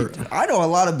 Actually, I know a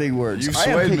lot of big words. You've I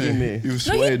am swayed picking me. You've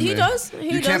No, swayed he me. does. He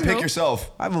You can't does pick know. yourself.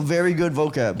 I have a very good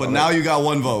vocab. But now you got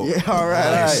one vote. Yeah, all right.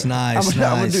 Nice, all right. nice, I'm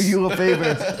gonna nice. do you a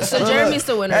favor. So Jeremy's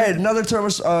the winner. Hey, another term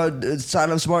of sign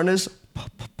of smartness.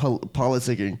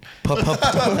 Politicking.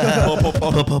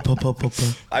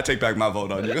 I take back my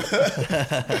vote on you.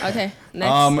 Okay,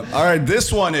 next. All right,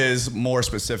 this one is more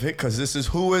specific because this is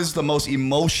who is the most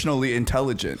emotionally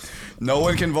intelligent. No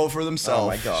one can vote for themselves. Oh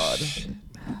my god.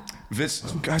 This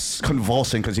guy's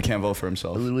convulsing because he can't vote for I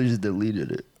himself. literally just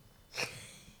deleted it.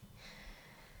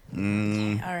 All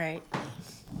right.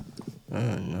 I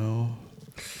don't know.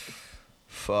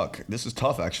 Fuck, this is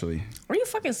tough actually. Are you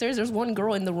fucking serious? There's one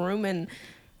girl in the room, and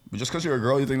Just because you're a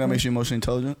girl, you think that makes you emotionally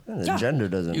intelligent? The Yeah. gender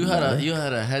doesn't You matter.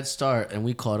 had a head start, and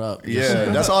we caught up. Yeah,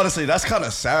 that's honestly, that's kind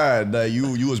of sad that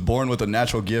you was born with a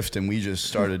natural gift and we just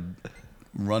started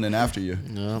running after you.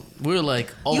 Yeah. We were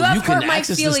like, oh, you have can hurt my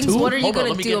access feelings. this too? What are you Hold on, gonna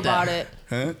let me do get about that.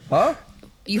 it? Huh? Huh?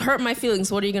 You hurt my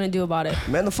feelings. What are you gonna do about it?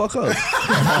 Man the fuck up.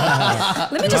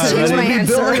 Let me just change my Be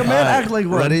built like a answer. man, act like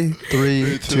one. Ready?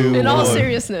 3, 2, In all 1.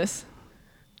 seriousness,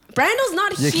 Brando's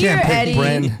not You here, can't pick Eddie.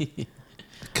 Brand.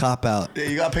 Cop out. Yeah,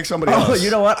 you gotta pick somebody Oh, else. you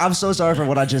know what? I'm so sorry for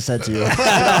what I just said to you. Vit?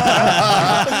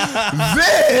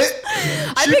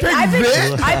 I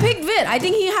picked Vit.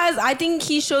 I think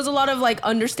he shows a lot of like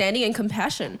understanding and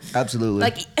compassion. Absolutely.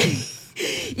 Like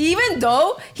even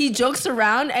though he jokes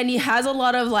around and he has a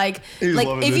lot of like He's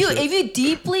loving this shit. if you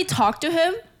deeply talk to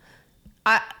him,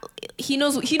 he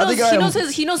knows he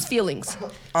knows feelings.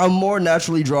 I'm more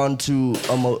naturally drawn to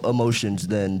emotions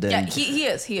than Yeah, he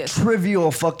is.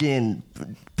 trivial fucking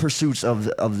pursuits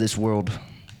of this world.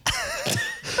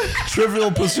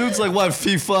 Trivial pursuits like what?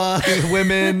 FIFA,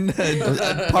 women,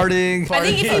 partying. I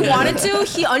think if he wanted to,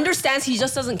 he understands. He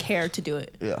just doesn't care to do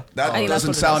it. Yeah. That I think that's doesn't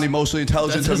what it sound is. emotionally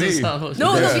intelligent to me.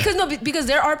 Because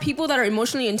there are people that are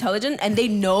emotionally intelligent and they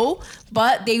know,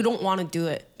 but they don't want to do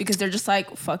it because they're just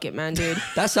like, fuck it, man, dude.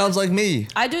 That sounds like me.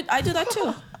 I do that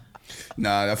too.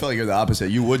 Nah, I feel like you're the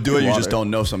opposite. You would do it, you just don't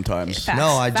know sometimes. Facts,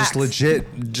 No, I facts. just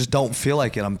legit just don't feel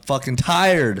like it. I'm fucking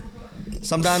tired.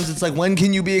 Sometimes it's like, when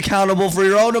can you be accountable for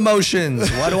your own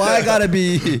emotions? Why do I gotta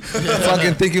be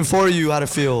fucking thinking for you how to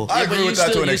feel? I Yeah, but agree you with that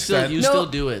still, to an you extent. Still, you No. still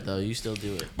do it though. You still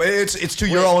do it. But it's to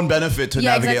your own benefit to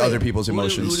Yeah, navigate exactly. other people's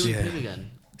emotions. Who do we pick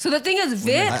again? So the thing is,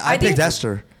 Vit, I think picked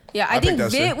Esther. Yeah, I I think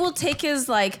picked Vit Esther. will take his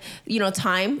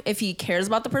time if he cares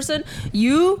about the person.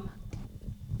 Even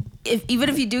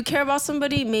if you do care about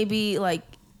somebody, maybe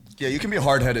Yeah, you can be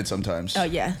hard-headed sometimes. oh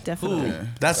yeah, definitely. Yeah,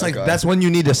 That's that like guy. that's when you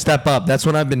need to step up. That's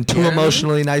when I've been too Yeah.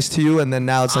 emotionally nice to you, and then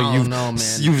now it's like I you've don't know, man.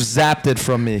 you've zapped it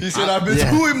from me. He said I've been Yeah.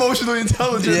 too emotionally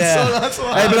intelligent, Yeah. so that's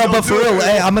why Hey, I but, no, don't but for do real, it.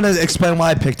 hey, I'm gonna explain why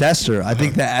I picked Esther. I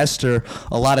think that Esther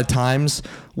a lot of times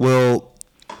will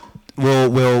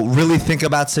really think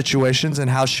about situations and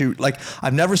how she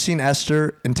I've never seen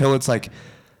Esther until it's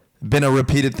been a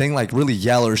repeated thing, really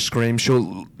yell or scream.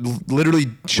 She'll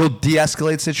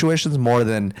de-escalate situations more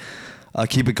than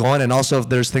keep it going. And also if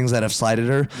there's things that have slighted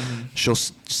her, she'll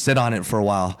sit on it for a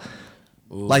while.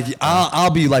 I'll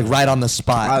be right on the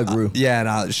spot. I agree.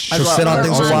 Yeah, and she'll That's sit why- on We're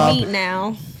things a on while. meat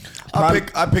now.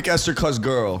 I pick Esther cuz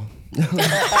girl.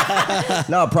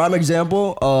 No, prime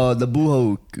example, the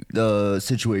Buho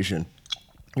situation.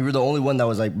 You were the only one that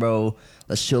was like, bro,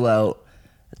 let's chill out.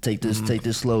 Take this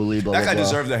slowly. Blah, That blah, guy blah.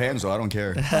 deserved their hands, though. I don't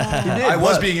care. I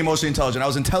was being emotionally intelligent. I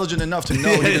was intelligent enough to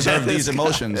know he deserved these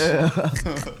emotions.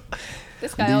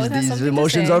 This guy always has These something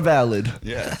emotions to say. are valid.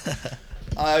 Yeah.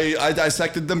 I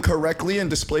dissected them correctly and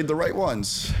displayed the right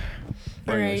ones.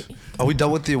 All right. Are we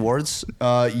done with the awards?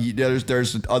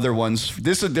 There's other ones.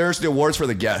 There's the awards for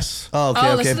the guests. Oh, okay,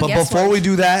 Oh, this okay. is the But guest before one. we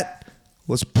do that,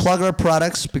 let's plug our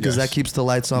products because Yes. that keeps the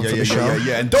lights on Yeah, for yeah, the show.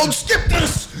 yeah. And don't skip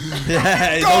this.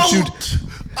 Yeah, Don't.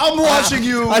 I'm watching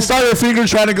you. I saw your finger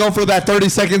trying to go for that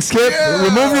 30-second skip. Yeah.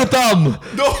 Remove your thumb.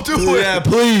 Don't do it. Yeah,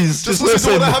 please. Just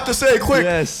listen to what I have to say quick.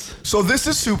 Yes. So this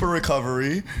is Super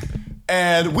Recovery,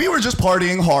 and we were just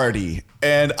partying hardy.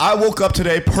 And I woke up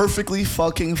today perfectly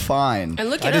fucking fine.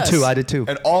 And look I at did us. too. I did too.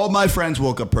 And all my friends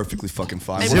woke up perfectly fucking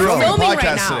fine. And We're we're filming a filming right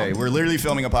podcast now. today. We're literally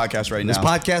filming a podcast right This now.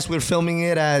 podcast, we're filming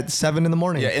it at 7 in the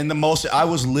morning. Yeah, I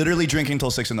was literally drinking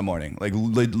till 6 in the morning,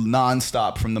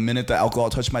 nonstop from the minute the alcohol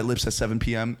touched my lips at 7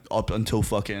 p.m. up until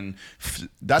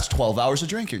that's 12 hours of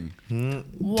drinking.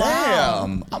 Wow.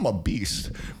 Damn, I'm a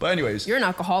beast. But anyways, You're an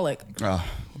alcoholic.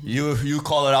 you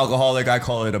call it alcoholic, I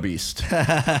call it a beast.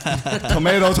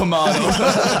 Tomato.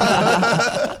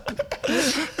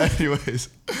 Anyways,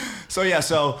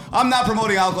 so I'm not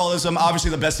promoting alcoholism.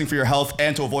 Obviously, the best thing for your health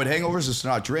and to avoid hangovers is to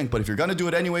not drink. But if you're gonna do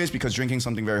it anyways, because drinking is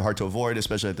something very hard to avoid,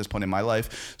 especially at this point in my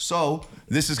life. So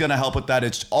this is gonna help with that.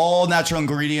 It's all natural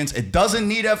ingredients. It doesn't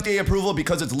need FDA approval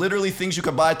because it's literally things you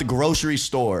could buy at the grocery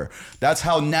store. That's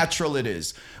how natural it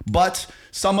is. But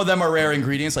some of them are rare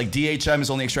ingredients, like DHM is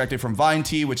only extracted from vine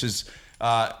tea, which is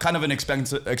kind of an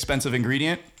expensive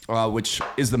ingredient, which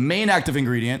is the main active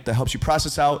ingredient that helps you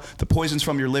process out the poisons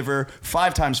from your liver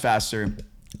 5 times faster,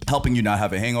 helping you not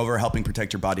have a hangover, helping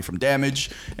protect your body from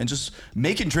damage, and just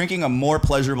making drinking a more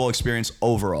pleasurable experience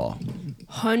overall.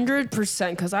 100%,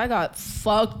 because I got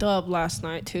fucked up last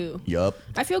night too. Yup.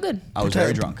 I feel good. I was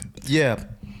very drunk. Yeah.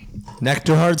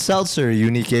 Nectar Hard Seltzer,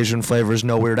 unique Asian flavors,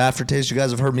 no weird aftertaste. You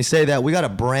guys have heard me say that. We got a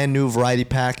brand new variety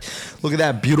pack. Look at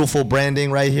that beautiful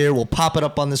branding right here. We'll pop it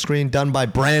up on the screen, done by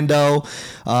Brando.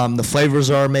 The flavors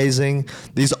are amazing.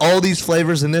 All these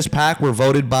flavors in this pack were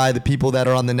voted by the people that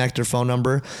are on the Nectar phone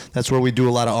number. That's where we do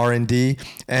a lot of R&D.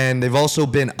 And they've also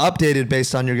been updated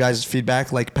based on your guys'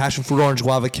 feedback. Like Passion Fruit Orange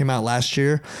Guava came out last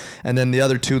year. And then the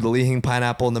other two, the Lihing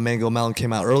Pineapple and the Mango Melon,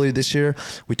 came out earlier this year.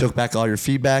 We took back all your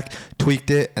feedback, tweaked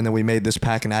it, and then we made this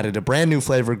pack and added a brand new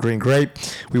flavor, green grape.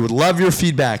 We would love your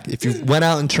feedback. If you went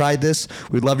out and tried this,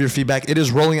 we'd love your feedback. It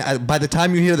is rolling, by the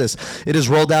time you hear this, it is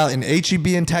rolled out in HEB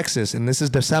in Texas, and this is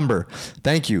December.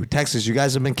 Thank you, Texas. You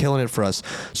guys have been killing it for us.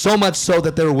 So much so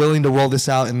that they're willing to roll this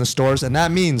out in the stores, and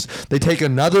that means they take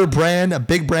another brand, a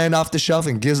big brand off the shelf,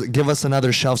 and give us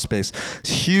another shelf space. It's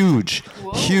huge. Whoa.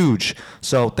 Huge.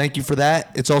 So thank you for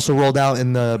that. It's also rolled out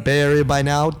in the Bay Area by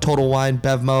now, Total Wine,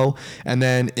 Bevmo, and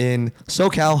then in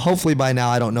SoCal, hopefully by now,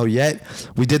 I don't know yet.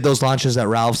 We did those launches at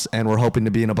Ralph's, and we're hoping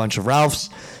to be in a bunch of Ralph's,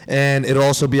 and it'll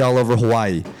also be all over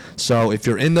Hawaii. So if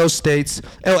you're in those states,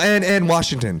 and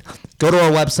Washington, go to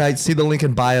our website, see the link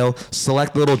in bio,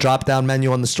 select the little drop-down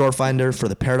menu on the store finder for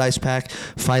the Paradise Pack,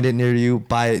 find it near you,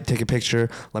 buy it, take a picture,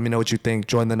 let me know what you think,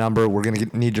 join the number. We're going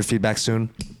to need your feedback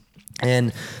soon.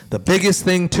 And the biggest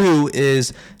thing too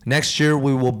is next year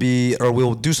we will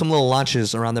do some little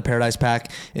launches around the Paradise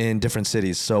Pack in different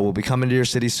cities. So we'll be coming to your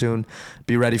city soon.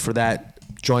 Be ready for that.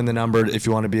 Join the number if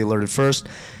you want to be alerted first.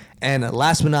 And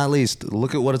last but not least,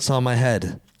 look at what's on my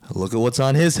head. Look at what's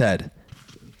on his head.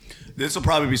 This will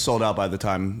probably be sold out by the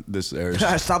time this airs.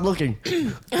 Stop looking.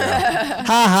 Ha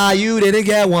ha, you didn't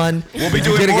get one. We'll be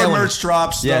doing more merch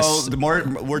drops, though. Yes. The more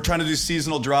we're trying to do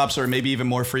seasonal drops, or maybe even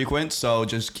more frequent. So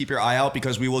just keep your eye out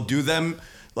because we will do them.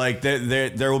 Like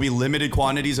there will be limited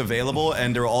quantities available,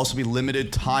 and there will also be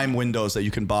limited time windows that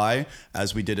you can buy,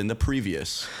 as we did in the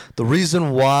previous. The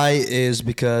reason why is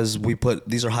because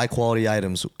these are high quality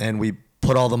items, and we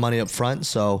put all the money up front,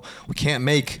 so we can't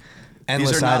make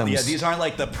endless items. These aren't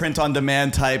like the print on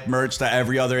demand type merch that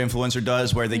every other influencer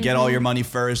does, where they get all your money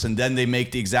first and then they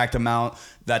make the exact amount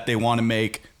that they want to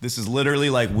make. This is literally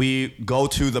like we go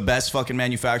to the best fucking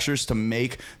manufacturers to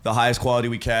make the highest quality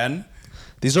we can.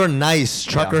 These are nice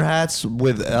trucker hats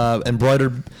with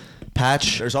embroidered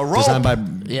patch. There's a rope. Designed by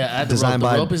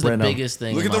The rope is the biggest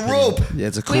thing. Look in at my the rope. opinion. Yeah,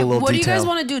 it's a cool Wait, little what do you detail. guys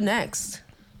want to do next?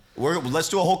 Let's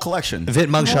do a whole collection. Vit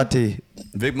mugshot tee.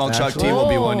 Big mugshot tee will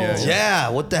be one. Yeah,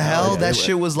 what the hell? yeah. That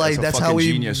shit was like, That's a that's how fucking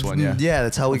we. genius one, yeah. Yeah,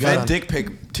 that's how we got Vent on. dick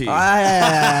pic tee. No.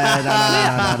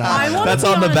 I want That's to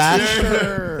be on the a back?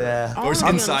 t-shirt. Yeah. I Or wanna it's be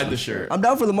on a inside the t-shirt. shirt. I'm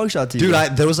down for the mugshot team. Dude,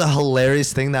 there was a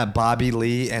hilarious thing that Bobby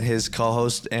Lee and his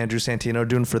co-host Andrew Santino are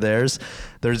doing for theirs.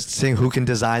 They're seeing who can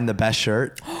design the best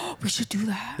shirt. We should do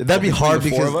that. That'd be hard the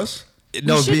because four of us?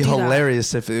 No, it'd should be do that.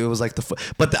 hilarious if it was like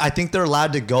but I think they're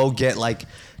allowed to go get like.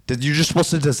 You're just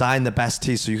supposed to design the best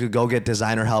tee, so you could go get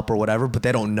designer help or whatever, but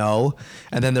they don't know,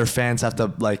 and then their fans have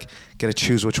to like get to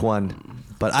choose which one.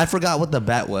 But I forgot what the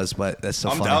bet was, but that's so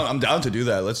funny. I'm down to do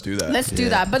that. Let's do that. Let's do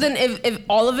that. But then if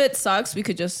all of it sucks, we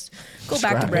could just go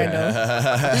back to Brando.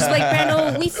 Just like,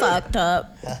 Brando, we fucked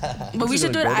up. But we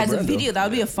should do it as a video. That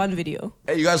would be a fun video.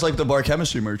 Hey, you guys like the bar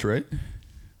chemistry merch, right?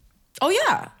 Oh,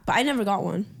 yeah. But I never got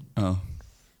one. Oh.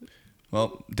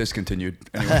 Well, discontinued.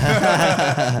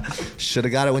 Anyway. Should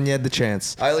have got it when you had the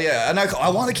chance. I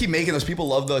want to keep making those. People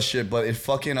love those shit, but it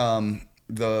fucking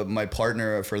my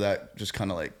partner for that just kind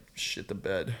of like shit the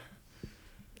bed.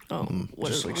 Oh, what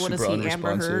Just, like, is super he,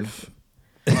 Amber Heard?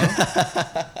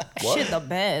 unresponsive. Shit the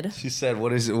bed. She said,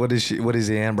 "What is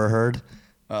the Amber Heard?"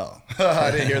 Oh,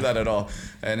 I didn't hear that at all.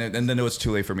 And then it was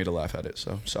too late for me to laugh at it.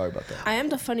 So sorry about that. I am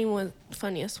the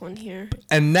funniest one here.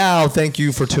 And now, thank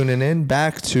you for tuning in.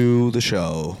 Back to the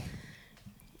show.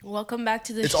 Welcome back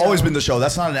to the It's show. always been the show.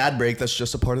 That's not an ad break. That's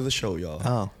just a part of the show, y'all.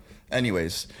 Oh.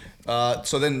 Anyways,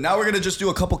 so then now we're going to just do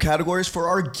a couple categories for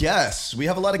our guests. We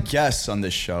have a lot of guests on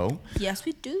this show. Yes,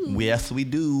 we do. Yes, we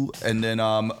do. And then,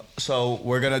 so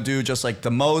we're going to do just like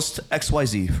the most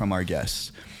XYZ from our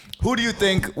guests. Who do you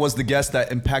think was the guest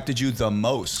that impacted you the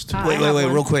most? I Wait, have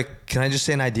one. real quick. Can I just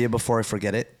say an idea before I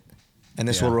forget it? And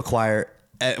this Yeah. will require.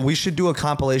 We should do a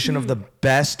compilation of the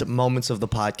best moments of the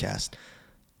podcast.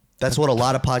 That's what a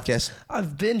lot of podcasts.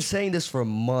 I've been saying this for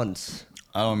months.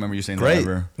 I don't remember you saying that Great.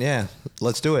 ever. Yeah.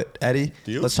 Let's do it. Eddie,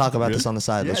 Do you? let's talk about Really? this on the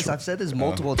side. Yes, I've said this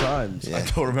multiple times. I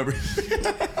don't remember.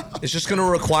 It's just going to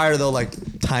require, though, like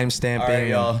time stamping. All right,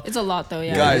 y'all. It's a lot, though,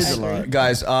 yeah. Guys, is a lot.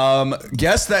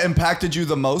 guess that impacted you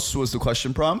the most was the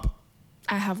question prompt.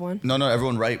 I have one. No,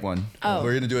 everyone write one. Oh.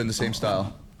 We're going to do it in the same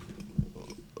style.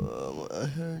 I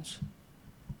heard.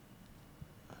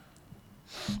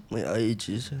 Wait, I ate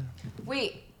you.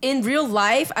 Wait, in real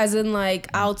life, as in like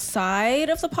outside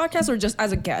of the podcast, or just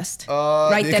as a guest?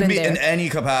 Right it then can and be there. in any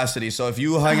capacity. So if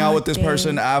you hang out with this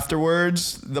person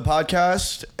afterwards, the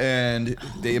podcast, and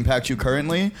they impact you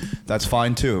currently, that's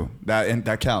fine too.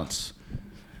 That counts.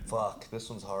 Fuck, this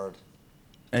one's hard.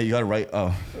 Hey, you gotta write.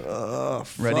 Oh,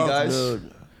 ready, Fuck, guys?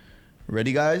 dude.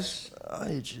 Ready, guys?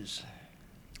 I just.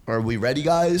 Are we ready,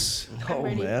 guys? Oh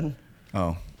ready. man,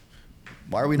 Oh,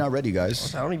 why are we not ready,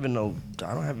 guys? I don't even know.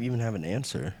 I don't even have an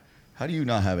answer. How do you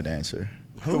not have an answer?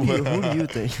 Who do you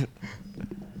think?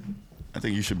 I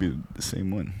think you should be the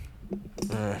same one.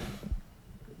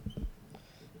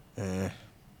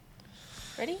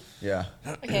 Ready? Yeah.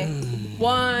 Okay.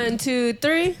 1, 2,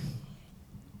 3.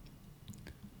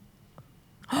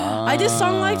 I did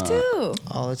Song Life too.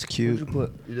 Oh, that's cute.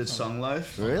 You did Song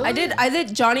Life? Really? I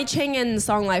did Johnny Chang and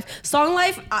Song Life. Song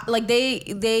Life, like they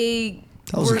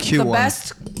That was a were cute the one.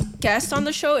 best guest on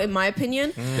the show in my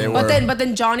opinion. They but were.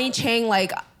 then Johnny Chang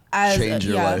like as Changed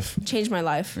your life. changed my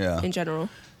life Yeah. in general.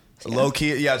 Low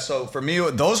key, yeah. So for me,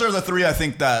 those are the three I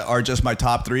think that are just my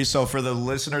top three. So for the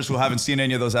listeners who haven't seen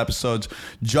any of those episodes,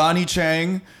 Johnny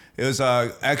Chang is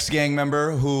a ex-gang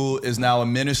member who is now a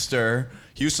minister.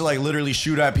 He used to like literally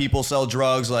shoot at people, sell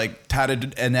drugs, like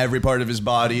tatted in every part of his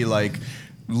body, like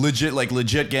legit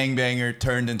gangbanger,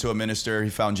 turned into a minister. He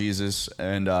found Jesus,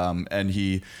 and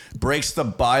he breaks the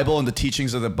Bible and the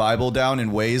teachings of the Bible down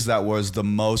in ways that was the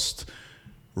most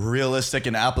realistic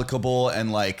and applicable,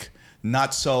 and like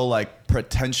not so like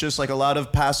pretentious like a lot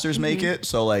of pastors make it.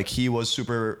 So like he was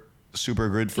super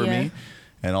good for Yeah. me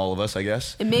and all of us, I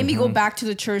guess. It made me go back to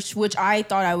the church, which I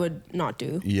thought I would not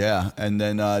do. Yeah, and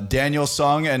then Daniel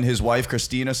Sung and his wife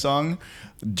Christina Sung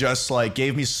just like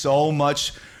gave me so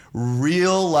much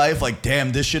real life, like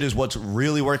damn, this shit is what's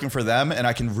really working for them, and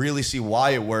I can really see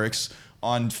why it works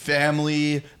on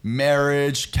family,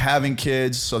 marriage, having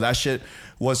kids. So that shit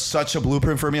was such a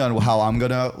blueprint for me on how I'm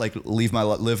gonna like live my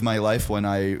life when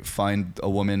I find a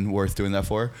woman worth doing that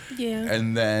for. Yeah.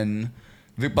 And then,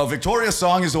 but Victoria's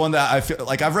Song is the one that I feel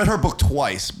like I've read her book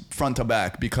twice, front to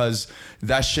back, because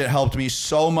that shit helped me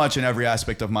so much in every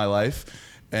aspect of my life.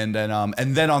 And then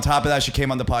on top of that, she came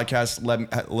on the podcast,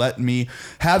 let me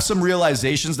have some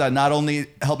realizations that not only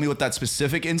helped me with that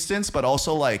specific instance, but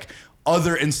also like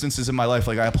other instances in my life.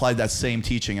 Like I applied that same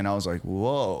teaching, and I was like,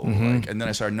 whoa! Like, and then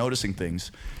I started noticing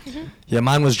things. Yeah,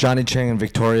 mine was Johnny Chang and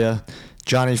Victoria.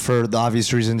 Johnny for the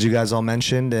obvious reasons you guys all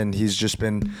mentioned, and he's just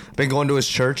been going to his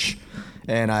church.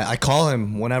 And I call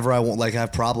him whenever I want, like,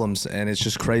 have problems, and it's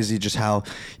just crazy just how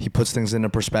he puts things into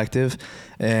perspective,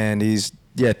 and he's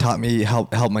taught me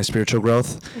help my spiritual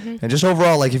growth, and just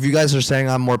overall, like, if you guys are saying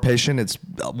I'm more patient, it's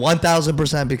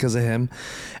 1,000% because of him.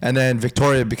 And then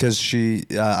Victoria, because she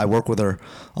I work with her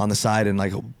on the side, and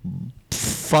like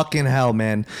fucking hell,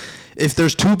 man, if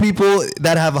there's two people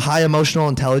that have a high emotional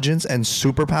intelligence and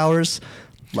superpowers,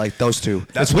 like those two.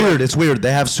 That's It's weird. It's weird.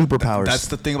 They have superpowers. That's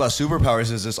the thing about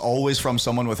superpowers, is it's always from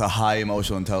someone with a high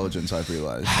emotional intelligence, I've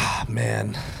realized.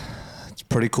 Man, it's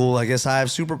pretty cool. I guess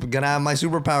gonna have my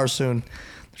superpowers soon.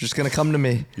 They're just gonna come to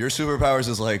me. Your superpowers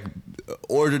is like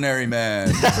ordinary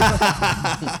man.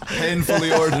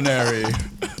 Painfully ordinary.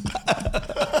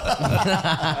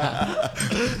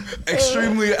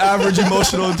 Extremely average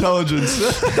emotional intelligence.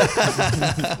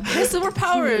 His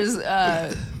superpower is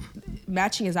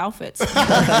matching his outfits.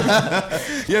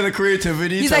 Yeah, the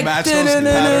creativity He's to like, match those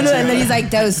 "No," patterns. and then he's like,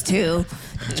 those two.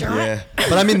 Yeah.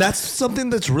 But I mean, that's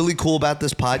something that's really cool about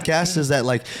this podcast, is that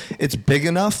like it's big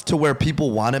enough to where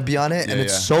people want to be on it, and Yeah,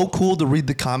 it's yeah. so cool to read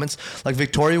the comments. Like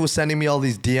Victoria was sending me all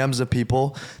these DMs of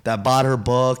people that bought her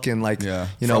book, and like Yeah.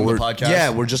 you know, From the we're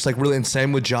podcast? we're just like really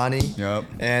insane with Johnny. Yep.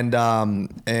 And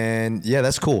yeah,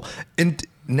 that's cool. And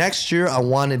next year I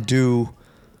want to do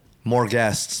more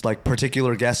guests, like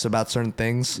particular guests about certain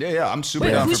things. Yeah, I'm super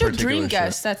Wait, down who's for your particular dream shit.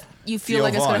 guest that you feel Theo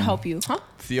like it's gonna Vaughn. help you? Huh?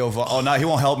 Theo Vaughn. Oh, no, he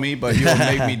won't help me, but he will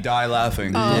make me die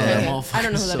laughing. Oh, okay. Yeah. I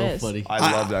don't know who that So is. funny.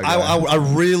 I love that guy. I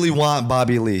really want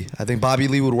Bobby Lee. I think Bobby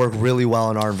Lee would work really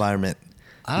well in our environment.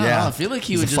 I don't Yeah. know. I feel like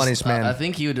he He's would the just. funniest man. I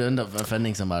think he would end up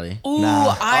offending somebody. Ooh,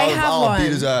 Nah. I have I'll one. beat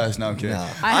his ass. No, I'm kidding. No.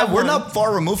 I have We're one. not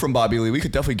far removed from Bobby Lee. We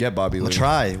could definitely get Bobby Lee. We'll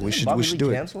try. We should do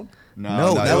it. Canceled?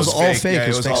 No, that it was all fake. Yeah, It it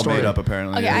was was fake all story. made up,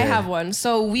 apparently. Okay, Yeah. I have one.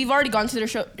 So we've already gone to their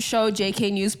show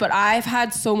JK News, but I've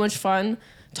had so much fun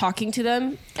talking to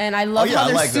them, and I love Oh, yeah, how I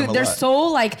they're like them a they're lot. so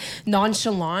like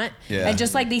nonchalant, Yeah. and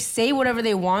just like they say whatever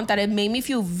they want. That it made me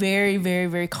feel very, very,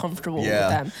 very comfortable with Yeah.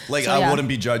 them. Like, So, I yeah. wouldn't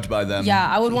be judged by them. Yeah,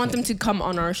 I would want them to come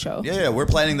on our show. Yeah, we're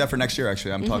planning that for next year,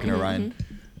 actually. I'm talking to Ryan.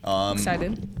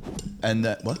 Excited.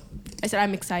 And what? I said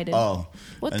I'm excited. Oh.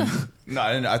 What And- the? No,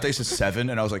 I didn't. I thought you said 7,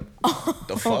 and I was like,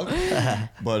 the fuck?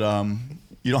 But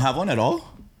you don't have one at all?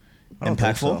 I don't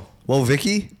think Impactful? so. Well,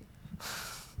 Vicky,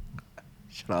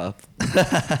 Shut up.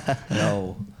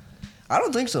 No. I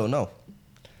don't think so, no.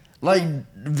 Like,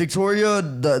 Victoria,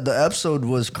 the episode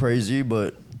was crazy,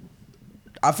 but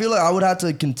I feel like I would have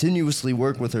to continuously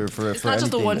work with her for It's not just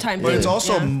a anything. one-time But thing. it's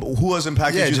also Yeah. who has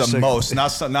impacted Yeah, you just the like- most,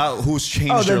 not who's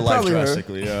changed Oh, your then life probably her.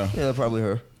 drastically. Yeah. Yeah, probably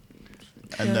her.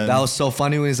 And then that was so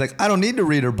funny when he's like, I don't need to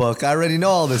read her book. I already know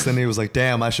all this. And he was like,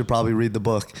 damn, I should probably read the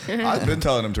book. I've been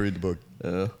telling him to read the book.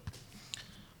 Yeah.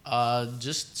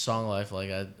 Just song life, like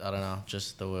I don't know,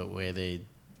 just the way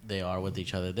they are with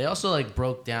each other. They also like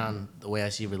broke down the way I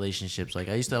see relationships. Like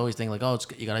I used to always think like, oh,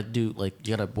 you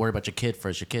gotta worry about your kid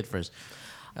first.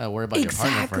 Worry about your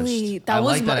partner first. Exactly. I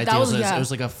like that idea. Yeah. It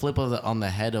was like a flip on the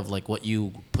head of like what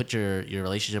you put your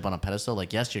relationship on a pedestal.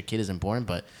 Like, yes, your kid is important,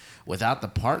 but without the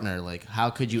partner, like, how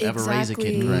could you ever raise a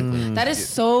kid correctly? That is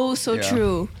so Yeah.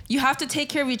 true. You have to take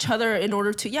care of each other in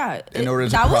order to in order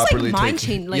to that properly was like mind take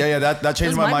change. Like, that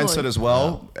changed was my mind-blowing. mindset as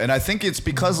well. And I think it's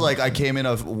because like I came in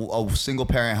a single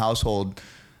parent household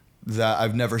that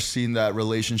I've never seen that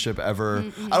relationship ever.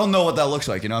 I don't know what that looks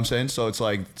like, you know what I'm saying? So it's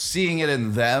like seeing it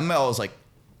in them, I was like,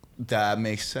 that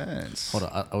makes sense. Hold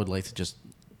on, I would like to just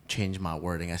change my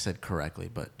wording. I said correctly,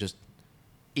 but just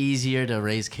easier to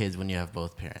raise kids when you have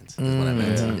both parents. Is what I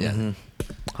meant. Yeah.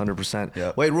 100%.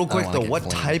 Yeah. Wait, real I quick don't though, like it what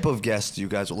flamed. type of guests do you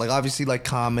guys like? Obviously, like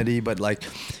comedy, but like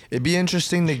it'd be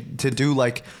interesting to do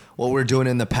like what we're doing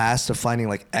in the past of finding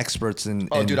like experts in.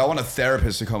 Oh, in dude, I want a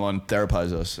therapist to come on,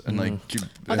 therapize us, and like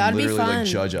and that'd be literally fun. like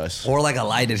judge us. or like a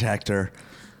lie detector.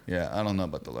 Yeah, I don't know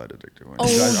about the lie detector one. Oh,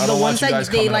 You guys, I the don't want ones you that guys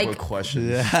they, coming like- up with questions.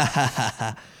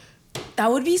 That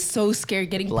would be so scary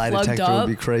getting Lie plugged detector up.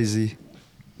 would be crazy.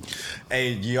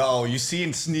 Hey, yo, you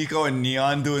seen Sneeko and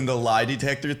Neon doing the lie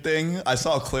detector thing? I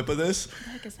saw a clip of this. What the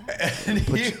heck is that? And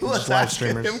he just was live asking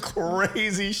streamers. him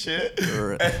crazy shit.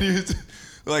 And he was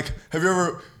like, have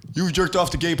you jerked off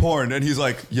to gay porn? And he's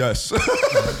like, yes.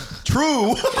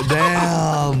 True.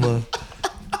 Damn.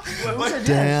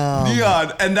 Damn.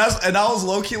 Neon. And I was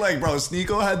low-key like, bro,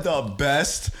 Sneeko had the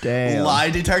best Damn. lie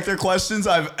detector questions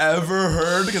I've ever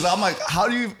heard. Because I'm like, how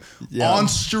do you Yeah. on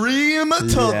stream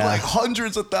to Yeah. like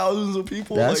hundreds of thousands of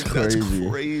people? That's like, crazy. That's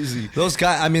crazy. Those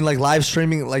guys, I mean, like live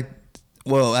streaming, like,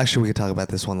 well, actually, we could talk about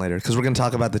this one later because we're gonna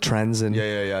talk about the trends and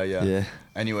Yeah.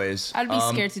 Anyways. I'd be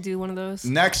scared to do one of those.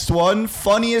 Next one,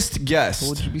 funniest guest.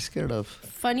 What would you be scared of?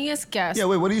 Funniest guest. Yeah,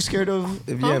 wait, what are you scared of?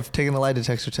 If you have taken the lie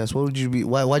detector test, what would you be?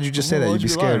 Why'd you just say that? What You'd would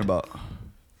be you lying scared about?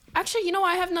 Actually, you know,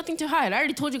 I have nothing to hide. I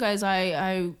already told you guys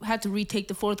I had to retake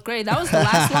the 4th grade. That was the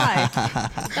last lie.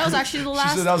 That was actually the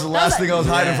last. She said that was the last thing I was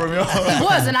hiding from you. It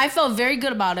was, and I felt very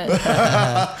good about it.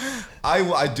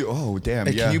 I do. Oh, damn.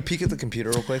 Hey, yeah. can you peek at the computer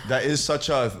real quick? That is such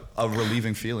a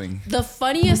relieving feeling. The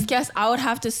funniest guest I would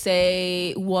have to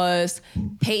say was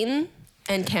Peyton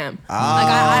and Cam. Like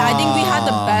I think we had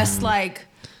the best like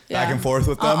Back and forth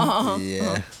with them.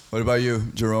 Yeah. What about you,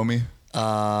 Jerome?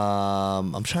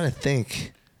 I'm trying to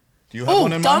think. Do you have Oh,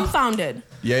 one in mind? dumbfounded.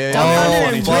 Yeah.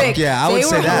 Dumbfounded and fuck Rick. yeah, I would They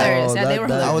say were that. hilarious. Oh, Yeah, they were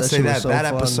that- I hilarious. would That say shit was that so that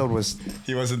fun. episode was.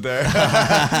 He wasn't there.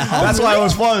 That's why it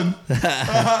was fun.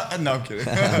 No, I'm kidding.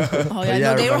 Oh yeah, yeah,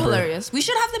 no, I they were remember. hilarious. We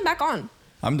should have them back on.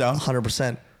 I'm down.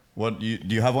 100%. What do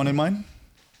you have one in mind?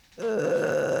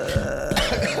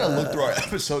 I gotta look through our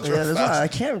episodes Yeah, real that's why I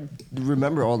fast. can't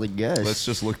remember all the guests. Let's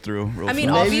just look through real I mean,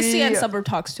 fast. obviously, Maybe- and suburb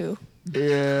talks too.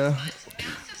 Yeah.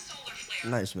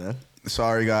 Nice, man.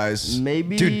 Sorry, guys.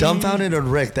 Maybe. Dude, dumbfounded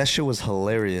and Rick, that shit was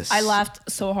hilarious. I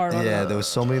laughed so hard on Yeah, it. there was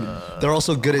so many. They're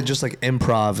also good at just like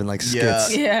improv and like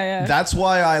skits. Yeah. That's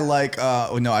why I like. I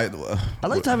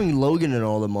liked having Logan and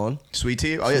all them on. Sweet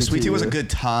Tea. Oh yeah, Sweet Tea was a good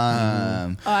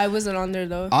time. Oh, I wasn't on there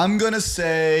though. I'm gonna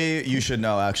say you should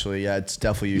know. Actually, yeah, it's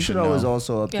definitely you, You should should always know.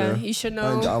 also up Yeah, there. you should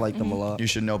know. I like them a lot. You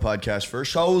should know podcast for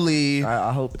surely.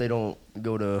 I hope they don't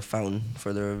go to Fountain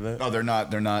for their event. No, they're not.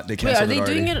 They're not. They are canceled they it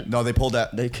already. doing it? No, they pulled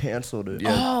that They canceled it.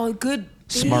 Oh, good.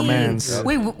 Smart thing. mans.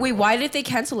 Wait, why did they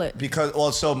cancel it?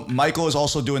 because so Michael is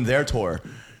also doing their tour.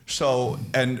 So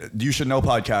and you should know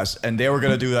podcast, and they were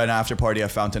gonna do an after party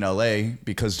at Fountain LA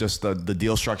because just the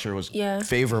deal structure was Yeah.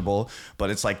 favorable. But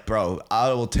it's like, bro,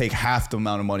 I will take half the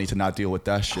amount of money to not deal with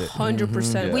that shit.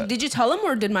 100%. Yeah. Wait, did you tell him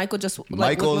or did Michael just like,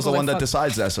 Michael is the like, one that fuck?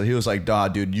 decides that, so he was like, "Nah,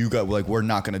 dude, you got like, we're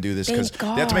not gonna do this because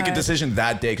Thank they have to make a God. decision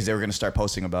that day because they were gonna start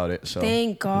posting about it." So,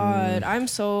 Thank God. I'm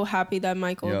so happy that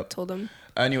Michael Yep. told him.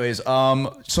 anyways,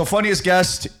 so funniest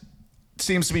guest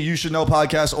seems to be You Should Know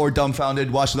podcast or Dumbfounded.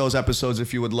 Watch those episodes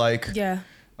if you would like. Yeah.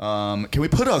 Can we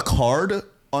put a card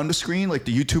on the screen, like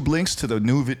the YouTube links to the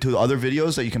to the other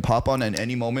videos that you can pop on at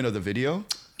any moment of the video?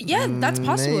 Yeah, that's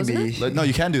possible, isn't maybe. it? Like, no,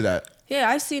 you can do that. Yeah,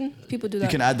 I've seen people do You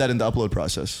that. can add that in the upload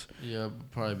process. Yeah,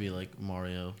 probably be like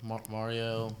Mario,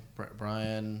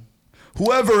 Brian.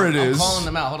 Whoever it I'm is. calling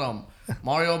them out. Hold on,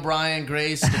 Mario, Brian,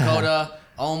 Grace, Dakota,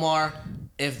 Omar.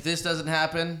 If this doesn't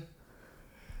happen,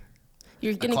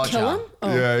 You're gonna call kill John. him?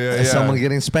 Oh. Yeah. Is someone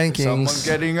getting spankings? Someone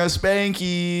getting a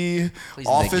spanky. Please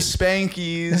Office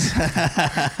spankies.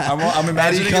 I'm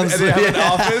imagining comes they have in- an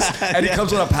office, and he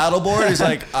comes with a paddleboard. He's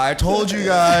like, "I told you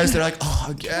guys." They're like, "Oh,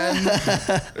 again."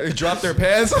 They drop their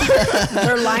pants.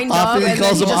 They're lined Office- up he and then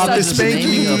calls he them just office starts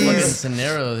naming a fucking Spankies.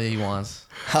 scenario that he wants.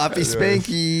 Happy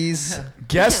spankies.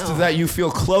 Guest Damn. that you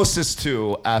feel closest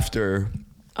to after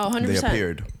Oh, they 100%.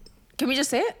 appeared. Can we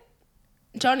just say it?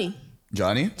 Johnny.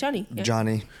 Johnny. Yeah.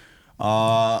 Johnny.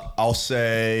 I'll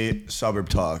say Suburb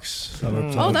Talks.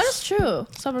 Oh, that is true.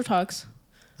 Suburb Talks.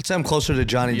 I'd say I'm closer to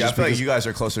Johnny. Yeah, I just feel like because, you guys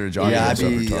are closer to Johnny. yeah, than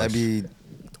Suburb Talks. I'd be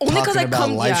Only 'cause talking I about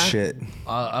come- life yeah. shit.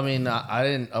 I mean,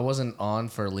 I wasn't on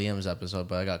for Liam's episode,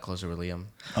 but I got closer with Liam.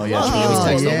 Oh yeah,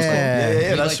 Oh, true.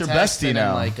 yeah. We, That's your text bestie and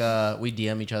now. then, we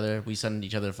DM each other. We send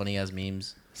each other funny ass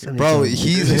memes. Bro,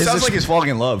 He his sounds like he's falling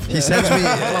in love. He sends me.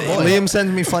 Liam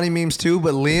sends me funny memes too,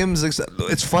 but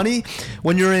it's funny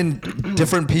when you're in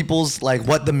different people's like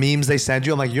what the memes they send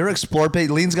you. I'm like, your explore page.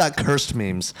 Liam's got cursed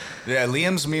memes. Yeah,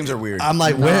 Liam's memes are weird. I'm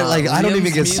like, where? Like, I don't Liam's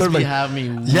even get memes started. be Like, have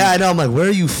me yeah, I know. I'm like, where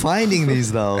are you finding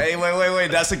these though? Hey,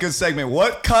 wait. That's a good segment.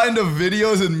 What kind of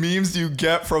videos and memes do you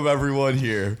get from everyone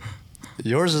here?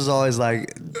 Yours is always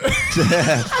like,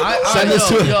 Send this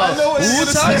to- I know what it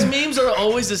is. Wu-Tang's memes are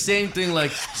always the same thing. Like,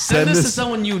 send this to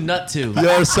someone you nut to.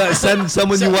 yo, send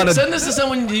someone you want to. Send this to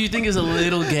someone you think is a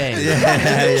little gay.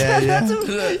 Yeah.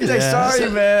 He's like, sorry,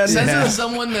 man. Send it to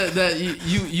someone that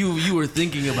you were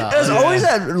thinking about. It's always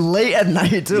at late at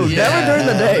night too. Never during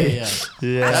the day.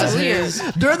 Yeah. That's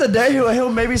weird. During the day,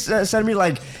 he'll maybe send me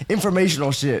like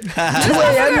informational shit. 2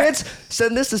 a.m. hits.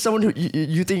 Send this to someone who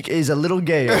you think is a little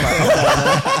gay. I'm like,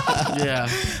 Yeah.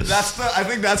 I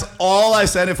think that's all I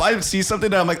send. If I see something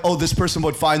that I'm like, oh, this person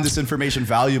would find this information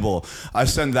valuable, I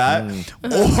send that.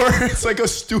 Or it's like a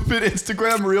stupid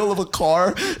Instagram reel of a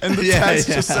car, and the text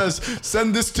just says,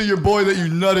 "Send this to your boy that you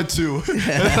nutted to."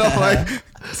 And I'm like,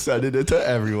 sending it to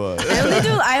everyone.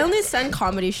 I only send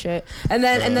comedy shit, and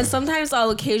then sometimes I'll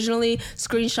occasionally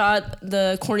screenshot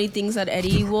the corny things that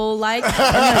Eddie will like. And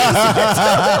then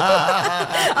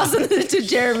I'll send it to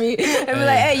Jeremy and be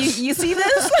like, "Hey, you see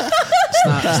this?"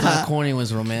 It's not corny, it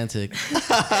was romantic.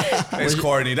 It's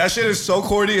corny. That shit is so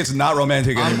corny. It's not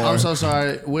romantic anymore. I'm so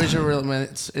sorry. Where's your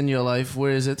romance in your life?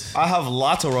 Where is it? I have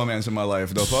lots of romance in my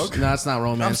life. The fuck? No, it's not I'm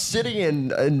romance. sitting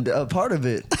in a part of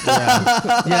it.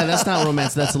 Yeah, that's not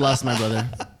romance. That's lust, my brother.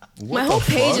 My whole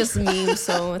page is memes,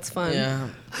 so it's fun. Yeah.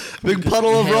 Big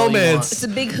puddle of Hell you romance. It's a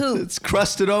big hoop. It's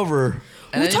crusted over.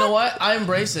 And then you know what? I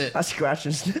embrace it. I scratch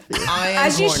and sniff it. I am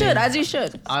As you corny. should. As you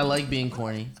should. I like being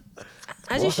corny.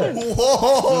 As you should.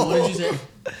 What did you say?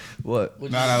 What? No,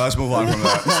 let's move on from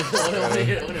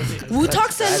that. Wu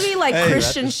Talk sends me like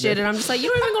Christian shit, and I'm just like, you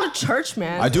don't even go to church,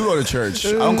 man. I do go to church.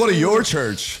 I don't go to your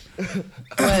church.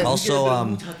 But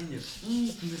Also,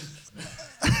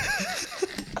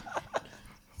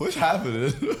 What's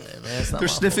happening? they're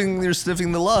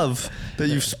sniffing the love that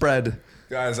you've spread.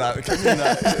 Guys, can we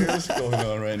not? What's going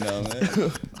on right now,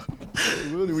 man?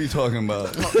 What are we talking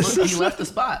about? Look, you left the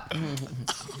spot.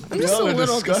 I'm just a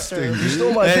little disgusting, disturbed. dude.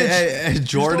 Stole my bitch. Hey, Stole my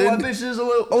Jordan. bitch. This is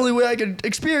the only way I can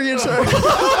experience her.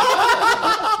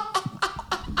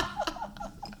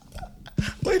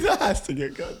 Like that has to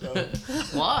get cut though.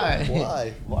 Why?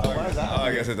 Why is that? Oh,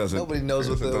 I guess it doesn't. Nobody knows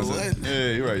what the.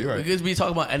 Yeah, you're right. We could be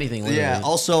talking about anything. Literally. Yeah.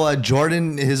 Also,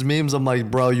 Jordan, his memes. I'm like,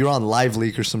 bro, you're on Live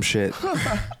Leak or some shit.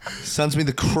 Sends me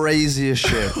the craziest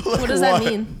shit. What does that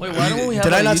mean? Wait, why don't we have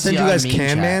Did a I not send you UTI guys meme Can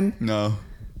chat? Man? No.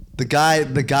 The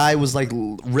guy was like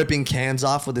ripping cans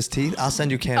off with his teeth. I'll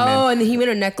send you Can Oh, Man. and he made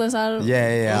a necklace out of it?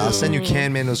 Yeah. I'll send you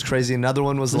Can Man. It was crazy. Another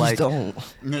one was like, don't.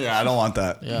 Yeah, I don't want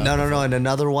that. Yeah. no. And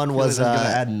another one was It's gonna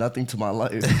add nothing to my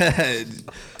life.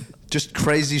 just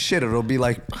crazy shit. It'll be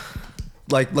like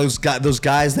those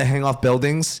guys that hang off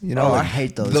buildings. You know, Oh, I like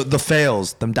hate those. The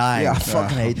fails, them dying. Yeah, I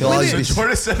fucking hate They'll always those. be- So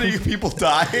Jordan sending you people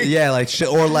dying? yeah, like shit,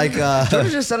 or like Jordan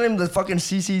just sent him the fucking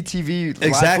CCTV live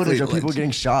Exactly. footage of people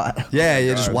getting shot. yeah,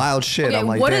 just wild shit. Okay, I'm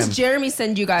like, what damn. does Jeremy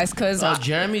send you guys? Because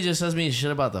Jeremy just says me shit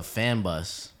about the fan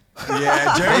bus.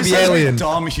 Yeah, Jerry Maybe says alien. like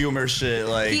dumb humor shit.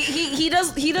 Like, he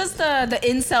does the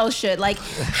incel shit, like,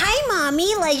 hi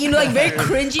mommy, like, you know, like very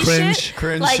cringy shit.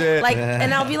 Cringe like, shit. Like,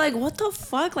 and I'll be like, what the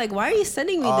fuck? Like, why are you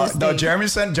sending me this no, thing?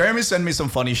 Jeremy sent me some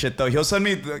funny shit though. He'll send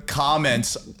me the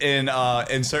comments in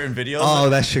certain videos. Oh,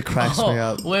 that shit cracks me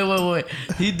up. Wait.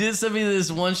 He did send me this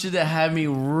one shit that had me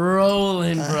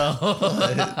rolling,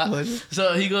 bro.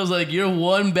 So he goes like, you're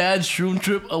one bad shroom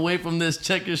trip away from this.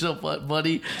 Check yourself out,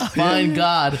 buddy. Find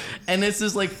God. And it's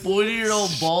this like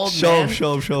 40-year-old bald man.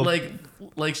 Show him.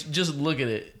 Like, just look at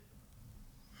it.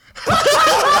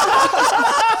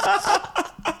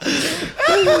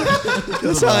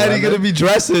 That's how Eddie gonna be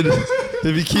dressing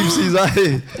if he keeps his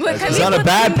eye. Wait, can He's we on a put-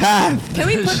 bad path. Can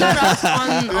we put that up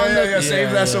on yeah, the?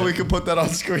 save that so we can put that on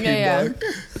screen. Yeah. dog.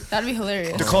 That'd be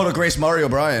hilarious. Dakota Grace Murray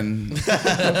O'Brien.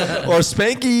 Or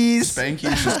Spankies.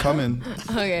 Spanky, she's coming.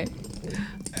 Okay.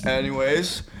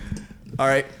 Anyways, all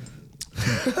right.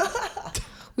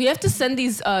 We have to send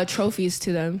these trophies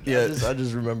to them. I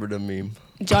just remembered a meme.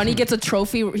 Johnny gets a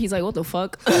trophy. He's like, what the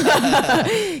fuck?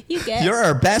 You're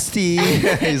our bestie.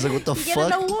 He's like, what the You get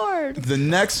an fuck? award. The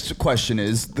next question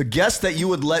is the guest that you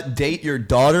would let date your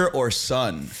daughter or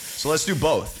son. So let's do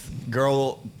both.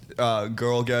 Girl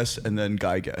guest and then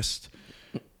guy guest.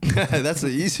 That's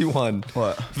an easy one.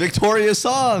 What? Victoria's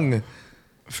song.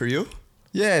 For you?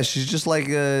 Yeah, she's just like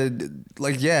yeah.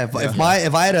 If I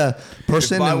had a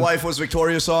person If my and- wife was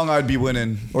Victoria's song, I'd be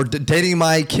winning. or dating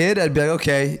my kid, I'd be like,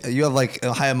 okay, you have like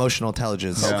a high emotional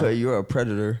intelligence. Yeah. Okay, you're a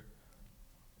predator.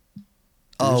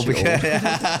 Oh, You're because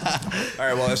All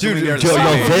right, well, dude, assuming they're the yo,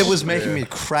 same Viv age. was making me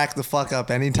crack the fuck up.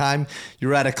 Anytime you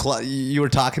were at a club, you were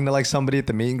talking to like somebody at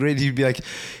the meet and greet, you'd be like,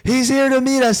 "He's here to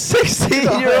meet a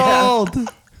 16-year-old."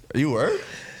 You were?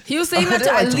 He was saying I that did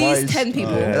to like at least twice. 10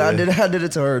 people. And I did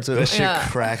it to her too. That shit Yeah.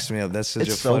 cracks me up. That's such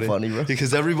It's a so funny, bro.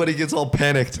 Because everybody gets all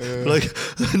panicked. They're like,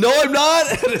 no, I'm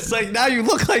not. And it's like, now you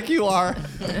look like you are.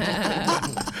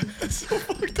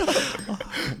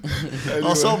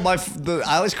 Also,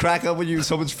 I always crack up when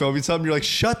someone's filming something. You're like,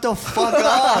 shut the fuck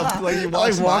up. Like you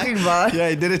Like walking by. Yeah,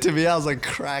 he did it to me. I was like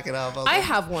cracking up. I like,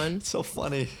 have one. so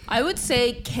funny. I would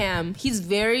say Cam. He's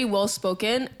very well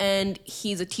spoken and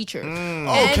he's a teacher. Oh,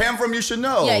 And- Cam from You Should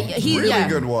Know. Yeah, he's really yeah.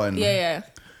 good one. Yeah.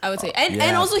 I would say, and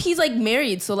Yeah. also he's like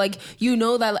married, so like you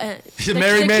know that He's a like,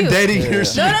 married they're man cute. dating your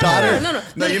daughter.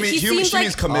 No, you mean he she seems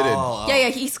means committed. Yeah,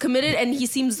 he's committed, and he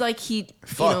seems like he,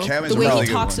 Fuck, Cam is the a way really he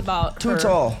good talks one. about Too her.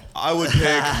 tall. I would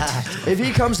pick. If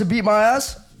he comes to beat my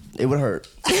ass, it would hurt.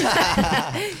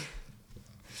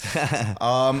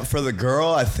 For the girl,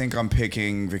 I think I'm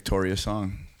picking Victoria's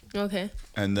song. Okay.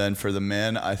 And then for the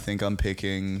man, I think I'm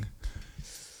picking.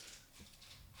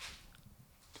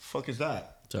 The fuck is that?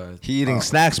 Sorry. He eating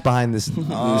snacks behind this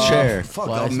chair. Fuck,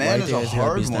 Why- the man why is do a you guys gotta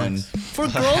hard be one. snacks? For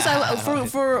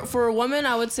girls, for a woman,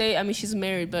 I would say. I mean, she's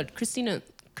married, but Christina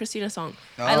song.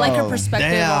 I like her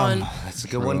perspective Damn, on. that's a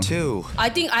good one too. I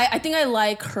think I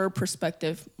like her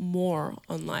perspective more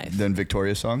on life. Then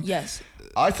Victoria's song. Yes.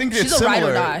 I think She's it's a ride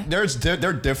or similar. die.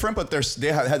 They're different, but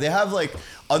they have like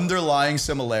underlying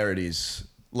similarities.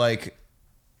 Like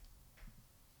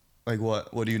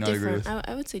what? What do you not agree Different. with?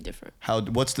 I would say different.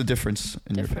 What's the difference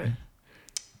in your Different. opinion?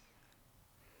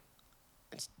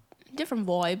 It's different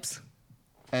vibes.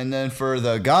 And then for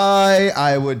the guy,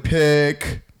 I would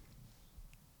pick.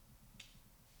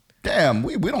 Damn,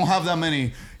 we don't have that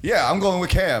many. Yeah, I'm going with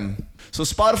Cam. So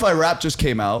Spotify Rap just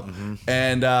came out,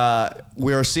 and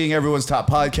we are seeing everyone's top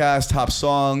podcasts, top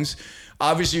songs.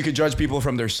 Obviously, you could judge people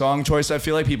from their song choice. I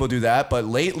feel like people do that. But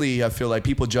lately, I feel like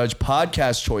people judge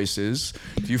podcast choices.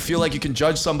 Do you feel like you can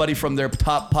judge somebody from their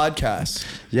top podcasts?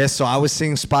 Yes, so I was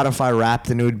seeing Spotify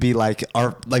Wrapped, and it would be like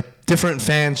our different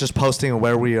fans just posting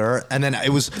where we are, and then it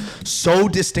was so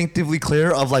distinctively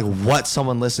clear of like what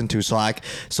someone listened to. So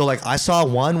I saw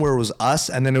one where it was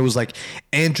us, and then it was like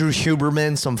Andrew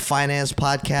Huberman, some finance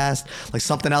podcast, like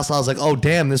something else. I was like, oh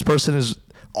damn, this person is.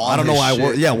 I don't know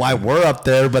why we're up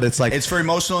there, but it's like It's for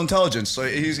emotional intelligence. So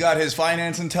he's got his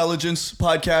finance intelligence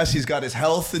podcast, he's got his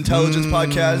health intelligence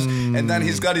podcast, and then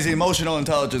he's got his emotional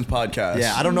intelligence podcast.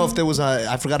 yeah, I don't know if there was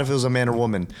I forgot if it was a man or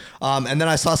woman. And then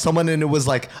I saw someone and it was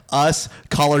like us,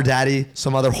 Call Her Daddy,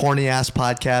 some other horny ass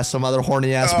podcast, some other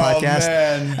horny ass podcast.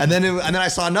 Man. And then I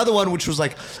saw another one which was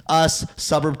like us,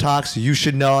 Suburb Talks, You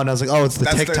Should Know, and I was like, oh, it's the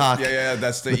That's TikTok.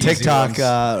 that's the The easy TikTok. ones.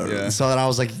 Yeah. So then I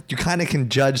was like, you kind of can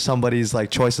judge somebody's like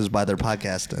choices by their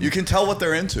podcast. And You can tell what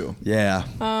they're into. yeah.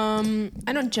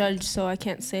 I don't judge, so I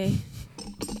can't say.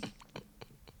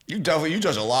 You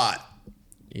judge a lot.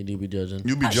 You do be judging.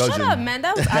 You be Shut judging. up, man.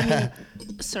 That was, I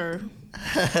mean, sir.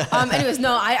 Anyways,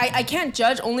 no, I can't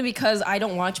judge only because I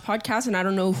don't watch podcasts and I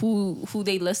don't know who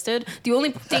they listed. The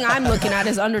only thing I'm looking at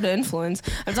is Under the Influence.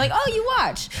 I'm just like, oh, you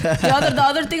watch. The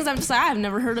other things I'm just like, I've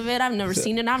never heard of it. I've never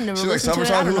seen it. I've never She's like, listened to it. I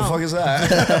Summertime, don't who the know. fuck is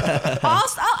that?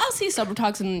 I'll see Supper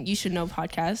Talks and You Should Know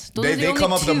podcast. Those are the they only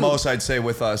come up the two. most, I'd say,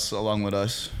 with us, along with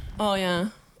us. Oh yeah,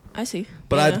 I see.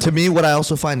 But yeah. to me, what I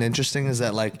also find interesting is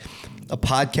that like a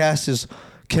podcast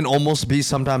can almost be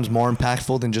sometimes more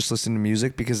impactful than just listening to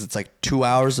music because it's like 2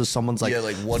 hours of someone's like,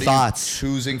 what thoughts. are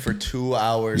you choosing for 2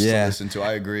 hours to listen to?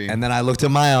 I agree. And then I looked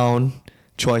at my own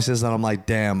choices and I'm like,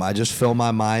 damn, I just fill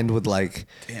my mind with like,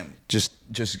 just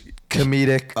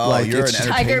comedic. Oh, like you're it's an just-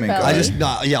 Tiger entertainment Belly.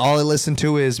 guy. I just all I listen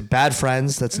to is Bad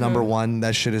Friends. That's number one.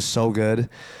 That shit is so good.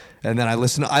 And then I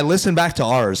listen back to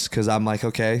ours because I'm like,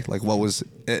 okay, like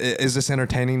is this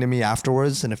entertaining to me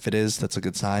afterwards? And if it is, that's a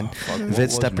good sign. What Vid,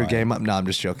 was step your mine? game up. No, I'm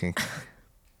just joking.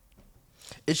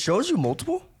 It shows you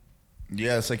multiple?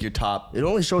 Yeah, it's like your top. It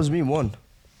only shows me one.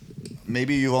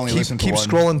 Maybe you only listened to Keep one.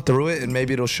 scrolling through it, and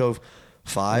maybe it'll show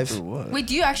 5. Wait,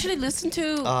 do you actually listen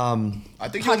to? I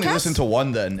think you only Podcasts? listen to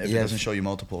one then if it Yes. doesn't show you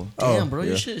multiple. Damn, bro,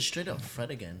 yeah. you should straight up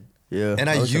Fred again. Yeah. And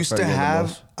I listen used Freddie to the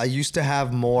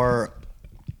have most. more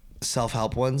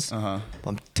self-help ones. Uh-huh.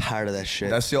 I'm tired of that shit.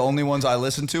 That's the only ones I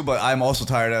listen to, but I'm also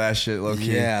tired of that shit, low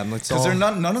key. Yeah, it's because all-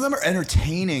 none of them are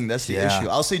entertaining. That's the Yeah. issue.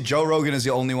 I'll say Joe Rogan is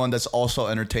the only one that's also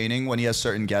entertaining when he has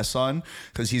certain guests on,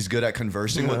 because he's good at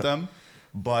conversing with them.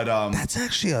 But That's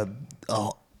actually a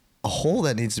hole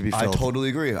that needs to be I filled. totally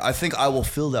agree. I think I will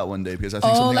fill that one day because I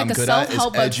think Oh, something like I'm a good at is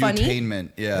self-help but funny? edutainment.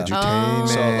 Yeah. Edutainment.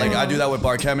 So like I do that with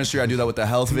bar chemistry. I do that with the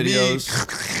health videos.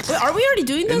 Wait, are we already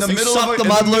doing this? In the middle suck of the in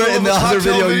the muddler middle in of the a other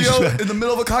cocktail video you just- in the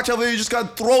middle of a cocktail video, you just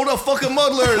got thrown a fucking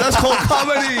muddler. That's called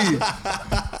comedy.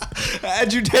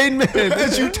 Edutainment.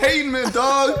 Edutainment,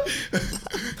 dog.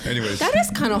 Anyways, That is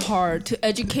kind of hard to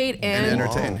educate and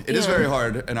entertain. It is Yeah. very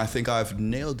hard, and I think I've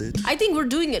nailed it I think we're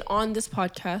doing it on this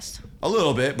podcast. a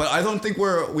little bit, but I don't think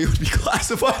we would be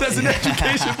classified as an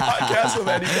education podcast of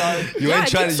any kind. You Yeah, ain't I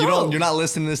trying to. think so. You're not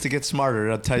listening to this to get smarter.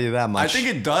 I'll tell you that much. I think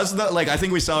it does. Like I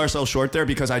think we sell ourselves short there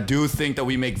because I do think that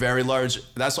we make very large.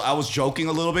 That's I was joking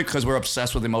a little bit because we're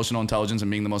obsessed with emotional intelligence and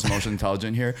being the most emotionally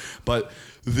intelligent here. But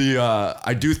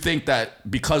I do think that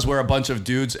because we're a bunch of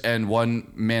dudes and one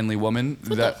manly woman,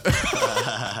 that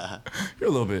you're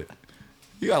a little bit.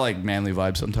 You got like manly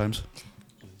vibes sometimes.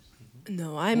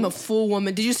 No, I'm a full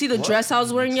woman. Did you see the dress I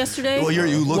was wearing yesterday? Well, you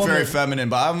look very Woman. feminine,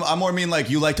 but I'm more mean like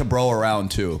you like to bro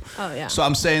around too. Oh, yeah. So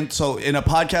I'm saying, so in a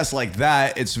podcast like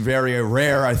that, it's very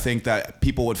rare, I think, that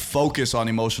people would focus on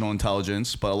emotional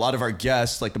intelligence. But a lot of our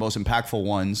guests, like the most impactful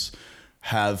ones,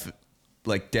 have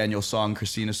like Daniel's song,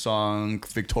 Christina's song,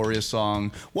 Victoria's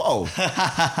song. Whoa,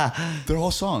 they're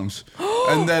all songs.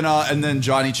 and then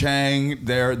Johnny Chang.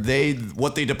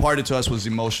 What they departed to us was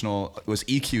was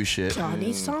EQ shit.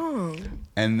 Johnny's song.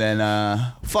 And then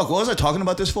what was I talking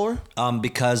about this for?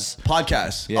 because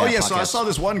Podcast. Yeah, Oh yeah, so I podcast. saw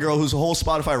this one girl whose whole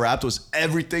Spotify Wrapped was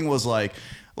everything was like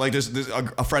this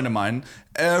a friend of mine.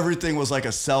 Everything was like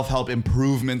a self-help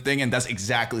improvement thing, and that's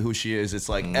exactly who she is. It's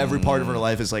like every part of her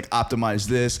life is like optimize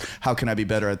this. How can I be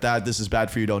better at that? This is bad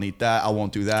for you. Don't eat that. I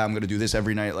won't do that. I'm gonna do this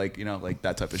every night. Like like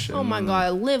that type of shit. Oh my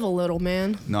god, live a little,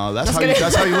 man. No, that's how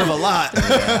you live a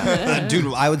lot.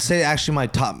 dude, I would say actually my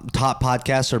top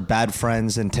podcasts are Bad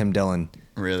Friends and Tim Dillon.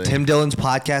 Really? Tim Dillon's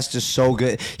podcast is so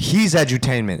good. He's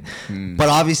edutainment, but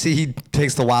obviously he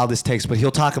takes the wildest takes. But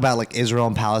he'll talk about like Israel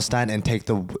and Palestine and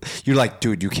you're like,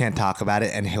 dude, you can't talk about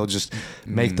it, and he'll just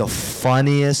make the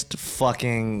funniest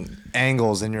fucking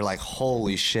angles, and you're like,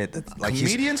 holy shit! Like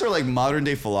Comedians are like modern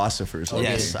day philosophers.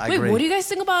 yes, I Wait, agree. what do you guys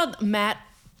think about Matt?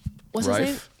 What's his Rife?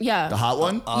 name? Yeah. The hot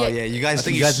one? Oh yeah, you guys. I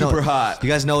think you he's guys super know, hot. You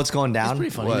guys know what's going down. Pretty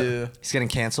funny. What? Yeah. He's getting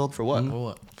canceled For what? For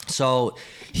what? So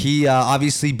he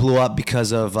obviously blew up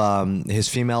because of his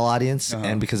female audience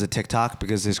and because of TikTok,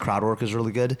 because his crowd work is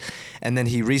really good. And then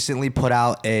he recently put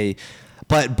out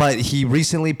but he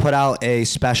recently put out a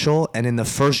special, and in the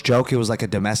first joke it was like a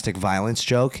domestic violence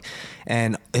joke,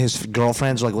 and his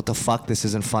girlfriends were like, what the fuck, this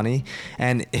isn't funny.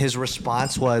 And his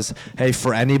response was, hey,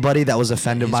 for anybody that was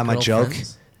offended His by my joke.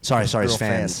 girlfriends? Sorry, his Girl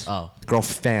fans. fans. Oh. Girl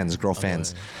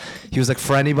fans. He was like,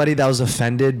 for anybody that was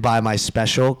offended by my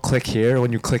special, click here.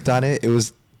 When you clicked on it, it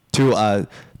was to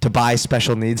buy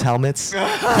special needs helmets.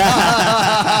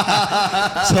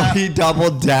 So he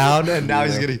doubled down, and now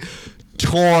he's getting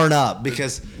torn up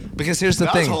because here's the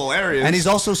That was thing. hilarious. And he's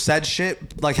also said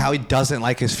shit like how he doesn't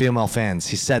like his female fans.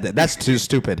 He said that. That's too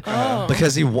stupid.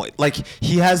 Because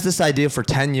he has this idea for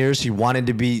 10 years. He wanted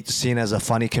to be seen as a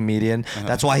funny comedian.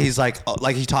 That's why he's like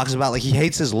he talks about like he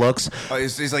hates his looks. Oh,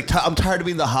 he's like, I'm tired of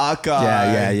being the hot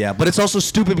guy. Yeah. But it's also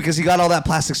stupid because he got all that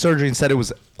plastic surgery and said it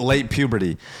was late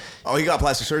puberty. Oh, he got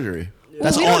plastic surgery.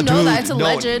 That's we all, don't know dude. that. It's No.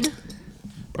 alleged.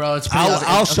 Bro, it's pretty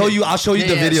I'll show you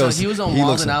the videos. So he was on He Wild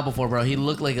looks- and Out before, bro. He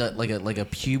looked like a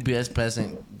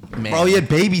pubescent man. Bro, he had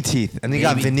baby teeth, and he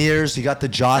got Baby- veneers. He got the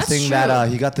jaw That's thing true. that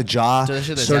he got the jaw So that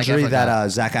shit that Zac surgery Efron that got.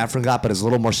 Zac Efron got, but it's a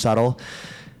little more subtle.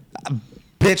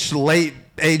 Bitch, late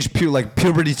age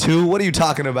puberty 2. What are you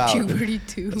talking about? Puberty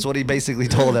too. That's what he basically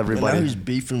told And now everybody. he's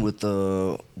beefing with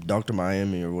Dr.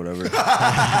 Miami or whatever.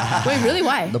 Wait, really?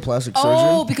 Why? The plastic Oh,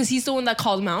 surgeon? because he's the one that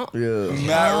called him out. Yeah.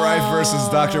 Matt Rife versus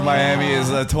Dr. Miami is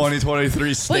a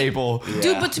 2023 staple.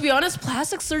 Dude, but to be honest,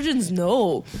 plastic surgeons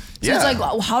know. So Yeah. it's like,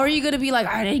 how are you gonna be like,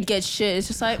 I didn't get shit? It's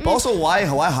just like, Also, why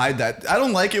hide that? I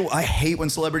don't like it. I hate when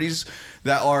celebrities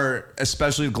that are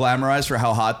especially glamorized for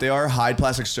how hot they are hide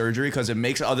plastic surgery because it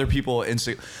makes other people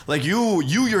insecure. Like you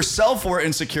yourself were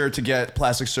insecure to get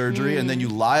plastic surgery, and then you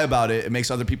lie about it. It makes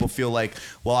other people feel like,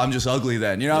 well, I'm just ugly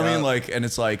then. You know what I mean? Like, and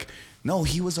it's like, No,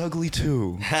 he was ugly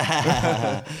too.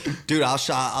 Dude, I'll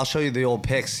show you the old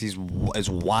pics. It's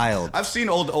wild. I've seen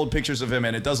old pictures of him,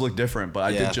 and it does look different. But I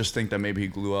Yeah. did just think that maybe he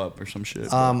glue up or some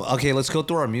shit. Okay, let's go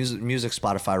through our music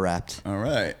Spotify Wrapped. All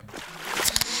right.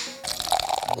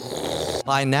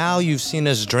 By now, you've seen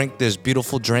us drink this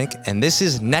beautiful drink, and this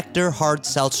is Nectar Hard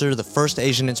Seltzer, the first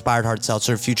Asian-inspired hard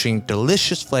seltzer featuring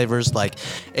delicious flavors like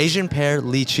Asian pear,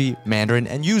 lychee, mandarin,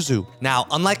 and yuzu. Now,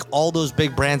 unlike all those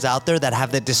big brands out there that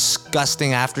have that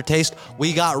disgusting aftertaste,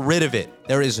 we got rid of it.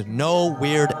 There is no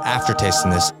weird aftertaste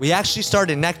in this. We actually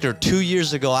started Nectar 2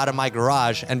 years ago out of my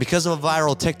garage, and because of a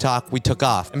viral TikTok, we took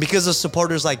off. And because of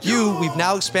supporters like you, we've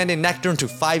now expanded Nectar into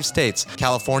 5 states: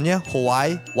 California,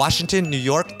 Hawaii, Washington, New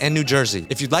York, and New Jersey.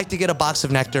 If you'd like to get a box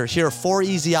of Nectar, here are 4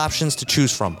 easy options to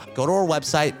choose from. Go to our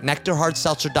website,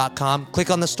 nectarhardseltzer.com, click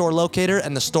on the store locator,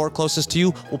 and the store closest to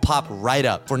you will pop right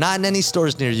up. If we're not in any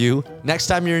stores near you, next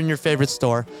time you're in your favorite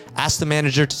store, ask the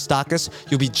manager to stock us.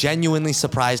 You'll be genuinely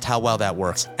surprised how well that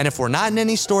works. And if we're not in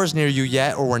any stores near you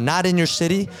yet, or we're not in your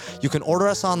city, you can order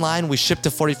us online. We ship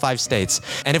to 45 states.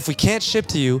 And if we can't ship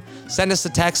to you, send us a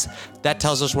text that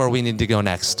tells us where we need to go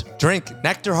next. Drink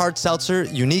Nectar Hard Seltzer,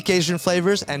 unique Asian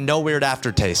flavors, and no weird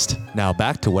aftertaste. Now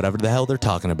back to whatever the hell they're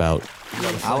talking about.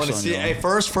 I want to see. Hey,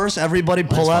 first, everybody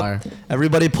pull Mine's up. fire.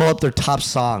 Everybody pull up their top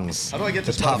songs. How do I get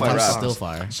to The top Spotify five Wrapped? songs. Still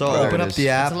fire. So There open it up is. the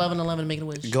app. It's 11:11. Make it a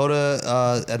wish. Go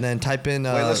to and then type in.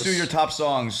 Wait, let's do your top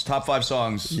songs, top 5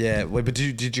 songs. Yeah. Wait, but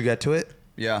did you get to it?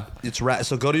 Yeah. It's rap.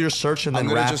 So go to your search and then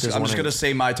I'm rap. just gonna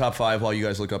say my top 5 while you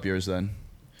guys look up yours. Then.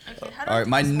 Okay, how do All right,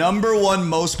 my number 1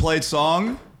 most played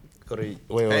song. Go to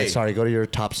wait. Hey. Sorry. Go to your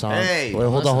top song. Hey. Wait,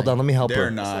 hold on. Let me help They're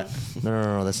her. not.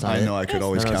 No. That's not I it. know I could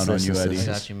always No, count on it's you, this, Eddie. I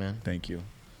got you, man. Thank you.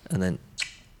 And then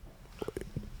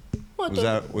Was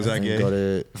that and then gay? go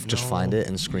to just find it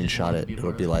and screenshot it. It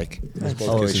would be like,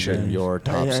 oh, it should your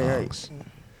top Hey, hey, hey. songs.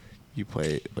 You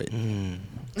play. Wait.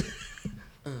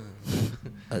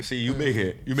 See, you make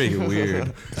it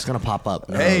weird. It's gonna pop up.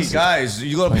 No, Hey it's- guys,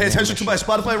 you gonna pay attention to my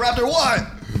Spotify Wrapped or what?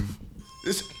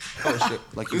 This. Oh shit!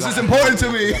 This is important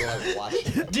to me.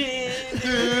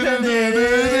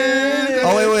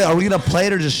 Oh wait. Are we gonna play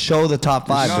it or just show the top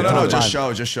 5? No, The no, top just 5.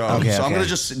 show, just show. Okay, so I'm okay.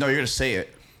 gonna you're gonna say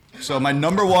it. So my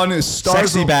number 1 is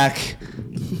Stars. Sexy back.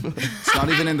 It's not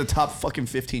even in the top fucking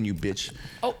 15, you bitch.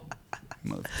 Oh.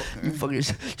 You fucking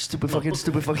stupid fucking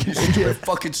Stupid fucking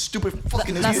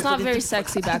That's idiot. not very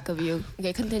sexy back of you.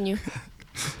 Okay, continue.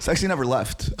 Sexy never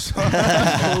left. So-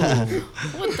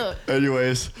 What the?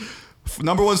 Anyways,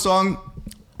 number 1 song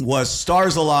was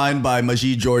Stars Align by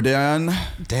Majid Jordan.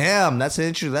 Damn, that's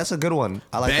interesting. That's a good one.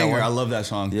 I like Banger, that I one. love that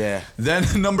song. Yeah. Then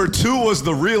number 2 was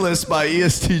The Realist by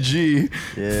ESTG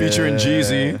featuring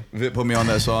Jeezy. Vit put me on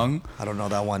that song. I don't know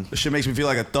that one. This shit makes me feel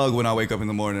like a thug when I wake up in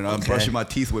the morning. I'm brushing my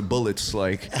teeth with bullets.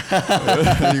 Like,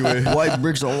 anyway. White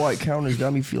bricks on white counters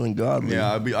got me feeling godly.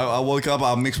 Yeah, I wake up,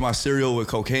 I'll mix my cereal with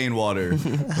cocaine water.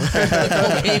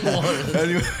 Cocaine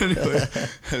water.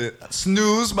 anyway.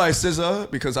 Snooze by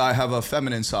SZA because I have a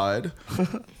feminine side.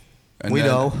 And We then-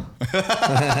 know.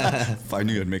 If I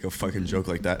knew I'd make a fucking joke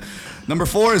like that. Number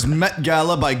 4 is Met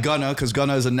Gala by Gunna because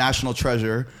Gunna is a national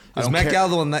treasure. I Is don't Met care- Gala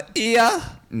the one that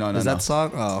No, Is no. that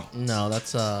song? Oh. No,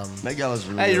 that's That guy was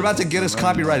really Hey, you're about to get us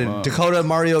copyrighted. Dakota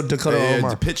Yeah,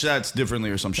 Omar. to pitch that differently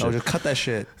or some shit. Oh, just cut that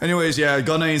shit. Anyways, yeah,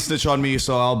 Gunna ain't snitch on me,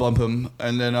 so I'll bump him.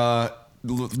 And then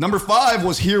number 5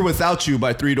 was Here Without You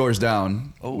by 3 Doors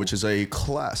Down, which is a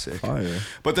classic. Fire.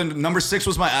 But then number 6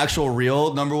 was my actual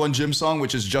real number 1 gym song,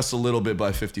 which is Just a Little Bit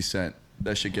by 50 Cent.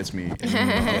 That shit gets me.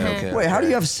 Okay. Wait, how do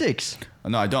you have 6?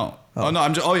 No, I don't. Oh, no,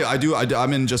 I'm just. Oh yeah, I do.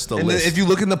 I'm in just the And list. if you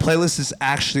look in the playlist, it's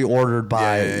actually ordered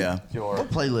by. yeah. What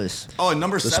playlist? Oh, and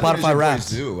number 7 Spotify is Your Wrapped. Boys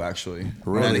Do actually.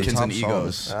 Really? Mannequins Top and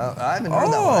Egos. I haven't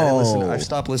heard that one. I didn't listen. Oh. I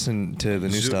stopped listening to the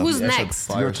new Zoo- stuff. Who's Yeah, I said next?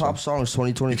 fire Your song. top songs You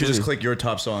 2023. can just click your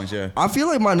top songs. Yeah, I feel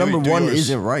like my number do 1 yours.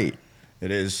 isn't right.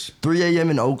 it is 3 a.m.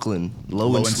 in Oakland,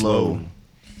 low and slow.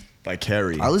 by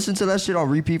Carrie. I listened to that shit on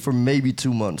repeat for maybe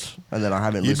 2 months, and then I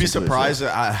haven't. You'd be listened to it surprised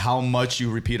at how much you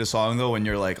repeat a song though when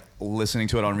you're like listening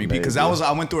to it on repeat. Because Maybe.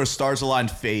 I went through a Stars Align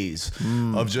phase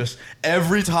of just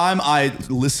every time I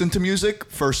listened to music,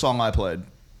 first song I played.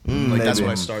 Like that's maybe.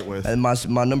 what I start with. And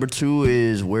my number 2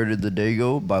 is Where Did the Day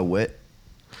Go by Wet.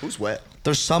 Who's wet?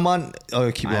 There's some on.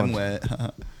 Oh, keep I'm going. wet.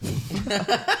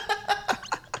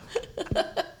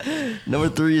 Number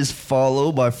 3 is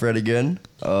Follow by Fred again.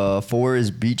 4 is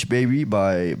Beach Baby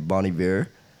by Bon Iver.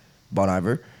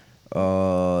 Number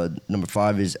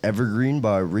 5 is Evergreen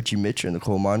by Richie Mitch and the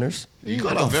Coal Miners. You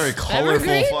got a very colorful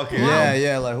Evergreen? fucking.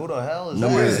 Yeah. Like who the hell is Who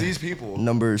Number- is these people?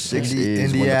 Number 6 Indie-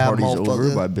 is When the India Party's motherfucker.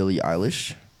 Over by Billie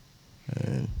Eilish.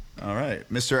 And All right,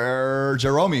 Mr.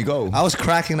 Jerome, go. I was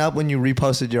cracking up when you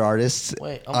reposted your artists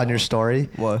Wait, on your story.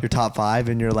 What? Your top 5,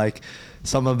 and you're like,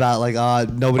 something about like,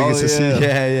 nobody gets to see.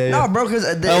 yeah. Yeah. No, bro, because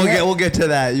We'll get to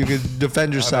that. You can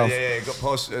defend yourself. Yeah, go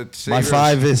post. Say My yours.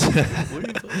 5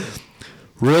 is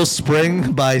Real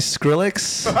Spring by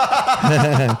Skrillex.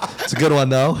 It's a good one,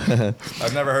 though.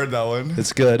 I've never heard that one.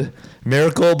 It's good.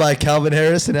 Miracle by Calvin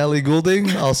Harris and Ellie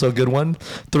Goulding. Also a good one.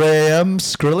 3 a.m.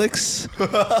 Skrillex.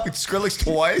 Skrillex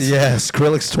twice. Yeah,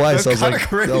 Skrillex twice. That's kind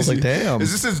of I was like, damn.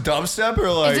 Is this his dubstep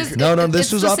or like? It's just- No, this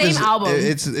it's was the off same his album.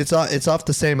 It's off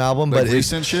the same album, Like but it's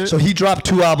recent shit? So he dropped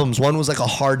 2 albums. One was like a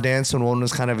hard dance, and one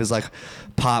was kind of his like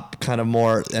pop, kind of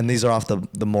more. And these are off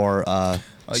the more You're an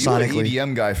sonically.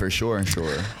 EDM guy for sure. Dude,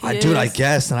 I Yes.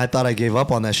 guess, and I thought I gave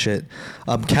up on that shit.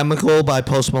 Chemical by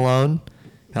Post Malone,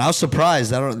 and I was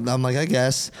surprised. I'm like, I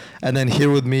guess. And then Here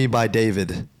With Me by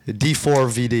David. D4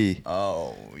 VD.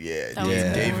 Oh yeah, That was a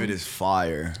good David one. is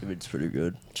fire. It's pretty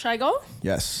good. Should I go?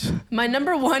 Yes. My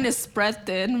number 1 is Spread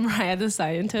Thin, Mariah the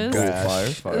Scientist.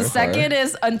 Fire. The second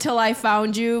is Until I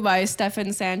Found You by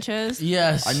Stefan Sanchez.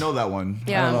 Yes. I know that one.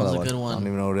 Yeah. That was that a one. good I don't one.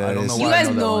 even know what I that don't is. know You why I guys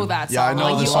know that know one. that song. Yeah, I know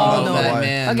like, the you song. all I know know it. why.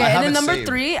 Man. Okay, I and have then it number saved.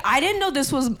 3, I didn't know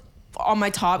this was on my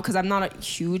top because I'm not a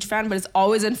huge fan, but it's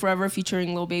Always and Forever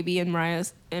featuring Lil Baby and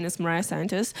it's Mariah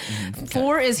Scientist.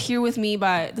 4 is Here With Me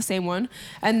by the same one.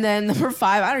 And then number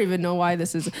 5, I don't even know why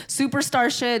this is Superstar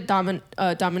Shit,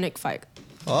 Dominic Fike.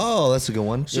 Oh, that's a good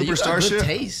one. Yeah, you got Superstar good shit.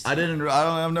 taste. I've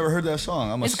never heard that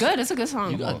song. It's good. It's a good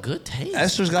song. You got good taste.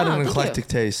 Esther's got Oh, an thank you. eclectic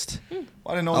taste.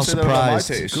 Why didn't no I one was say that about my surprised.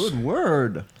 taste? Good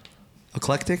word.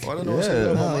 Eclectic? Why didn't no one say that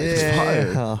Yeah. about my taste?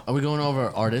 Yeah. Are we going over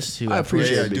artists who I have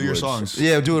appreciate Yeah, Big do your words. songs.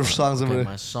 Yeah, do it for songs. Okay,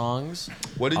 my songs.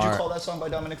 What did you are- call that song by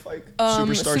Dominic Fike?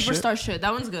 Superstar Shit.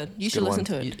 That one's good. You should listen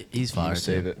to it. He's fire.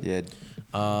 Save too. it. Yeah.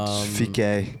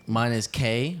 Fike. Mine is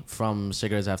K from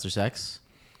Cigarettes After Sex.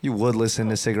 You would listen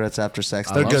to Cigarettes After Sex.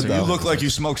 I They're love good, cigarettes. though. You look like you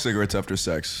smoke cigarettes after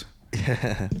sex.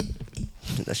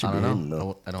 That should I be don't hidden, know.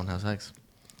 though. I don't have sex.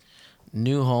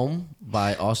 New Home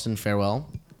by Austin Farewell.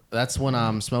 That's when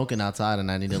I'm smoking outside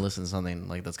and I need to listen to something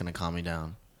like that's gonna calm me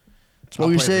down. Smoke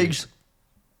your I'll play it for cigs.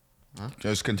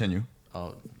 Just continue.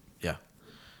 Oh, yeah.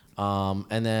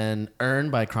 And then Earn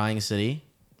by Crying City.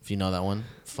 If you know that one,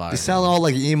 fire. They sound all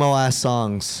like emo ass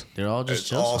songs. They're all just It's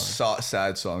chill all songs.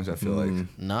 sad songs. I feel like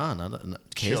Nah,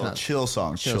 K's not. chill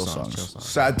songs. Chill songs.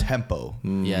 Sad tempo.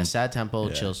 Yeah, sad tempo,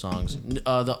 chill songs.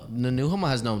 The New Home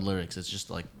has no lyrics. It's just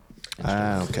like,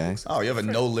 Okay. Oh, you have a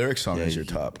no lyric song as your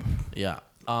top. yeah.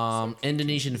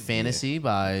 Indonesian Fantasy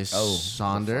by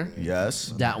Sonder.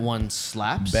 Yes. That one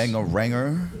slaps.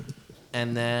 Bang-a-ranger.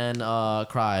 And then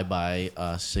Cry by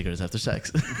Cigarettes After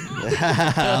Sex.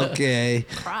 Okay.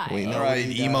 Cry. All right,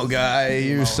 emo guy,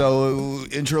 you're so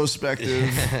introspective.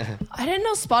 I didn't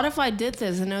know Spotify did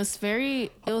this, and it was very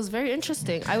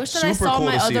interesting. I wish that I Super saw cool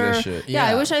my to see other. this shit. Yeah,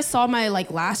 I Yeah. wish I saw my like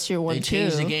last year one They too.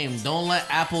 changed the game. Don't let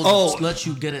Apple let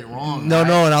you get it wrong. No,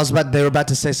 guys. no, and they were about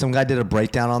to say some guy did a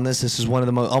breakdown on this. This is one of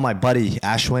the most. Oh, my buddy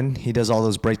Ashwin, he does all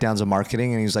those breakdowns of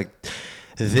marketing, and he's like,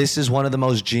 this is one of the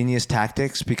most genius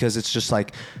tactics because it's just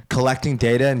like collecting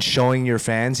data and showing your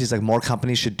fans. He's like, more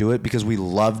companies should do it because we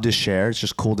love to share. It's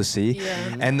just cool to see.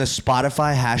 Yeah. And the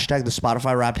Spotify hashtag, the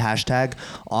Spotify Wrapped hashtag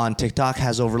on TikTok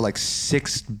has over like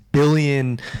 6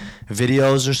 billion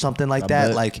videos or something like that.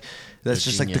 bet. Like that's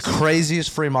just like the genius. craziest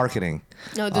free marketing.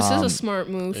 No, this is a smart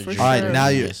move for sure. All right, now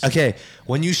you Yes. okay.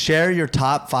 When you share your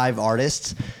top 5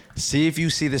 artists, see if you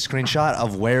see the screenshot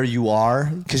of where you are,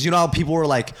 because you know how people were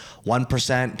like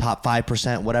 1%, top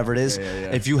 5%, whatever it is.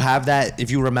 If you have that,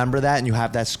 if you remember that, and you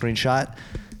have that screenshot,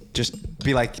 just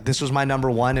be like, this was my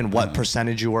number 1, and what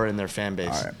percentage you were in their fan base.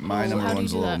 All right, my Oh, number how do you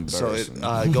one's a do little that? So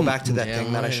embarrassing. go back to that Yeah,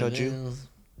 thing that I right, showed it you.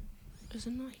 Is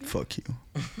it not here? Fuck you.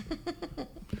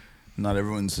 Not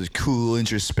everyone's a cool,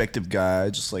 introspective guy,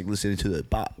 just like listening to the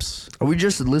bops. Are we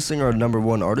just listing our number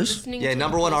one artist? Listening Yeah, to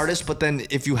number this. 1 artist, but then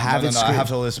if you have No, it, I have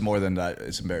to list more than that.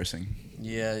 It's embarrassing.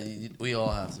 Yeah, we all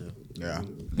have to. Yeah.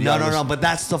 no, but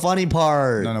that's the funny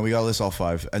part No, we gotta list all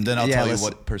 5, and then I'll Yeah, tell you let's-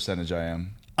 what percentage I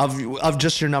am. of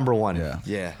just your number 1. Yeah.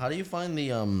 yeah. How do you find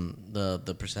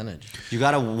the percentage? You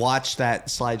gotta watch that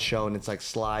slideshow, and it's like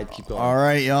slide, keep going, All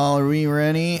right, y'all, are we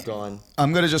ready? going.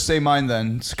 I'm gonna just say mine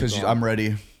then, because Go on. I'm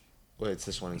ready. Wait, it's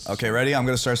this one. It's Okay, ready? I'm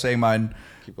gonna start saying mine.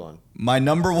 Keep going. My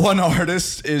number 1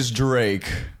 artist is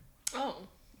Drake. Oh,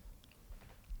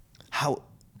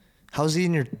 How's he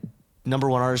in your number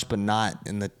 1 artist, but not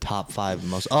in the top 5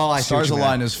 most? Oh, I see. Stars what you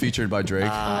Align meant. is featured by Drake.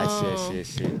 I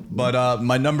see. But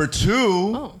my number 2.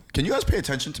 Oh. Can you guys pay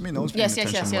attention to me? No one's paying Yes, yes,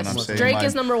 attention yes, when yes. I'm saying Drake my-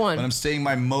 is number 1. When I'm saying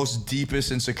my most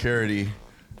deepest insecurity.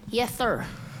 yes, sir.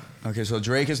 Okay, so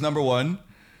Drake is number 1.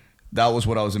 That was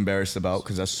what I was embarrassed about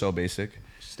because that's so basic.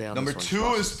 Stay on Number this one, 2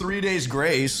 trust. is 3 Days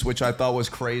Grace, which I thought was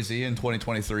crazy in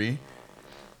 2023.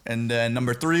 And then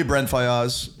number 3, Brent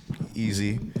Fayaz,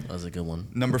 easy. That was a good one.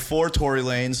 Number 4, Tory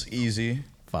Lanez, easy.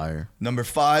 Fire. Number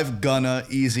 5, Gunna,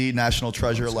 easy. National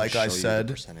Treasure, Just like gonna I show you the said.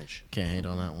 percentage. Can't hate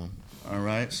on that one. All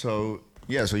right, so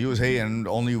yeah, so you was hating.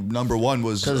 Only number 1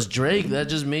 was. Because Drake, that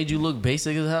just made you look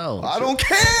basic as hell. I don't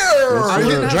care. I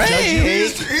wouldn't have judged you.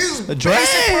 He's Drake.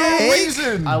 basic for a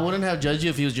reason. I wouldn't have judged you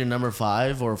if he was your number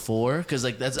 5 or 4. Because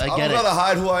like that's I I get don't it. gotta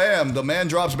hide who I am. The man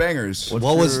drops bangers.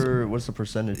 What's the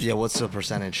percentage? Yeah, what's the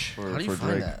percentage? How do you for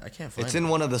find Drake? that? I can't find It's it. in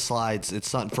one of the slides.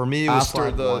 It's not for me. It was After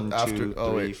slide the- 1, after- 2,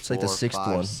 oh, wait. 3, It's like the 4, sixth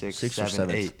 5, one. 6, Sixth or 7,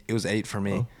 seventh. 8. It was 8 for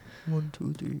me. 1,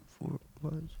 2, 3, 4,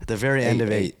 5. At the very end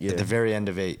of 8. yeah. At the very end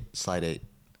of 8. Slide 8.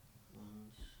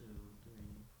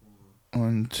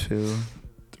 1, 2,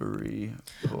 3,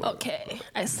 4. Okay,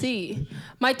 I see.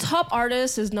 My top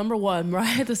artist is number 1,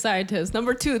 Mariah the Scientist.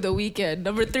 Number 2, The Weeknd.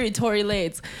 Number 3, Tory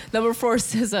Lanez. Number 4,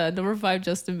 SZA. Number 5,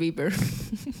 Justin Bieber.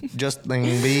 Justin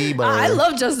Bieber. I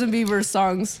love Justin Bieber's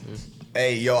songs.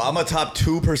 Hey, yo, I'm a top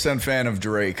 2% fan of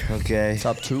Drake. Okay.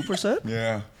 Top 2%?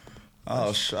 Yeah.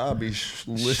 Oh, I'll be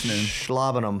listening.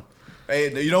 Schlobbing them.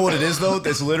 Hey, you know what it is though?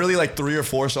 There's literally like 3 or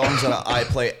 4 songs that I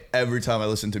play every time I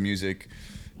listen to music.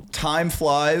 Time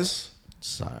Flies.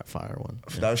 Fire one.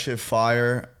 That shit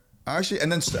fire. Actually, and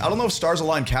then I don't know if Stars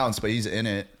Align counts, but he's in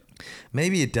it.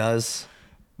 Maybe it does.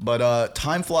 But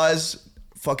Time Flies,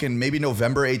 fucking maybe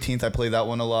November 18th. I play that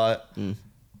one a lot.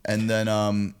 And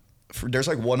then there's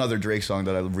like one other Drake song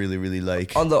that I really, really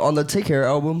like. On the Take Care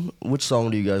album, which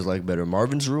song do you guys like better,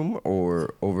 Marvin's Room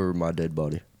or Over My Dead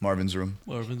Body? Marvin's Room.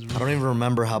 I don't even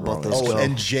remember how both those Oh, go.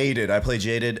 and Jaded. I play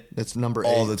Jaded. It's number 8.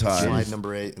 all the time. Slide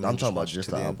number 8. and I'm then talking about to just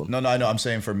the the end. album. No, I know. I'm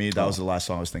saying for me, that was the last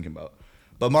song I was thinking about.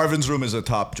 But Marvin's Room is a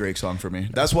top Drake song for me.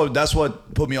 That's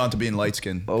what put me on to being light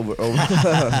skinned. Over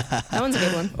That one's a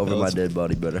good one. Over My Dead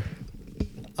Body better.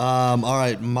 All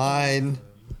right, mine.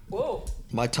 Whoa.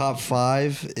 My top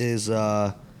 5 is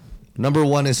number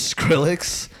 1 is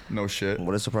Skrillex, No shit.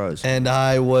 What a surprise. and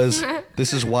I was.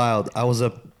 This is wild. I was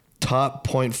a top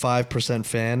 0.5%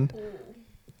 fan.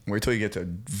 Wait till you get to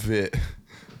Vit.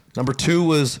 Number 2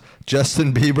 was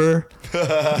Justin Bieber.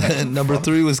 And number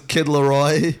 3 was Kid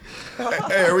Laroi.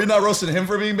 Hey, are we not roasting him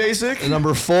for being basic? And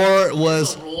number 4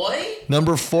 was Roy?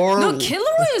 number 4. No, Kid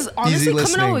Laroi is honestly coming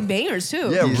listening. out with bangers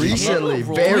too. Yeah, Easy. recently.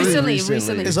 Recently, Very recently.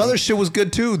 recently. His other shit was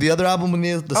good too. The other album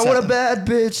with the I want a bad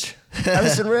bitch.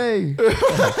 Addison Rae.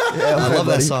 I love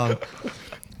that song.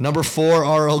 Number 4,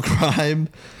 RL Crime,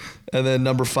 and then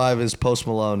number 5 is Post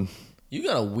Malone. You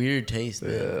got a weird taste,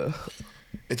 man.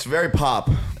 It's very pop.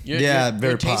 Yeah,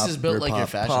 very your taste pop, is built very like your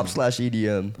pop. fashion.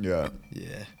 Pop/EDM. Yeah. Yeah,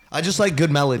 I just like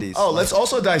good melodies. Oh, let's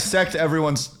also dissect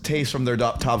everyone's taste from their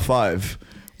top 5.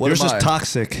 What yours am is I?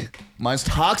 toxic. Mine's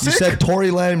toxic. You said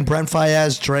Tory Lane, Brent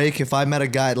Fayaz, Drake. If I met a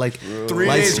guy like 3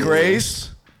 light Days skin- Grace.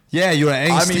 Yeah, you're an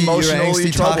angsty,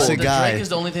 emotionally troubled. toxic The guy. Drake is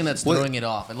the only thing that's What- throwing it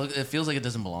off. It feels like it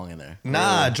doesn't belong in there.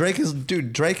 Nah, Drake is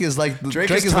Drake is like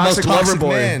Drake is is the most toxic toxic lover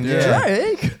boy. man. Yeah.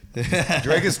 Drake.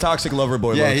 Drake is toxic lover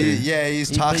boy. Yeah, low-key. he's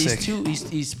But toxic.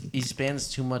 he spans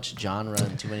too much genre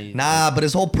and too many. Nah, but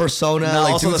his whole persona, Now,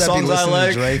 like also the dudes that be songs I listening like.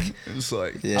 to Drake. It's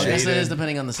like Yeah. I guess it Jaded, is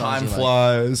depending on the songs Time you like.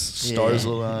 Flies, Stars Yeah.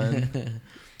 Align.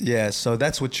 Yeah, so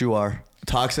that's what you are.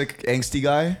 Toxic angsty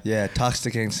guy. Yeah,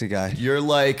 toxic angsty guy. You're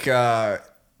like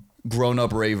grown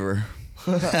up raver.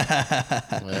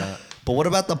 Yeah. But what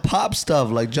about the pop stuff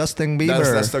like Justin Bieber?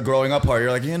 That's the growing up part. You're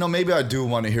like, maybe I do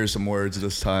want to hear some words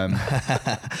this time.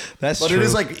 That's But true. it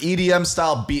is like EDM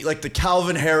style beat, like the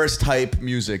Calvin Harris type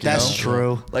music. You That's know?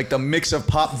 true. Like the mix of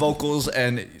pop vocals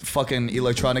and fucking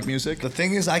electronic music. The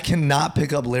thing is, I cannot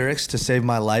pick up lyrics to save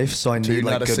my life, so I So need you're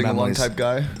like not a good sing along memories. type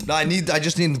guy. No, I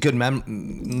just need good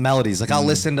melodies. Like I'll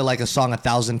listen to like a song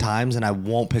 1,000 times and I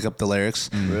won't pick up the lyrics.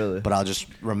 Really? But I'll just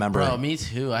remember Bro, it. me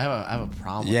too. I have a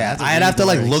problem. with Yeah, that. I'd have to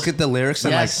like look at the lyrics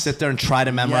and like Yes. sit there and try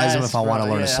to memorize them Yes, if I want to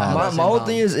bro, learn a yeah. song. My Same whole problem.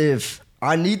 thing is if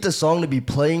I need the song to be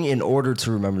playing in order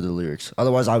to remember the lyrics.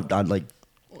 Otherwise, I'd like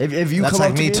if you That's come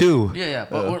like up to me too. Yeah,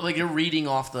 but like you're reading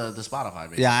off the Spotify.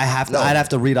 Basically. Yeah, I have to. No. I'd have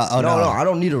to read. Oh no, no, I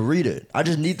don't need to read it. I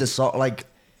just need the song. Like,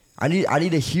 I need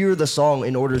to hear the song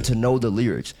in order to know the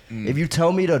lyrics. If you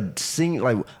tell me to sing,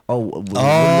 like, what do they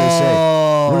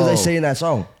say? What do they say in that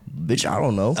song? Bitch, I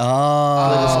don't know. Oh,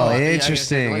 I get it.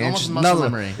 interesting. Like almost Interesting. muscle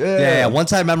memory. Yeah.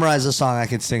 Once I memorize a song, I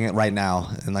can sing it right now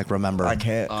and like remember. I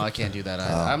can't. Oh, I can't do that.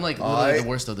 I'm like literally the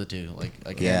worst of the two. Like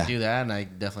I can't Yeah. do that, and I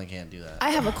definitely can't do that.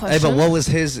 I have a Hey, question. but what was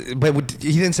his? But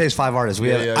he didn't say his 5 artists.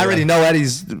 I already know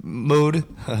Eddie's mood.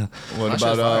 What shit's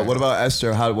fire. about what about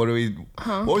Esther? What do we?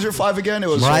 What was your 5 again? It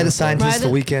was Mariah the Scientist,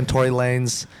 Mariah The Weeknd, Tory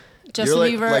Lanez, Justin You're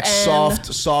Bieber like and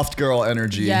soft girl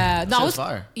energy. yeah. No, Shit's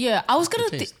fire. I was gonna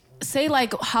Good taste. say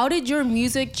like, how did your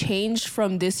music change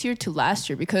from this year to last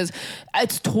year? Because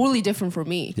it's totally different for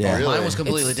me. Yeah. Really? Mine was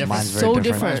completely It's different. Mine's very so different.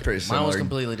 different. Mine's pretty Mine was similar.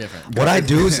 completely different. What I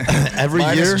do is every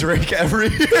Mine year, is Drake every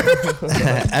year.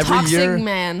 every Toxic year,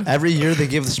 man. every year they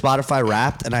give the Spotify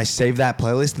Wrapped, and I save that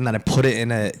playlist, and then I put it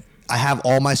in a. I have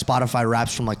all my Spotify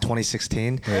Wraps from like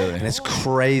 2016, and it's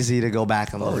crazy to go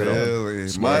back and look at them.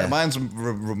 Really? Mine's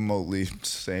remotely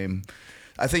same.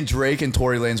 I think Drake and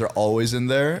Tory Lanez are always in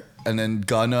there, and then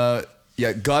Gunna,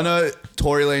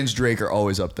 Tory Lanez, Drake are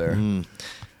always up there. And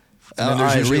then All there's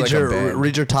right, usually read, like a your, band.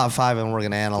 read your top 5, and we're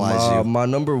gonna analyze you. My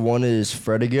number 1 is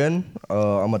Fred again.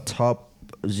 I'm a top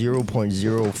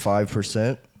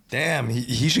 0.05%. Damn,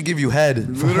 he should give you head.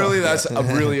 Literally, that's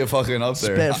really a fucking up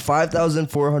there. Spent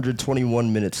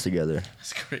 5,421 minutes together.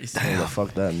 It's crazy. What the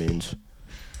fuck that means?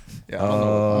 Yeah, I don't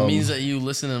know. It means that you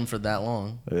listen to them for that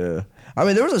long. Yeah. I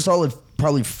mean, there was a solid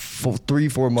probably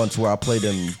 3-4 months where I played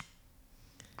him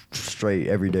straight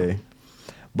every day.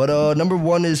 But number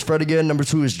 1 is Fred again. Number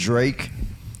 2 is Drake.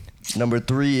 Number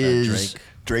 3 is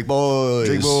Drake Boys.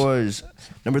 Drake Boys.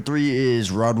 Number 3 is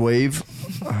Rod Wave.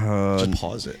 Just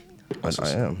pause it. I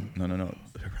am. No.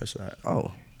 Press that.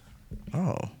 Oh.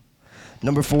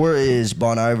 Number 4 is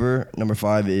Bon Iver. Number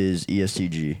 5 is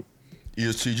ESTG.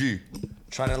 ESTG.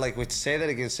 Trying to say that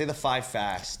again. Say the 5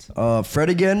 fast. Fred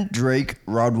again, Drake,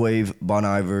 Rod Wave, Bon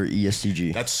Iver,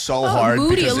 ESTG. That's so hard.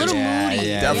 Moody, because a little it's moody.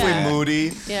 definitely yeah.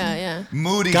 moody. Yeah.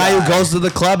 Moody Guy who goes to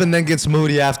the club and then gets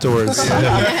moody afterwards.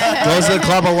 Goes to the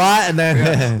club a lot and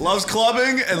then loves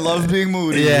clubbing and loves being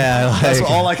moody. Yeah, that's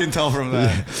like- all I can tell from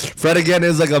that. Fred again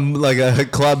is like a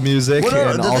club music. Well, no,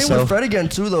 and the thing also with Fred again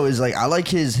too though is like I like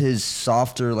his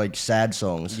softer like sad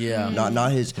songs. Yeah.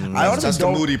 Not his. I honestly That's the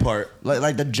don't moody part.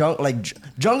 like the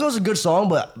Jungle's a good song,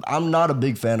 but I'm not a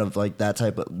big fan of like that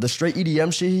type of the straight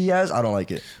EDM shit he has. I don't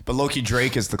like it. But Loki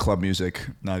Drake is the club music,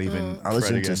 not even. I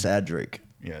listen Fred to again. sad Drake.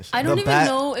 Yes. I don't The even bat-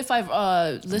 know if I've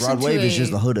listened Rod to Wave a. is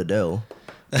just the hood Adele.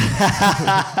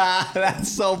 that's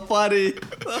so funny.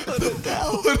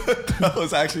 That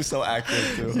was actually so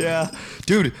accurate too. Yeah,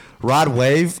 dude, Rod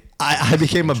Wave. I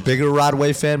became a bigger Rod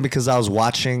Wave fan because I was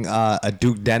watching a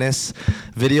Duke Dennis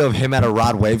video of him at a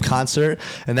Rod Wave concert,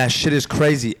 and that shit is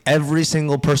crazy. Every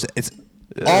single person, it's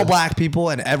all black people,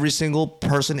 and every single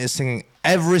person is singing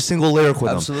every single lyric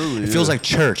with Absolutely, them. It feels yeah. like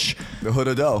church. The Hood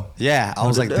Adele. Yeah, I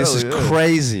was like, this is Adele, yeah.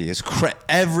 crazy. It's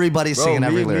everybody's Bro, singing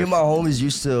every me lyric. and my homies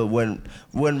used to when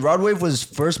Rod Wave was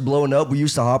first blowing up, we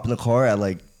used to hop in the car at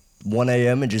like 1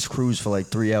 a.m. and just cruise for like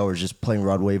 3 hours just playing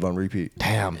Rod Wave on repeat.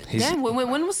 Damn, he's Damn, when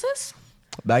was this?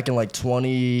 Back in like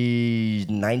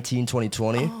 2019,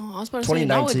 2020. Oh, I was about to say,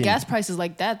 now with 2019. gas prices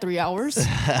like that, 3 hours.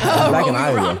 Back in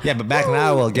Iowa. yeah, but back in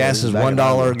Iowa, gas is back in $1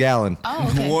 Iowa. a gallon. Oh,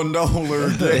 okay.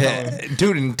 $1. Yeah,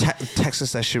 dude, in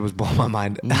Texas, that shit was blowing my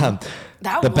mind. That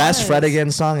The best was. Fred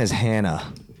again song is Hannah.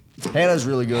 Hannah's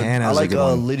really good. Hannah's I a like good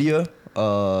one. Lydia.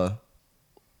 I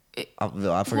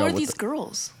forgot Who are what these the,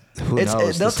 girls? Who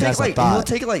knows? They'll This take guy's a like thought. he'll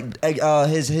take like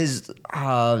his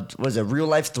what is it, Real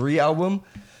Life 3 album.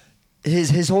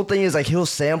 His whole thing is like he'll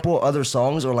sample other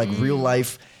songs or like real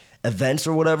life events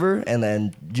or whatever and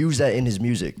then use that in his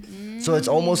music. So it's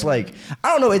almost like I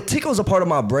don't know, it tickles a part of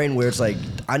my brain where it's like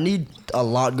I need a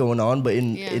lot going on but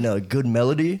in a good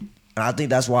melody. And I think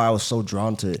that's why I was so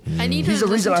drawn to it. I need He's to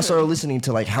the reason listen I to started it. listening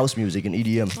to like house music and E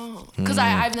EDM. Because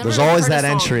I've never There's always heard that a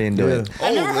song. entry into it.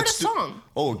 I've never heard a let's do- song.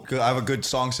 Oh, good. I have a good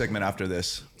song segment after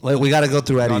this. Like, we got to go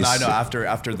through Eddie's. No, I know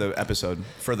after the episode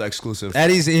for the exclusive.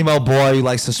 Eddie's emo boy who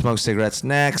likes to smoke cigarettes.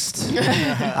 Next.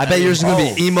 I bet yours is going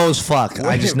to be emo as fuck.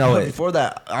 I just know Wait, it. Before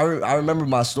that, I remember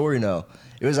my story now.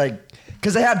 It was like,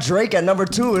 because they had Drake at number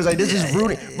 2. It was like, this is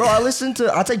ruining. Bro,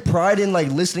 I take pride in like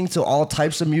listening to all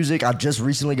types of music. I just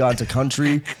recently got into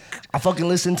country. I fucking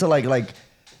listen to like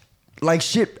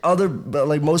shit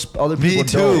like most other people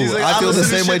too. don't. He's like, I feel the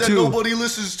listen to same way shit that too. Nobody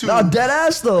listens to. Nah, dead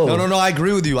ass though. No, I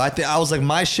agree with you. I was like,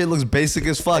 my shit looks basic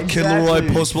as fuck. Kid Exactly.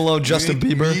 Leroy, Post Malone, Justin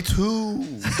Bieber. Me too.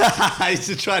 I used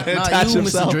to try to Not attach you,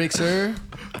 himself. Mr. Drake, sir.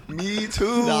 Me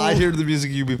too. No, I hear the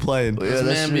music you be playing. Yeah, This that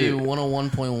man be shit.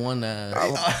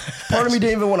 101.1. Part of me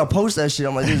didn't even want to post that shit.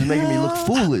 I'm like, this is making me look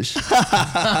foolish.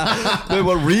 Wait,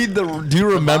 what? Do you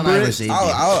remember Bon Iver it? saved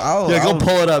Yeah, go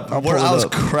pull it up. I'll pull I it was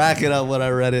up. cracking up when I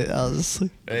read it. I was just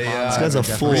like, Hey, this guy's a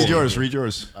fool. Read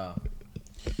yours.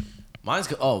 Mine's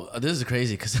this is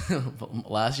crazy because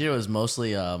last year was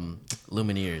mostly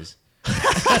Lumineers.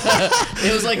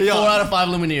 It was like 4 out of 5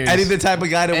 Lumineers. Eddie, the type of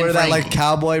guy to And wear that Frank. like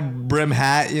cowboy brim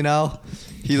hat, you know?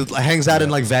 He hangs out in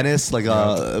like Venice, like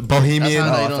a That's bohemian.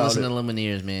 how I you don't found listen it. to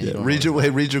Lumineers, man. Yeah,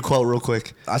 read your quote real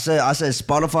quick. I said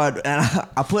Spotify, and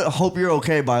I put "Hope You're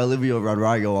Okay" by Olivia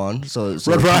Rodrigo on. So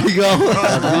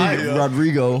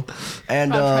Rodrigo,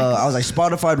 and I was like,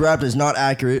 Spotify rap is not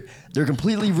accurate. They're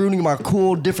completely ruining my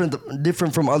cool,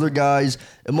 different from other guys,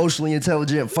 emotionally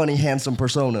intelligent, funny, handsome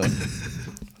persona.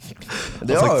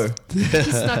 They are. He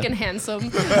snuck in handsome.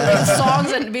 Like,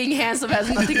 songs and being handsome has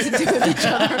nothing to do with each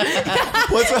other.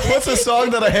 What's a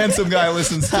song that a handsome guy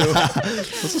listens to?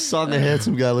 What's a song a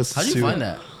handsome guy listens How'd to? you find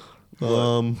that?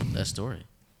 That story.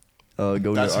 Go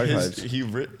to That's the archives. his. He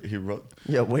wrote.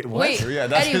 Yeah, wait, what? Wait, Yeah,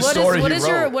 that's Eddie, his what story is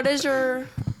he wrote. what is your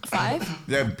 5?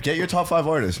 Yeah, get your top 5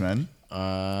 artists, man.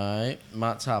 Alright,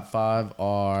 my top 5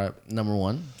 are number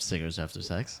 1, Cigarettes After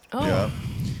Sex. Oh, Yeah.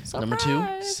 Number 2,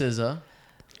 SZA.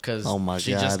 Because Oh my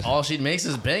God. all she makes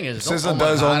is bangers. SZA Oh my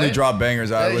does God, only drop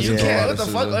bangers. I You listen to a can't. lot What of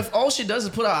the fuck? SZA. If all she does is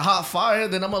put out hot fire,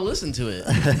 then I'm gonna listen to it.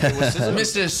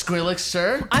 Mr. Skrillex,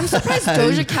 sir. I'm surprised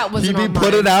Doja Cat He wasn't be on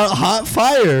putting mine. out hot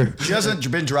fire. She hasn't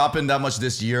been dropping that much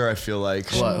this year, I feel like.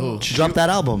 What? Who? She dropped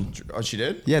that album. Oh, she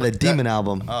did? Yeah, the Demon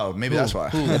album. Oh, maybe that's why.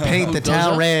 Paint the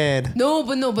town Doja? red. No,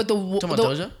 but the Talking about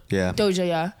Doja? Yeah. Doja,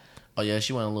 yeah, Oh yeah,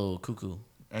 she went a little cuckoo.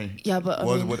 Hey. yeah, but I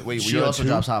mean, Wait, She also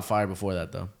drops hot fire before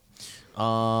that though.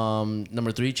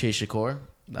 Number 3, Chase Shakur.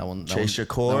 Chase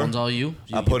Shakur. That one's all you.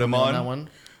 I You put put him me on. that one.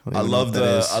 don't I even know love what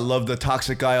that is. I love the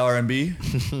Toxic Guy R&B.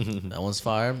 That one's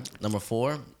fire. Number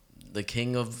 4, the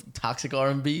king of toxic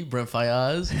R&B, Brent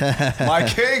Fayez. My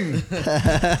king.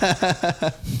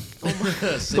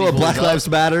 City Cool, Boys Black Up. Lives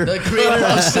Matter. The creator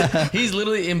of he's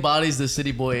literally embodies the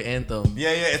City Boy anthem. Yeah,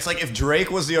 it's like if Drake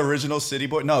was the original City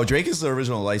Boy. No, Drake is the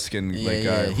original light skinned Yeah, guy.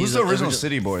 yeah, Who's he's the the original origi-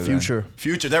 City Boy? Then?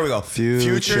 Future. There we go.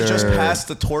 Future just Future. passed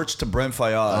the torch to Brent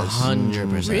Fayez.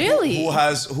 100%. really? Who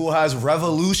has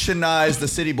revolutionized the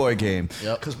City Boy game?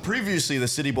 Yep. Because previously the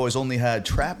City Boys only had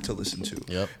trap to listen to.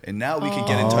 Yep. And now we can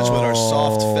get in touch with our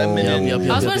soft, feminine. Yep, I was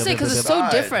about to yep, say yep, because yep, it's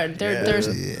yep. so different. There's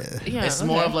yeah. It's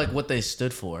more of like what they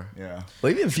stood for. Yeah.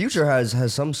 But even Future has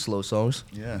some slow songs.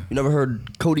 Yeah. You never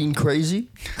heard Codeine Crazy?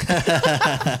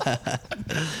 I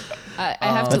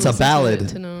have to That's a listen ballad. to it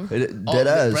to know. Dead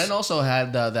ass. Brent also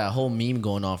had that whole meme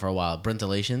going on for a while.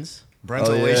 Brentalations.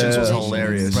 Brentalations yeah. was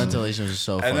hilarious. Brentalations was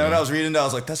so funny. And then when I was reading that, I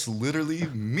was like, that's literally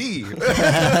me.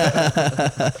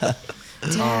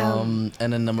 And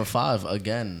then number 5,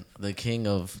 again, the king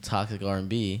of toxic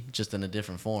R&B, just in a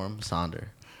different form, Sonder.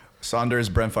 Saunders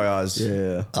Brent Fayez.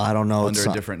 Yeah. I don't know. Under It's a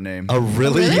not- different name. Oh,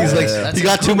 really? Really? He's like, That's he his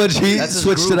got too group. much heat, That's his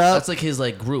switched group. it up. That's like his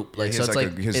like group. Like He so, has it's like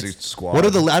like his it's, squad. What are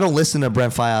the? I don't listen to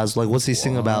Brent Fayez. Like, what's he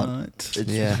sing about? What?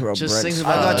 Yeah. Bro, just Brent's- sings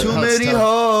I about got too how it's many tough.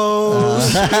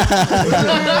 hoes.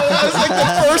 That's like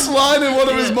the first line in one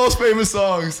of his most famous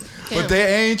songs. But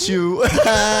they ain't you.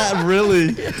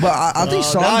 Really? But I think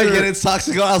Now I get Sonder, it's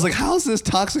toxic. I was like, how is this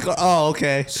toxic? Oh,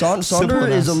 okay. Simple Sonder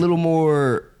is a enough. little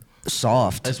more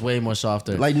soft. It's way more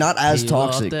softer. Like, not as He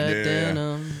toxic. lost that Yeah.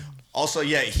 denim. Also,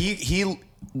 yeah, he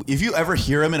if you ever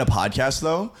hear him in a podcast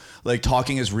though, like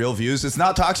talking his real views, it's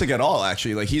not toxic at all.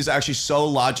 Actually, like he's actually so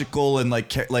logical and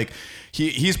like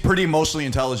he's pretty emotionally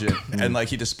intelligent and like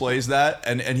he displays that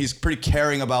and he's pretty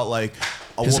caring about like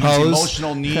a His woman's hoes.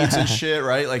 emotional needs and shit,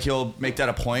 right? Like he'll make that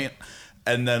a point.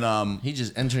 And then He's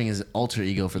just entering his alter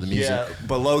ego for the music. yeah,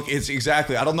 but Loke, it's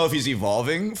exactly. I don't know if he's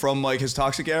evolving from like his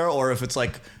toxic era or if it's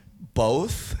like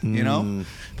both, you know.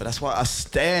 But that's why I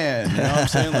stand. You know what I'm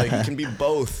saying? Like it can be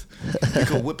both. You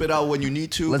can whip it out when you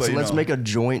need to. Let's but, let's make a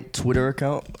joint Twitter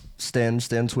account. Stan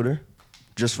Twitter,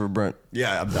 just for Brent.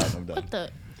 Yeah, I'm done. I'm done. What the?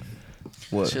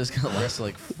 What? It's just gonna last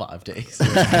like 5 days. 4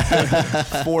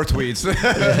 tweets. 4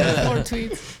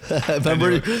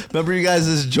 tweets. remember you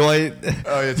guys' joint?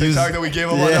 Oh yeah, TikTok that we gave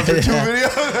him one after 2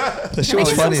 videos. That shit was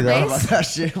Make funny some though. space. That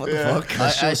shit. What the fuck?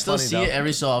 I still see it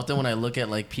every so often when I look at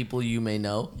like people you may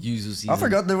know. Yuzu season. I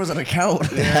forgot there was an account.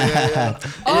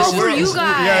 Oh, for you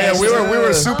guys. Yeah, we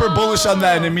were super bullish on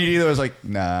that, and immediately I was like,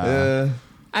 nah.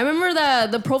 I remember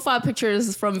the profile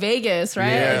pictures from Vegas,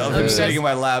 right? Yeah, of Of him you sitting guys- in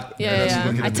my lap. Yeah, and yeah, us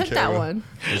looking yeah. I at the took that camera. one.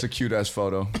 It was a cute ass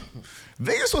photo.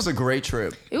 Vegas was a great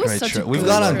trip. It was Great such trip. a We've good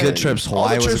gone on trip. good trips. Hawaii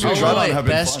the was a trips good we've trip. gone on wait, have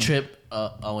been best fun. trip.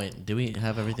 Wait, do we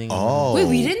have everything? Oh. Wait,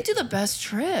 we didn't do the best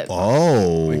trip.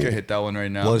 Oh. We could hit that one right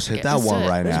now. Let's hit Yeah, that let's one do it.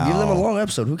 right now. Give them a long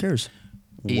episode. Who cares?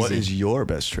 What Easy. is your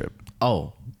best trip?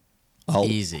 Oh, Oh.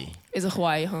 easy. Is it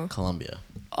Hawaii, huh? Colombia.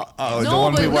 Oh, the No,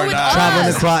 one but people no, are with not. Traveling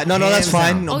us. across. No, that's Hands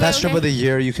fine. down. No, Okay, best trip okay. of the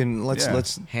year. You can let's.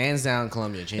 Hands down,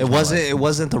 Colombia. Changed It my wasn't. life. It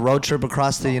wasn't the road trip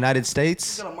across the United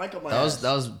States. That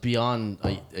was beyond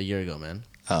a year ago, man.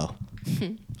 Oh.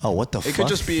 Oh, what the fuck? It could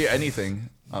just be anything.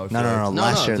 I would No, feel no, no. like.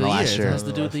 Last year. the The last year. It year. has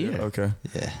to do with the year. Okay.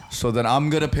 Yeah. So then I'm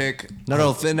gonna pick.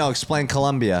 No. Explain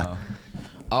Colombia.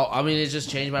 Oh, I mean, it just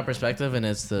changed my perspective, and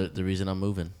it's the reason I'm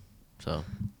moving. So,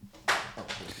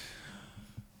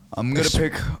 I'm gonna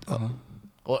pick.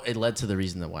 well, it led to the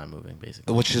reason that why I'm moving,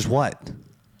 basically. Which is what?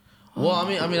 Well, I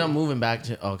mean, I'm moving back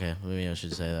to. Okay, maybe I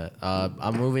should say that.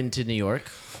 I'm moving to New York.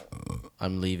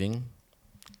 I'm leaving.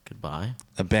 Goodbye.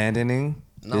 Abandoning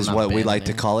No, is not what we like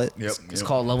to abandoning. call it. Yep. It's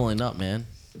called leveling up, man.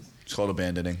 It's called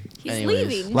abandoning. He's Anyways.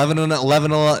 leaving.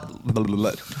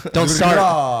 Don't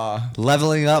start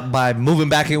leveling up by moving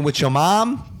back in with your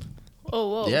mom. Oh,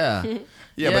 whoa. Yeah.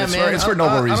 Yeah, but it's for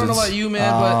noble I reasons. don't know about you,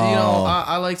 man, but you know,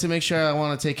 I like to make sure I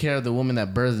want to take care of the woman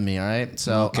that birthed me. All right,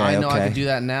 so Okay, I know I okay. can do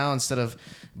that now instead of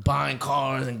buying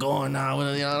cars and going out.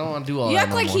 With, you know, I don't want to do all You that. act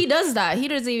no like more. he does that. He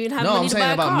doesn't even have No, money I'm to saying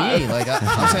buy a about car. me. Like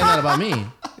I'm saying that about me.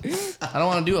 I don't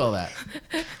want to do all that.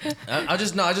 I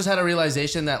just had a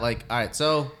realization that like, all right.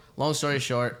 So long story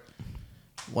short,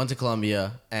 went to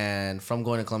Colombia, and from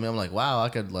going to Colombia, I'm like, wow, I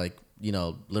could like, you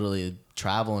know, literally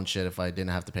travel and shit if I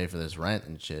didn't have to pay for this rent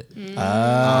and shit. And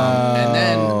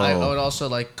then I would also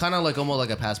like kind of like almost like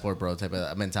a passport bro type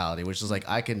of mentality, which is like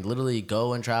I can literally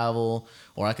go and travel,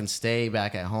 or I can stay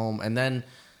back at home. And then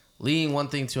leading one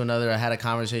thing to another, I had a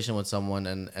conversation with someone,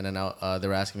 and then they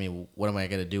were asking me, what am I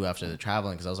going to do after the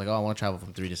traveling? Because I was like, oh, I want to travel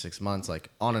from 3 to 6 months, like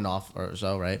on and off or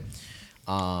so, right?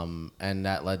 And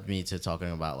that led me to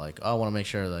talking about like, oh, I want to make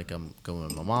sure like I'm going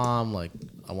with my mom, like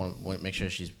I want to make sure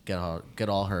she's get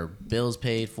all her bills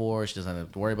paid for, she doesn't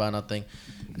have to worry about nothing.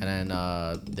 And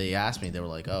then they asked me, they were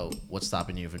like, oh, what's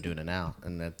stopping you from doing it now?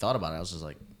 And I thought about it, I was just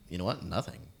like, you know what,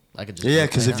 nothing. I could just Yeah, do it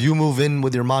because right if now. you move in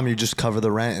with your mom, you just cover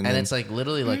the rent, and And then, it's like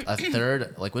literally like a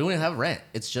third. Like we don't even have rent.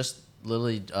 It's just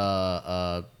literally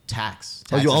tax.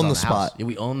 Oh, you Taxes own on the house. spot. Yeah,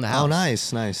 we own the house. oh,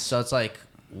 nice. So it's like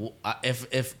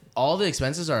if all the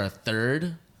expenses are a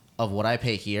third of what I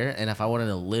pay here, and if I wanted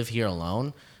to live here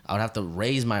alone, I would have to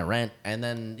raise my rent. And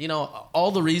then you know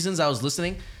all the reasons I was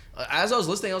listening. As I was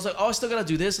listening, I was like, oh, I still gotta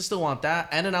do this. I still want that.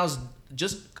 And then I was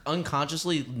just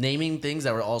unconsciously naming things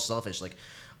that were all selfish. Like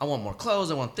I want more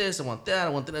clothes. I want this. I want that. I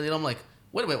want that. And I'm like,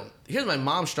 wait a minute. Here's my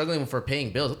mom struggling for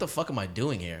paying bills. What the fuck am I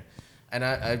doing here? And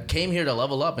I came here to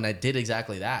level up, and I did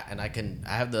exactly that. And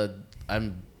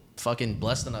I'm fucking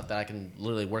blessed enough that I can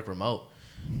literally work remote.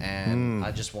 And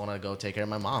I just want to go take care of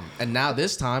my mom. And now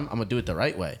this time, I'm going to do it the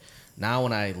right way. Now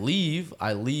when I leave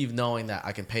knowing that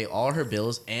I can pay all her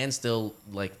bills and still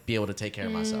like be able to take care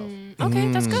of myself.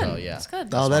 Okay, that's good. So, yeah. That's good.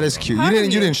 Oh, that is cute. Proud of You you.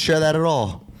 didn't share that at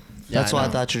all. Yeah, That's I why I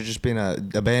know. thought you were just being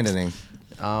abandoning.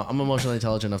 I'm emotionally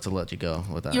intelligent enough to let you go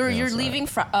with that. You're You know, so- leaving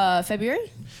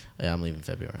February? Yeah, I'm leaving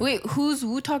February. Wait, who's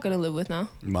Wu-Talk gonna live with now?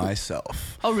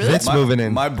 Myself. Oh, really? Vince moving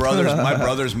in. My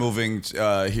brother's moving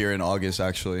here in August.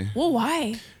 Actually, Well,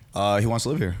 why? he wants to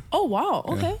live here. Oh, wow.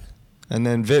 Okay. And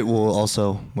then Vit will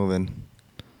also move in.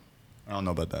 I don't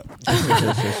know about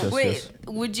that. Wait,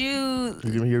 would you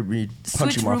You're gonna hear me Switch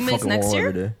punching my roommates fucking next wall year?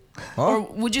 every day. or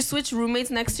would you switch roommates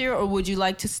next year, or would you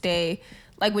like to stay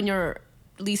like when your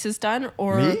lease is done?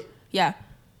 Or Me? yeah.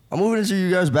 I'm moving into you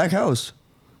guys' back house.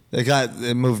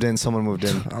 It moved in. Someone moved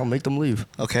in. I'll make them leave.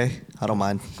 Okay, I don't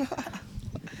mind.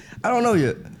 I don't know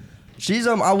yet. She's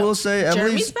I will say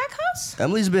Jeremy's back house?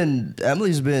 Emily's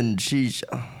been she's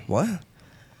what?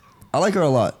 I like her a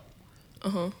lot.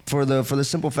 For the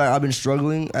simple fact I've been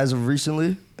struggling as of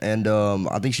recently, and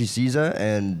I think she sees that,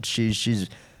 and she's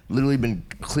literally been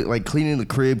cleaning the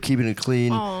crib, keeping it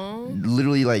clean,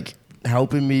 literally like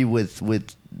helping me with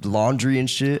laundry and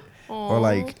shit, or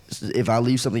like if I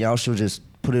leave something out, she'll just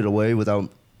put it away without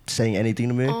saying anything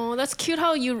to me. Oh, that's cute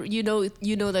how you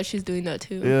know that she's doing that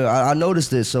too. Yeah, I noticed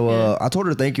this, so Yeah. I told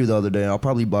her thank you the other day, and I'll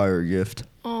probably buy her a gift.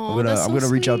 Oh, I'm that's so gonna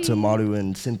reach out to sweet. Madu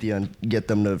and Cynthia and get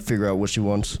them to figure out what she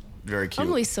wants. Very cute.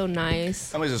 Emily's so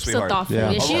nice. Emily's a So sweetheart. thoughtful. Yeah.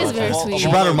 Yeah, she is very Of sweet. She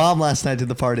brought her mom last night to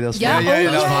the party. That was Yeah, fun. Yeah,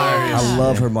 oh, that's yeah. I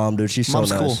love her mom, dude. She's Mom's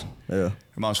so cool. nice. Yeah. Her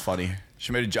mom's funny.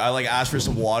 She made I like asked for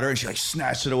some water, and she like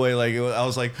snatched it away. Like I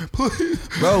was like, please.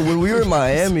 Bro, when we were in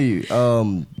Miami,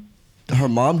 her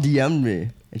mom DM'd me,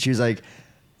 and she was like,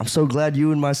 "I'm so glad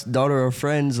you and my daughter are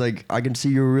friends. Like, I can see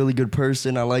you're a really good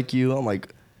person. I like you." I'm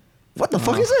like, "What the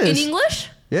fuck is In this?" English?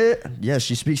 Yeah,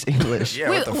 she speaks English. Yeah,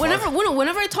 Wait, what the whenever fuck?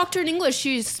 whenever I talked to her in English,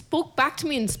 she spoke back to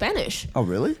me in Spanish. Oh,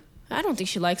 really? I don't think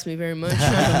she likes me very much.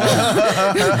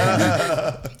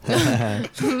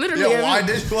 Literally. Yeah, why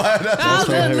did you? Why?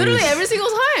 Literally every single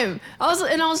time. I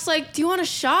was like, "Do you want a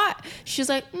shot?" She's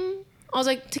like, I was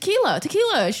like, tequila. She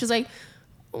was like,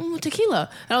 tequila.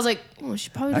 And I was like, oh, she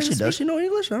probably doesn't Actually, does speak. she know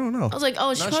English? I don't know. I was like,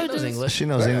 oh, she No, she probably knows doesn't. English. She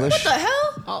knows English. What the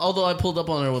hell? Although I pulled up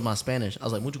on her with my Spanish, I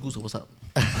was like, "Mucho gusto, what's up?"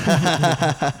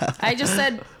 I just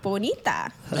said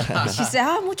bonita. She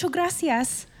said, mucho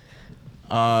gracias.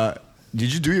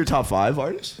 Did you do your top 5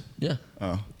 artists? Yeah.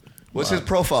 Oh. What's his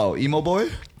profile? Emo boy?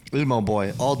 Emo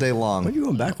boy, all day Why are long. you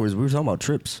going backwards? We were talking about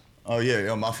trips. Oh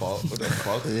yeah, my fault. What the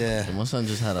fuck? Yeah. My son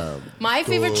just had a. My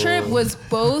favorite trip was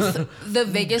both the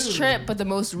Vegas trip, but the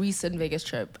most recent Vegas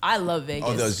trip. I love Vegas.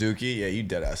 Oh, the Azuki? Yeah, you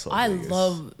dead ass love I Vegas.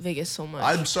 love Vegas so much.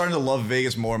 I'm starting to love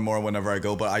Vegas more and more whenever I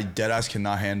go, but I dead ass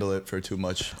cannot handle it for too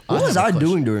much. What was have a I question.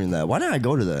 doing during that? Why didn't I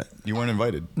go to that? You weren't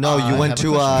invited. No, you I went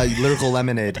have a to Lyrical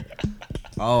Lemonade.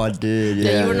 Oh, I did.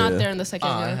 yeah, you were not there in the second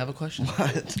I day. have a question.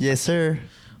 Yes, sir.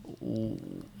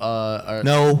 Are-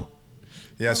 No.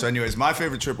 Yeah, so anyways, my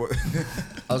favorite trip was...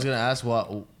 I was gonna ask,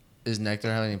 what is Nectar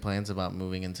having any plans about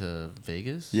moving into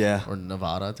Vegas? Yeah. Or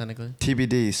Nevada, technically.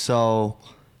 TBD. So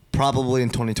probably in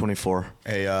 2024.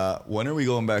 Hey, when are we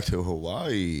going back to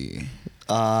Hawaii?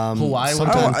 Hawaii would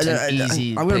sometime- be an easy.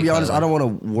 I'm gonna pick, be by honest. the way. I don't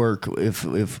want to work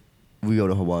if we go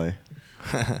to Hawaii.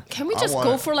 Can we I just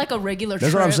wanna- go for like a regular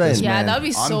That's trip? what I'm saying, Yeah, man. that'd be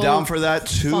I'm so down for that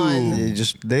too. fun.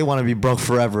 They want to be broke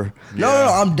forever. No,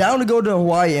 I'm down to go to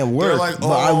Hawaii and work. They're like, but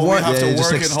I oh, want. we have Yeah, to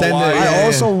just work in extend it. Hawaii. Yeah, I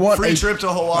also want Free a trip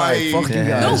to Hawaii. Alright, fuck Yeah. you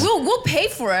No, guys. we'll pay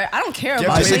for it. I don't care Get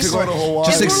about paid it. to go to Hawaii.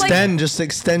 Just If we're like- just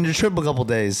extend your trip a couple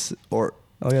days. Or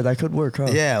Oh yeah, that could work, huh?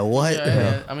 yeah, what?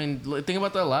 Yeah. I mean, think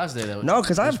about that last day. That No,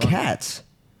 because I was have fun. cats.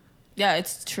 Yeah,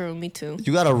 it's true. Me too.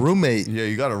 You got a roommate. Yeah,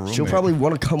 you got a roommate. She'll probably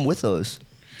want to come with us.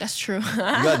 That's true. You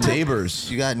got neighbors.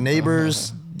 You got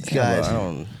neighbors. You Yeah, got. but I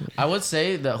don't. I would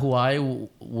say that Hawaii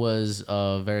was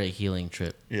a very healing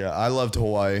trip. Yeah, I loved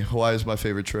Hawaii. Hawaii is my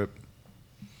favorite trip.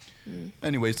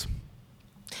 Anyways,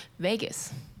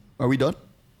 Vegas. are we done?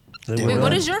 Wait,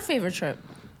 what is your favorite trip?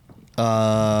 You've been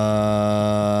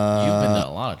Uh, to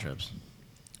a lot of trips.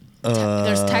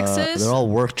 There's Texas. they're all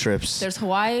work trips. There's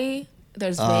Hawaii.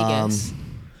 There's Vegas.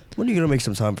 When are you gonna make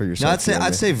some time for yourself? No, I'd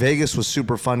Jeremy? say Vegas was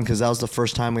super fun because that was the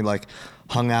first time we like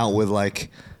hung out with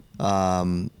like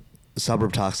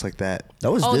suburb talks like that.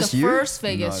 that was Oh, this the year. first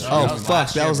Vegas trip. Oh that was fuck,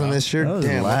 last that year, wasn't bro. this year. That was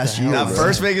Damn, what last the hell? year, That bro.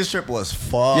 first Vegas trip was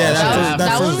fun. Yeah, That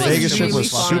that one first was Vegas trip really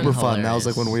was fun. super fun. That was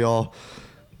like Hilarious. when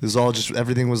it was all just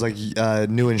everything was like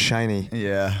new and shiny.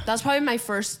 Yeah. That's probably my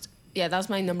first. Yeah, that's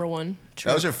my number one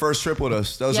trip. That was your first trip with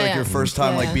us. That was Yeah, like yeah. your first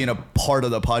time Yeah. like being a part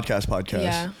of the podcast.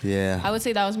 Yeah. Yeah. I would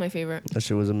say that was my favorite. That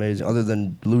shit was amazing. Other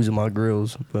than losing my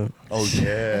grills, but Oh yeah.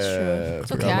 That's true.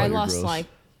 It's Forgot okay. about I your lost grills. like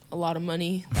a lot of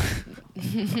money.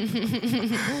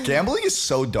 Gambling is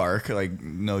so dark, like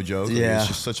no joke. Like, Yeah. it's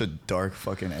just such a dark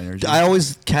fucking energy. I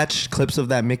always catch clips of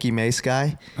that Mickey Mace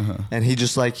guy, and he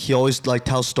always like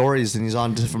tells stories, and he's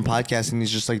on different podcasts, and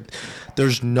he's just like,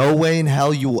 "There's no way in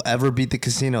hell you will ever beat the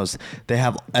casinos. They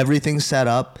have everything set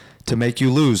up to make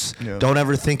you lose. Yeah. Don't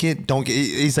ever think it. Don't."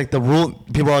 He's like the rule.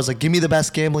 People are always like, "Give me the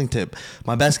best gambling tip."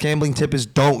 My best gambling tip is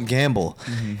don't gamble.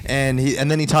 And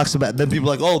then he talks about. Then people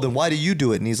are like, "Oh, then why do you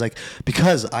do it?" And he's like,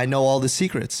 "Because I know all the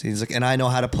secrets." He's like, "And I know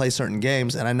how to play certain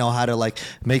games, and I know how to like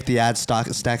make the ad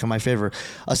stack in my favor."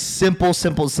 A simple.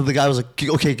 So the guy was like,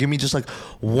 "Okay, give me just like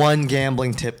one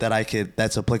gambling tip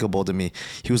that's applicable to me."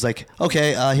 He was like,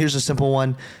 "Okay, here's a simple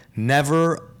one.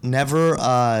 Never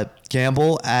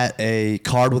gamble at a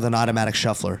card with an automatic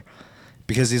shuffler."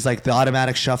 Because he's like, the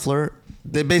automatic shuffler,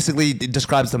 it basically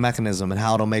describes the mechanism and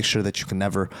how it'll make sure that you can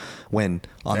never win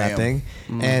on that Damn. thing.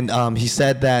 And he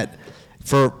said that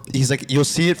he's like, you'll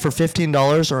see it for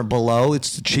 $15 or below.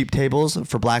 It's the cheap tables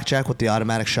for blackjack with the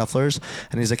automatic shufflers.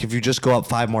 And he's like, if you just go up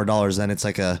 $5 more, then it's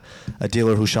like a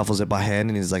dealer who shuffles it by hand.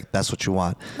 And he's like, that's what you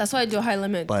want. That's why I do high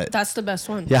limit. But- That's the best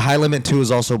one. Yeah, high limit too is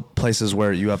also places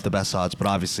where you have the best odds, but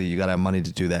obviously you gotta have money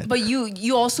to do that. But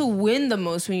you also win the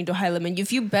most when you do high limit.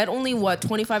 If you bet only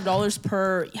 $25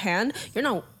 per hand, you're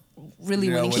not really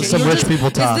Yeah, winning well, shit. some You're rich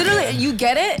people talk. It's literally you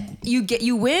get it,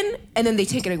 you win, and then they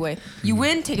take it away. You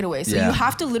win, take it away. So Yeah. you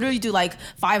have to literally do like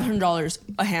 $500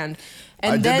 a hand,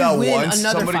 and I did then that win once.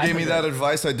 another. Somebody gave me 500. that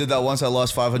advice. I did that once. I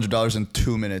lost $500 in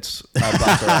 2 minutes. At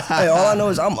baccarat. hey, all I know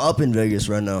is I'm up in Vegas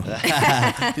right now.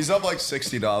 He's up like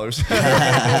 $60.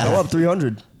 I'm up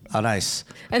 300. Oh, nice.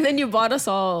 And then you bought us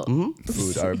all.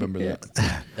 Food. I remember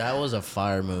that. That was a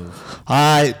fire move.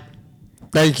 All right.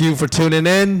 Thank you for tuning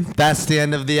in. That's the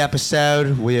end of the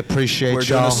episode. We appreciate We're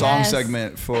doing y'all. a song Yes.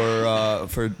 segment for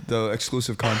the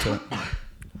exclusive content.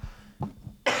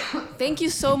 Thank you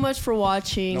so much for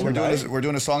watching. We're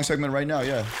doing a song segment right now.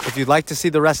 Yeah. If you'd like to see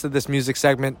the rest of this music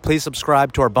segment, please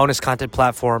subscribe to our bonus content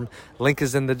platform. Link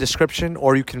is in the description,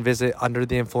 or you can visit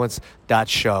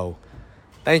undertheinfluence.show.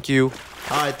 Thank you.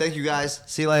 All right. Thank you, guys.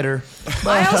 See you later.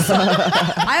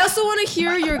 I also want to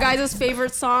hear your guys'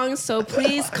 favorite songs, so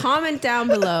please comment down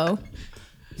below.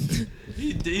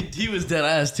 He was dead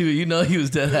ass too. You know he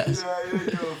was dead ass.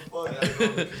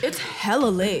 It's hella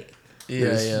late. Yeah,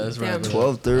 that's right. Damn.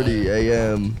 12:30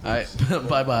 a.m. All right,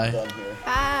 bye bye.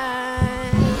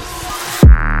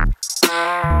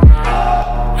 Bye.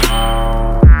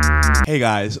 Hey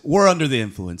guys, we're Under the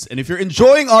Influence, and if you're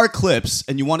enjoying our clips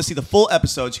and you want to see the full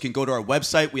episodes, you can go to our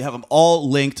website. We have them all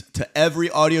linked to every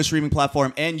audio streaming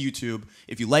platform and YouTube.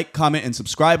 If you like, comment, and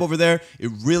subscribe over there,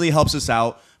 it really helps us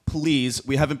out. Please,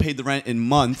 we haven't paid the rent in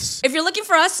months. If you're looking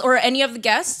for us or any of the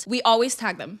guests, we always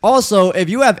tag them. Also, if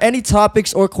you have any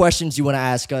topics or questions you want to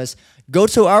ask us, go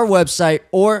to our website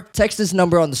or text this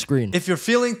number on the screen. If you're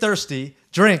feeling thirsty,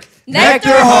 drink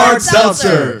Nectar Hard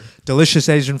Seltzer. Delicious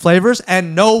Asian flavors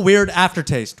and no weird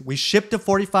aftertaste. We ship to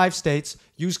 45 states.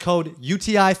 Use code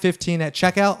UTI15 at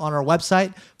checkout on our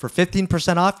website for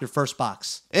 15% off your first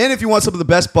box. And if you want some of the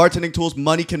best bartending tools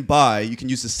money can buy, you can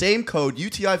use the same code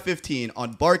UTI15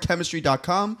 on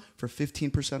barchemistry.com for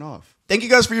 15% off. Thank you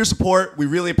guys for your support. We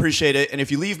really appreciate it. And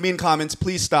if you leave mean comments,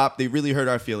 please stop. They really hurt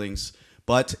our feelings.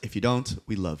 But if you don't,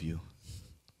 we love you.